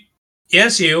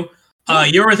said you.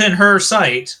 You're within her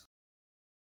sight.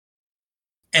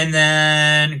 And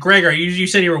then Greg, you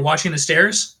said you were watching the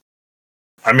stairs?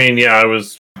 I mean, yeah, I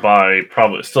was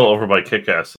probably still over by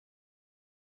Kick-Ass.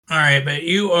 All right, but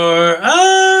you are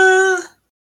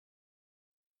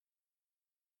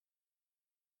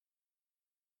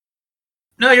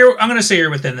No, I'm going to say you're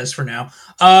within this for now.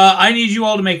 I need you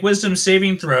all to make wisdom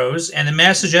saving throws, and the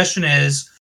mass suggestion is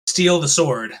steal the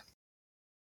sword.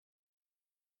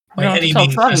 By You don't have any to tell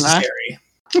means Sutton that.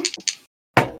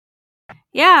 necessary.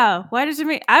 Yeah, why does it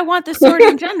mean I want the sword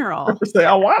in general? Say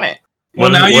I want it.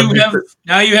 Well, What-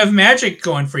 now you have magic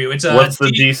going for you. It's a What's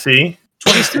the DC?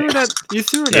 You threw it at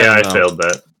Yeah, I him, though. failed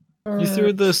that. You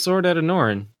threw the sword at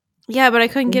Anoran. Yeah, but I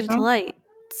couldn't get it to light.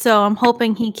 So I'm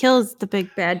hoping he kills the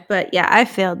big bad. But yeah, I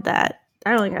failed that.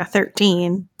 I only got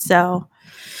 13. So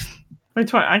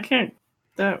Wait, I can't.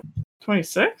 That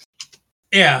 26?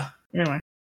 Yeah. Anyway.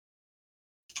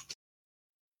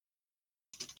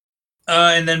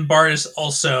 And then Bardis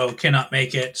also cannot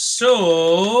make it.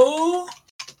 So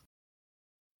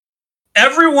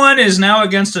everyone is now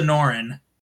against Anoran.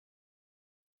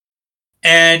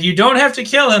 And you don't have to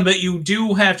kill him, but you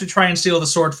do have to try and steal the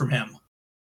sword from him.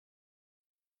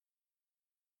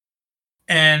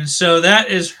 And so that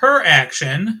is her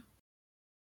action.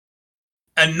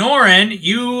 Anoran,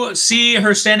 you see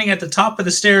her standing at the top of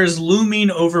the stairs,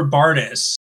 looming over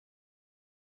Bardis.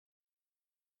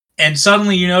 And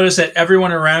suddenly you notice that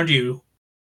everyone around you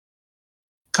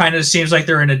kind of seems like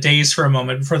they're in a daze for a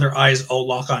moment before their eyes all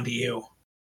lock onto you.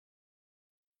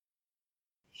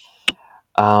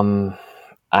 I'm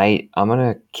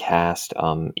gonna cast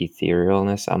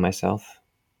etherealness on myself.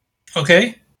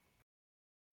 Okay.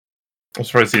 I'm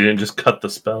surprised he didn't just cut the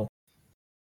spell.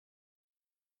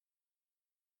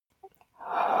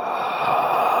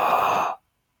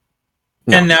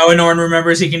 No. And now Anoran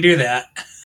remembers he can do that.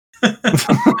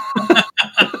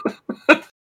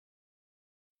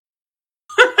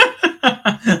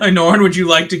 Anoran, would you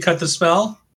like to cut the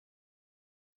spell?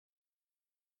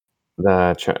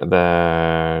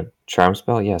 The charm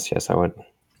spell? Yes, I would.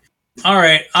 All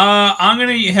right. I'm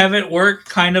going to have it work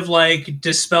kind of like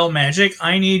Dispel Magic.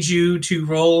 I need you to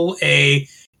roll a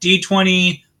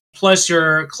d20 plus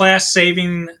your class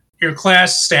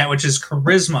stat, which is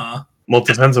Charisma. Well, it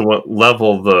depends on what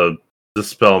level the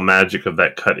spell magic of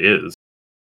that cut is.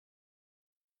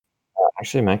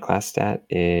 Actually, my class stat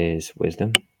is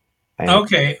Wisdom.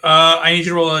 Okay. I need you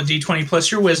to roll a d20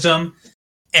 plus your Wisdom,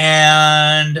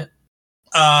 and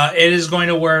it is going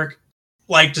to work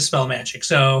like Dispel Magic.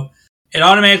 So it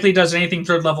automatically does anything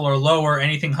 3rd level or lower.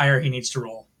 Anything higher, he needs to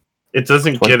roll. It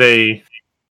doesn't get a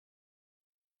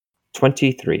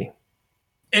 23.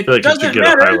 It feel like it should doesn't get a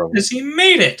high matter level. because he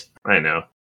made it. I know.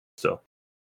 So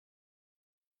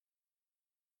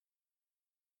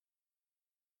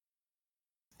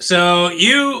So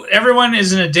everyone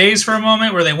is in a daze for a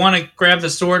moment where they want to grab the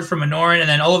sword from Anoran, and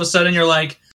then all of a sudden you're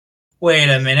like, wait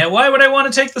a minute, why would I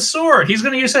want to take the sword? He's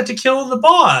going to use that to kill the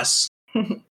boss.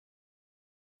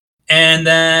 And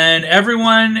then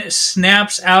everyone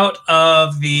snaps out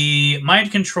of the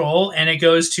mind control, and it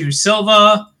goes to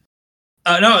Silva.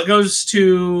 It goes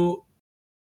to...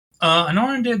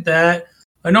 Anoran did that.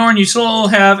 Anoran, you still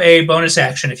have a bonus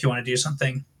action if you want to do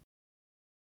something.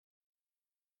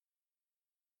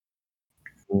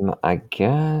 I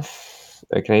guess...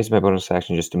 Can I use my bonus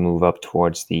action just to move up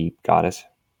towards the goddess?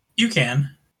 You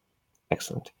can.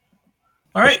 Excellent.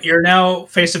 All right, you're now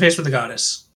face-to-face with the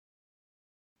goddess.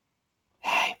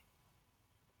 Hey.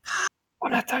 We're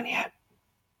not done yet.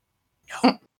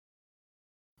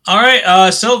 All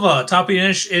right, Silva, top of the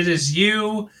initiative, it is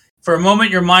you. For a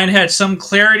moment, your mind had some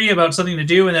clarity about something to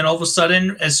do, and then all of a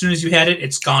sudden, as soon as you had it,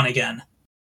 it's gone again.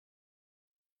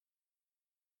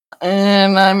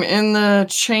 And I'm in the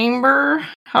chamber.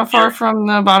 How far from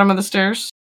the bottom of the stairs?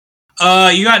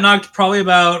 You got knocked probably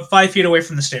about 5 feet away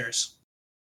from the stairs.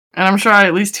 And I'm sure I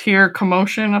at least hear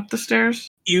commotion up the stairs.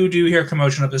 You do hear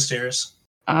commotion up the stairs.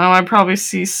 I probably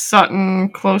see Sutton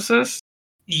closest.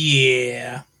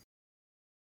 Yeah.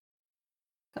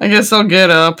 I guess I'll get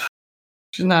up.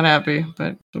 She's not happy,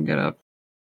 but she'll get up.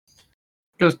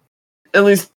 Just at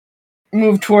least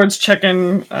move towards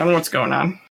checking on what's going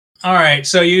on. All right,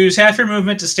 so you use half your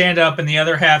movement to stand up and the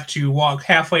other half to walk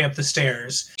halfway up the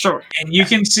stairs. Sure. And you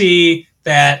can see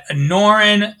that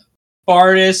Anoran,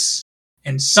 Bardis,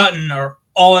 and Sutton are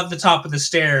all at the top of the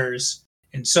stairs,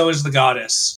 and so is the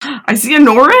goddess. I see a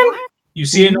Norin? You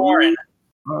see Anoran.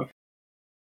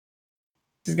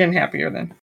 She's getting happier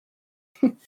then.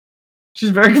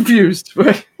 She's very confused.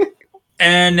 But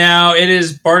And now it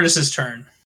is Bardis' turn.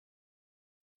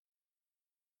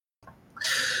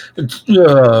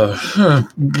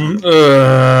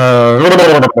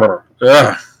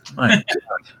 My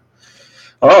God.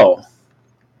 Oh,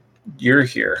 you're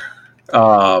here.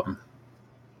 Well,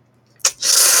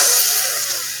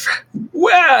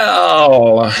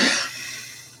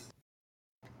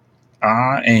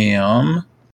 I am.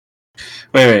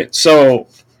 Wait. So,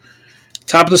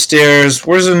 top of the stairs.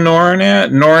 Where's the Norn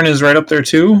at? Norn is right up there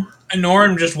too.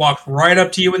 Anoran just walked right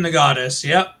up to you and the goddess.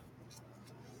 Yep.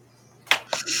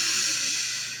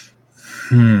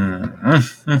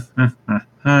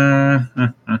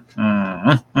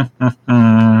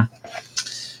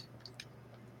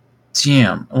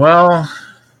 Damn. Well,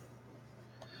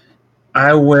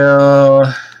 I will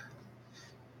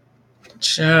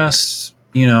just,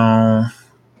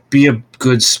 be a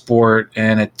good sport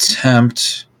and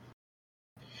attempt.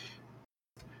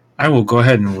 I will go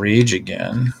ahead and rage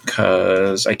again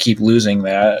because I keep losing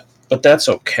that, but that's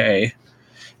okay.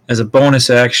 As a bonus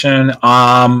action,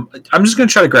 I'm just going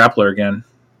to try to grapple her again.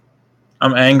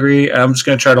 I'm angry. I'm just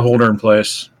going to try to hold her in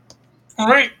place. All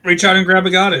right, reach out and grab a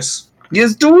goddess.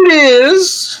 Yes, do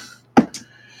this.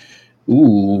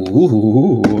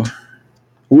 Ooh.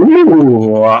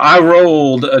 I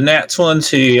rolled a nat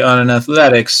 20 on an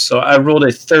athletics, so I rolled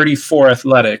a 34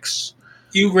 athletics.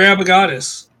 You grab a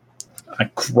goddess. I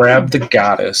grabbed the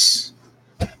goddess.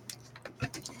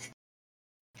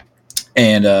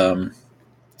 And, I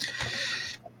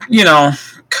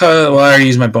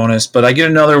use my bonus, but I get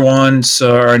another one,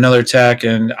 or another attack,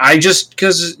 and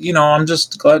because, I'm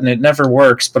just glutton, it never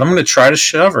works, but I'm going to try to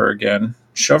shove her again.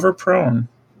 Shove her prone.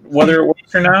 Whether it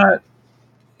works or not,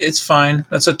 it's fine.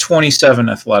 That's a 27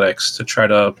 athletics to try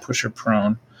to push her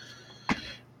prone.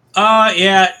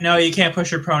 Yeah, no, you can't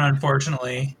push her prone,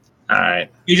 unfortunately. All right.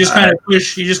 You just kind of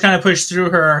push. You just kind of push through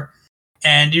her,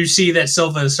 and you see that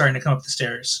Silva is starting to come up the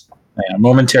stairs. Yeah,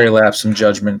 momentary lapse of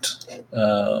judgment,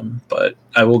 but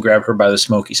I will grab her by the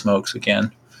smoky smokes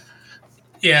again.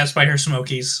 Yeah, it's by her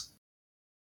smokies.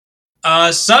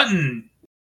 Sutton,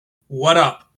 what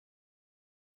up?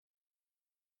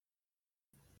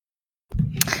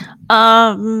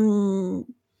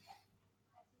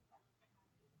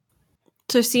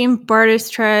 So seeing Bartis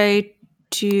try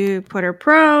to put her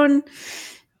prone,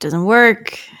 doesn't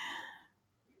work.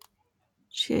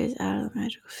 She is out of the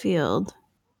magical field.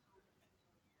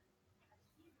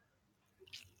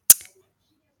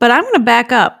 But I'm going to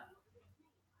back up.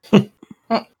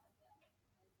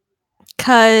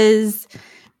 Because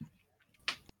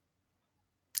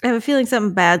I have a feeling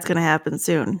something bad's going to happen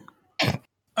soon.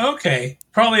 Okay,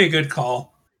 probably a good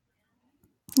call.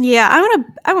 Yeah, I'm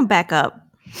gonna back up.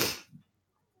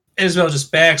 Isabel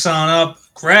just backs on up.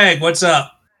 Greg, what's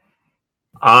up?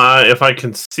 If I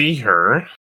can see her,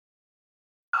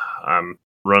 I'm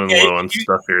running low on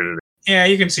stuff here today. Yeah,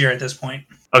 you can see her at this point.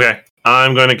 Okay,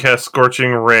 I'm going to cast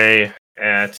Scorching Ray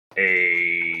at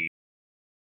a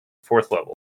 4th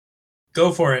level.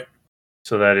 Go for it.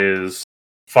 So that is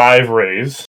 5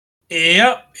 rays.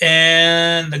 Yep,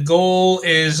 and the goal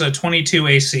is a 22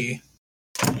 AC.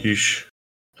 Yeesh.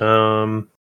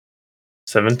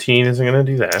 17 isn't going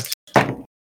to do that.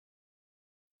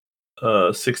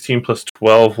 16 plus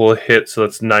 12 will hit, so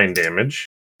that's 9 damage.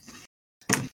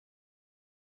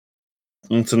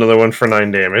 It's another one for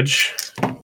 9 damage.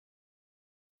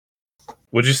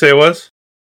 What'd you say it was?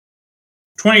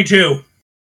 22.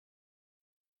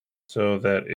 So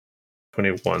that is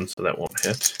 21, so that won't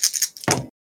hit.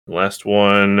 The last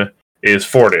one is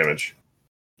 4 damage.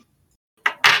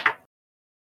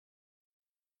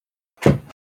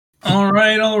 All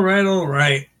right.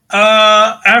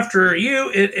 After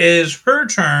you, it is her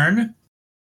turn.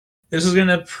 This is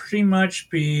gonna pretty much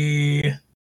be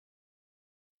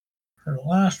her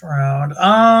last round.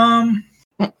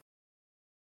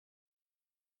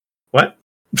 What?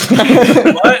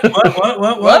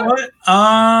 What?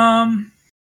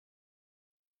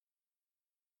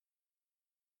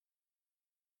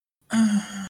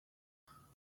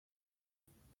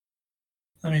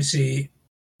 Let me see.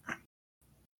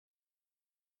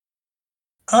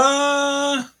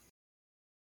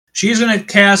 She's gonna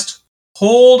cast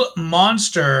Hold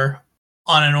Monster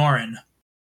on Anoran.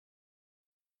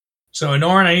 So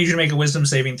Anoran, I need you to make a Wisdom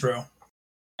saving throw.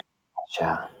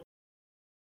 Gotcha.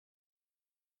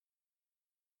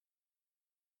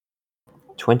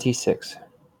 26.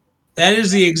 That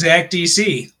is the exact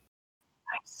DC.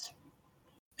 Nice.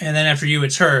 And then after you,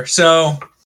 it's her. So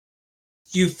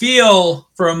you feel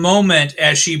for a moment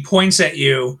as she points at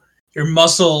you, your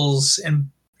muscles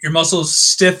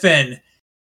stiffen,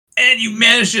 and you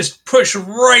manage to just push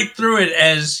right through it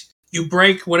as you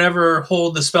break whatever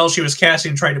hold the spell she was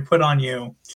casting tried to put on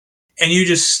you. And you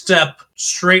just step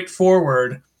straight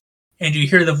forward, and you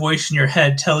hear the voice in your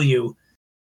head tell you,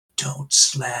 "Don't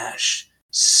slash.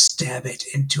 Stab it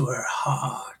into her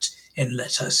heart and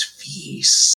let us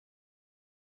feast."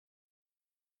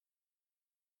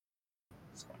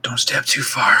 Don't stab too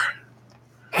far.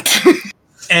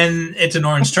 And it's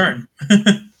Anoran's turn.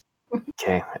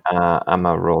 Okay, I'm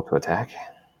a roll to attack.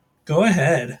 Go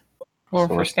ahead. Or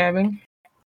for stabbing?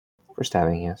 For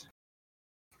stabbing, yes.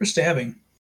 For stabbing.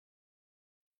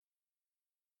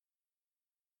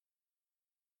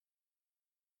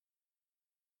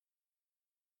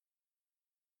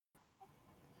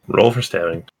 Roll for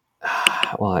stabbing.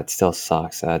 Well, it still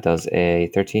sucks. Does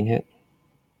a 13 hit?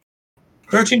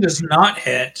 13 does not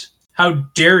hit. How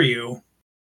dare you?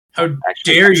 How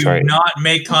Actually, dare I'm you sorry. not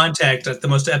make contact at the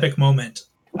most epic moment?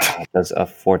 It does a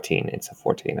 14. It's a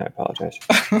 14. I apologize.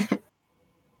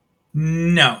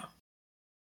 No.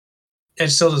 It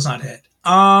still does not hit.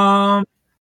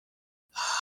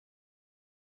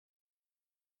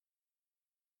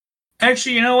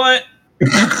 Actually, you know what? Roll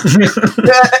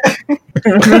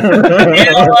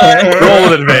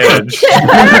with advantage.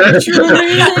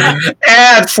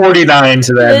 Add 49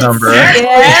 to that number.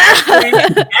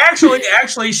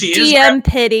 Actually, she is. DM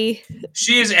pity.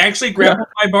 She is actually grappled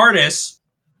by Bardis.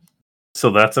 So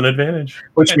that's an advantage.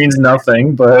 Which means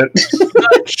nothing, but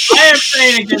I am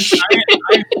saying against.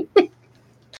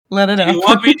 Let it Do out. you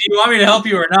want me to help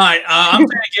you or not? I'm saying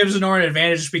it gives Anoran an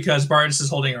advantage because Bardis is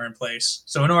holding her in place.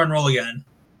 So Anoran, roll again.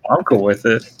 I'm cool with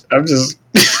it. I'm just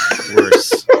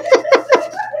Worse.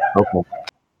 Okay.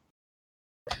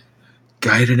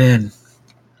 guided in.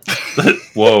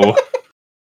 Whoa.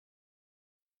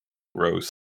 Gross.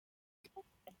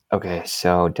 Okay,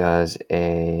 so does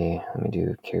let me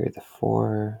do carry the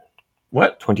 4.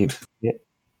 What? 20. Yeah,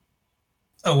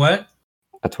 A what?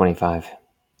 a 25.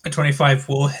 A 25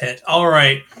 will hit. All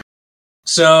right.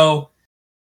 So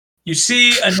you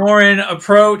see Anoran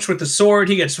approach with the sword.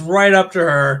 He gets right up to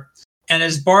her, and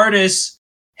as Bardis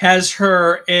has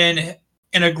her in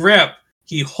a grip,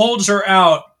 he holds her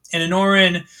out, and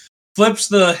Anoran flips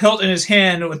the hilt in his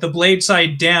hand with the blade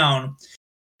side down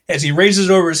as he raises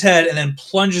it over his head and then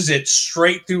plunges it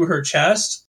straight through her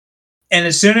chest. And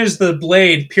as soon as the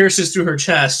blade pierces through her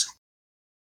chest,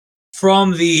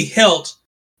 from the hilt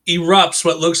erupts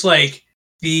what looks like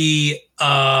the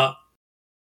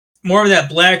more of that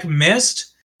black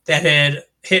mist that had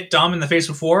hit Dom in the face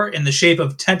before in the shape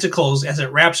of tentacles as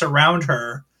it wraps around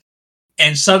her.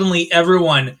 And suddenly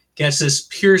everyone gets this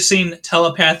piercing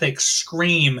telepathic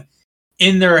scream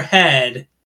in their head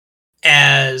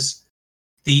as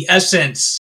the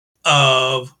essence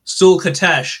of Sul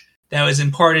Katesh that was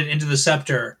imparted into the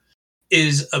scepter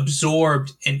is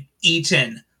absorbed and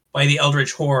eaten by the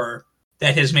eldritch horror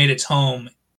that has made its home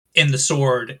in the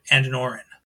sword and Anoran.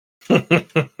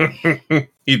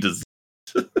 He does.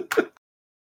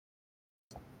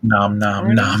 Nom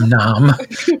nom nom nom.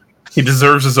 He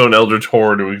deserves his own eldritch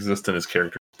horror to exist in his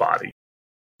character's body.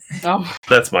 Oh.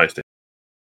 That's my statement.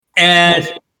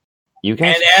 And You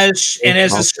guys. as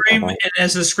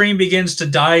the scream begins to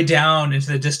die down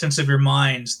into the distance of your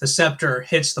minds, the scepter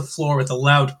hits the floor with a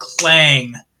loud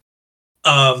clang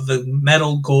of the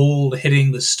metal gold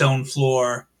hitting the stone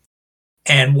floor.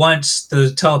 And once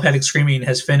the telepathic screaming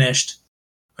has finished,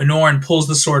 Anoran pulls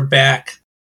the sword back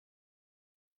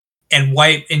and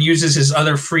uses his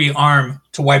other free arm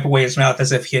to wipe away his mouth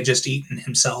as if he had just eaten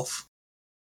himself.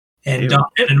 And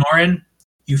Anoran,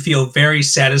 you feel very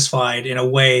satisfied in a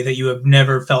way that you have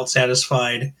never felt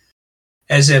satisfied,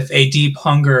 as if a deep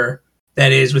hunger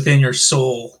that is within your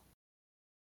soul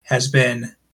has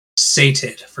been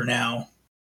sated for now.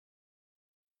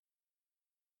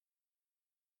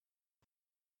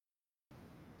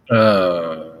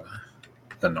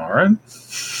 Anoran?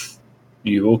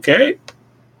 You okay?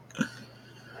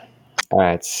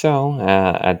 Alright, so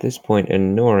at this point,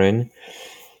 Anoran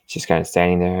just kind of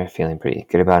standing there, feeling pretty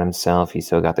good about himself. He's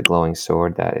still got the glowing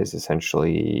sword that is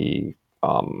essentially,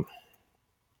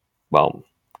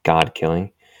 god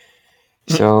killing.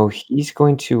 So he's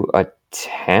going to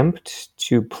attempt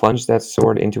to plunge that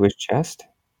sword into his chest.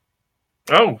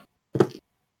 Oh.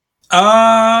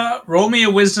 Roll me a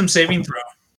wisdom saving throw.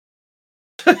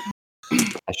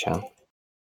 I shall.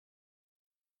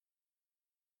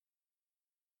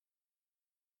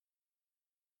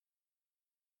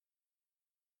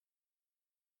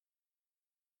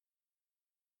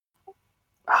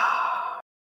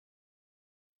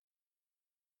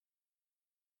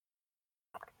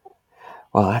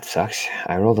 Well, that sucks.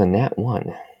 I rolled a nat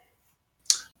 1.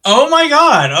 Oh my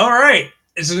god, alright.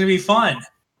 It's going to be fun.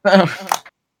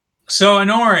 So,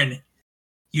 Anoran,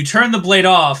 you turn the blade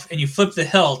off and you flip the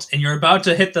hilt, and you're about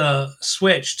to hit the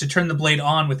switch to turn the blade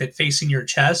on with it facing your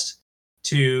chest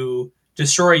to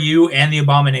destroy you and the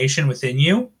abomination within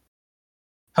you.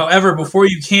 However, before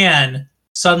you can,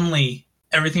 suddenly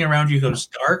everything around you goes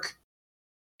dark,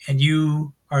 and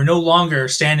you are no longer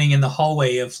standing in the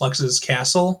hallway of Flux's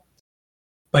castle,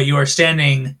 but you are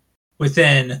standing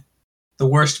within the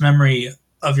worst memory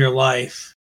of your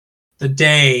life, the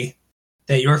day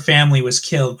that your family was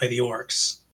killed by the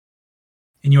orcs.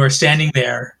 And you are standing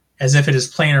there as if it is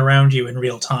playing around you in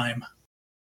real time.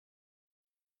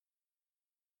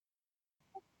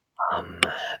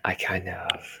 I kind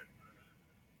of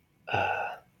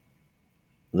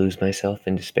lose myself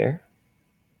in despair.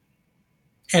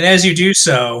 And as you do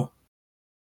so,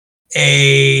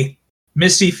 a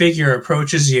misty figure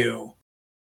approaches you,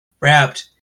 wrapped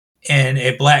in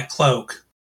a black cloak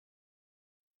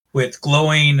with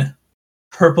glowing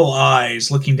purple eyes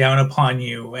looking down upon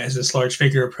you as this large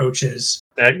figure approaches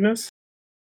Agnes?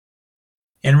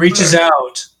 and reaches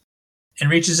out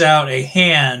a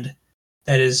hand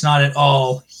that is not at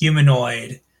all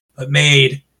humanoid, but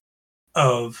made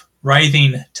of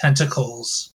writhing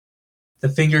tentacles, the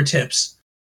fingertips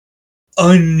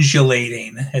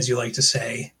undulating, as you like to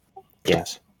say,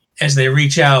 Yes. as they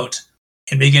reach out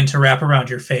and begin to wrap around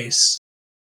your face.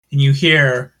 And you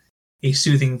hear a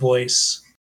soothing voice.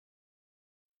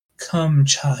 Come,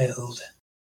 child.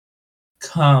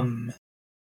 Come,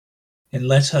 and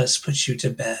let us put you to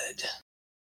bed.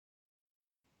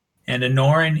 And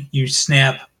Anoran, you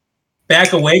snap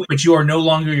back awake, but you are no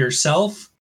longer yourself.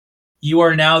 You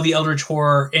are now the Eldritch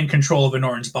Horror in control of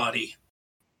Anoran's body.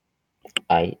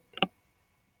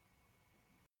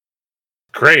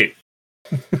 Great.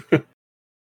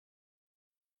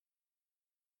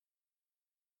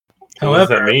 What does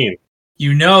that However, mean?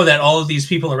 you know that all of these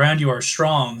people around you are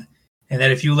strong, and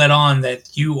that if you let on that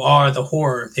you are the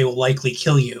horror, they will likely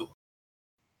kill you.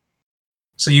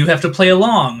 So you have to play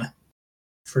along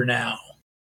for now.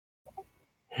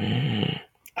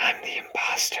 I'm the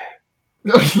imposter.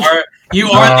 You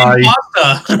are the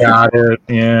imposter. Got it.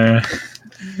 Yeah.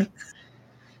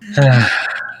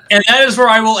 And that is where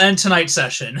I will end tonight's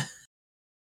session.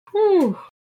 Whew.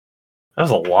 That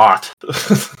was a lot.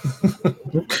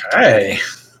 Okay.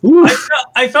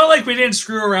 I felt like we didn't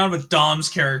screw around with Dom's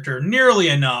character nearly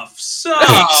enough. So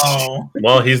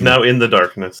Well, he's now in the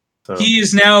darkness. So. he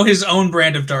is now his own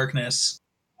brand of darkness.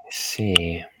 Let's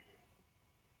see.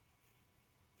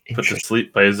 Put to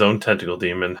sleep by his own tentacle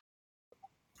demon.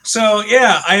 So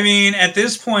yeah, I mean, at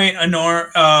this point,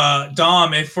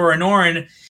 Dom, if for Anoran,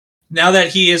 now that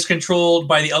he is controlled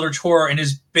by the Eldritch Horror and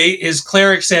his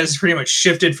cleric status is pretty much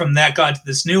shifted from that god to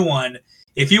this new one,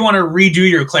 if you want to redo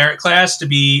your cleric class to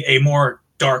be a more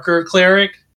darker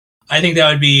cleric, I think that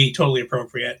would be totally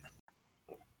appropriate.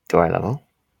 Do I level?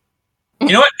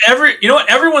 You know what?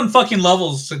 Everyone fucking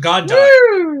levels the god die.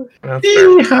 Woo! That's fair.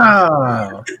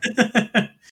 Yeehaw.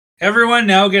 Everyone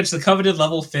now gets the coveted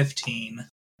level 15.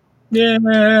 Yay!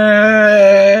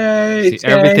 See,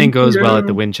 everything Thank goes well at you.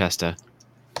 the Winchester.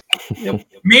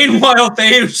 Meanwhile,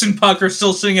 Theus and Puck are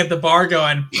still sitting at the bar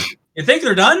going, you think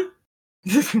they're done?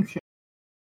 Sounds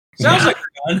like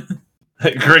they're done.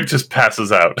 Greg just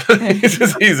passes out.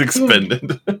 He's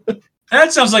expended.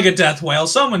 That sounds like a death whale.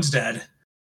 Someone's dead.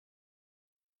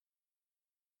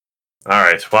 All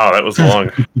right. Wow, that was long.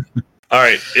 All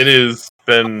right. It has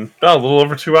been a little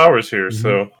over 2 hours here.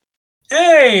 So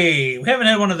Hey, we haven't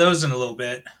had one of those in a little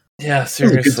bit. yeah, It was a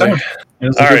good seriously. time. It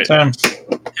was a All good right. time.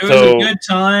 It was So- a good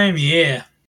time, yeah.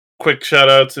 Quick shout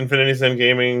outs,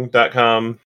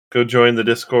 infinityzengaming.com. Go join the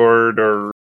Discord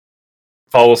or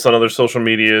follow us on other social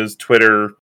medias,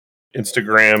 Twitter,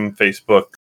 Instagram,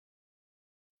 Facebook.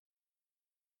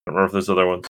 I don't remember if there's other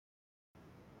ones.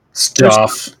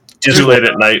 Stuff. Too late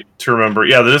at night to remember.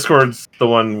 Yeah, the Discord's the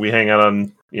one we hang out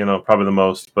on, probably the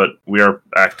most, but we are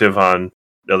active on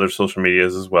other social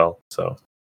medias as well. So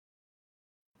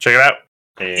check it out.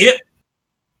 And Yep.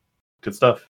 Good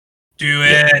stuff. Do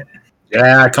it.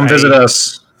 Yeah, come visit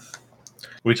us.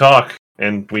 We talk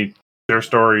and we share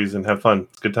stories and have fun.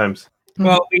 It's good times.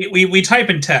 Well, we type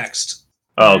in text.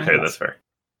 Oh, okay, that's fair.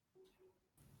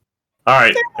 All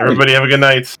right, everybody have a good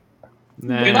night.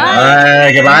 Nah. Bye. All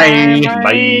right, goodbye. Bye.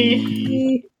 Bye.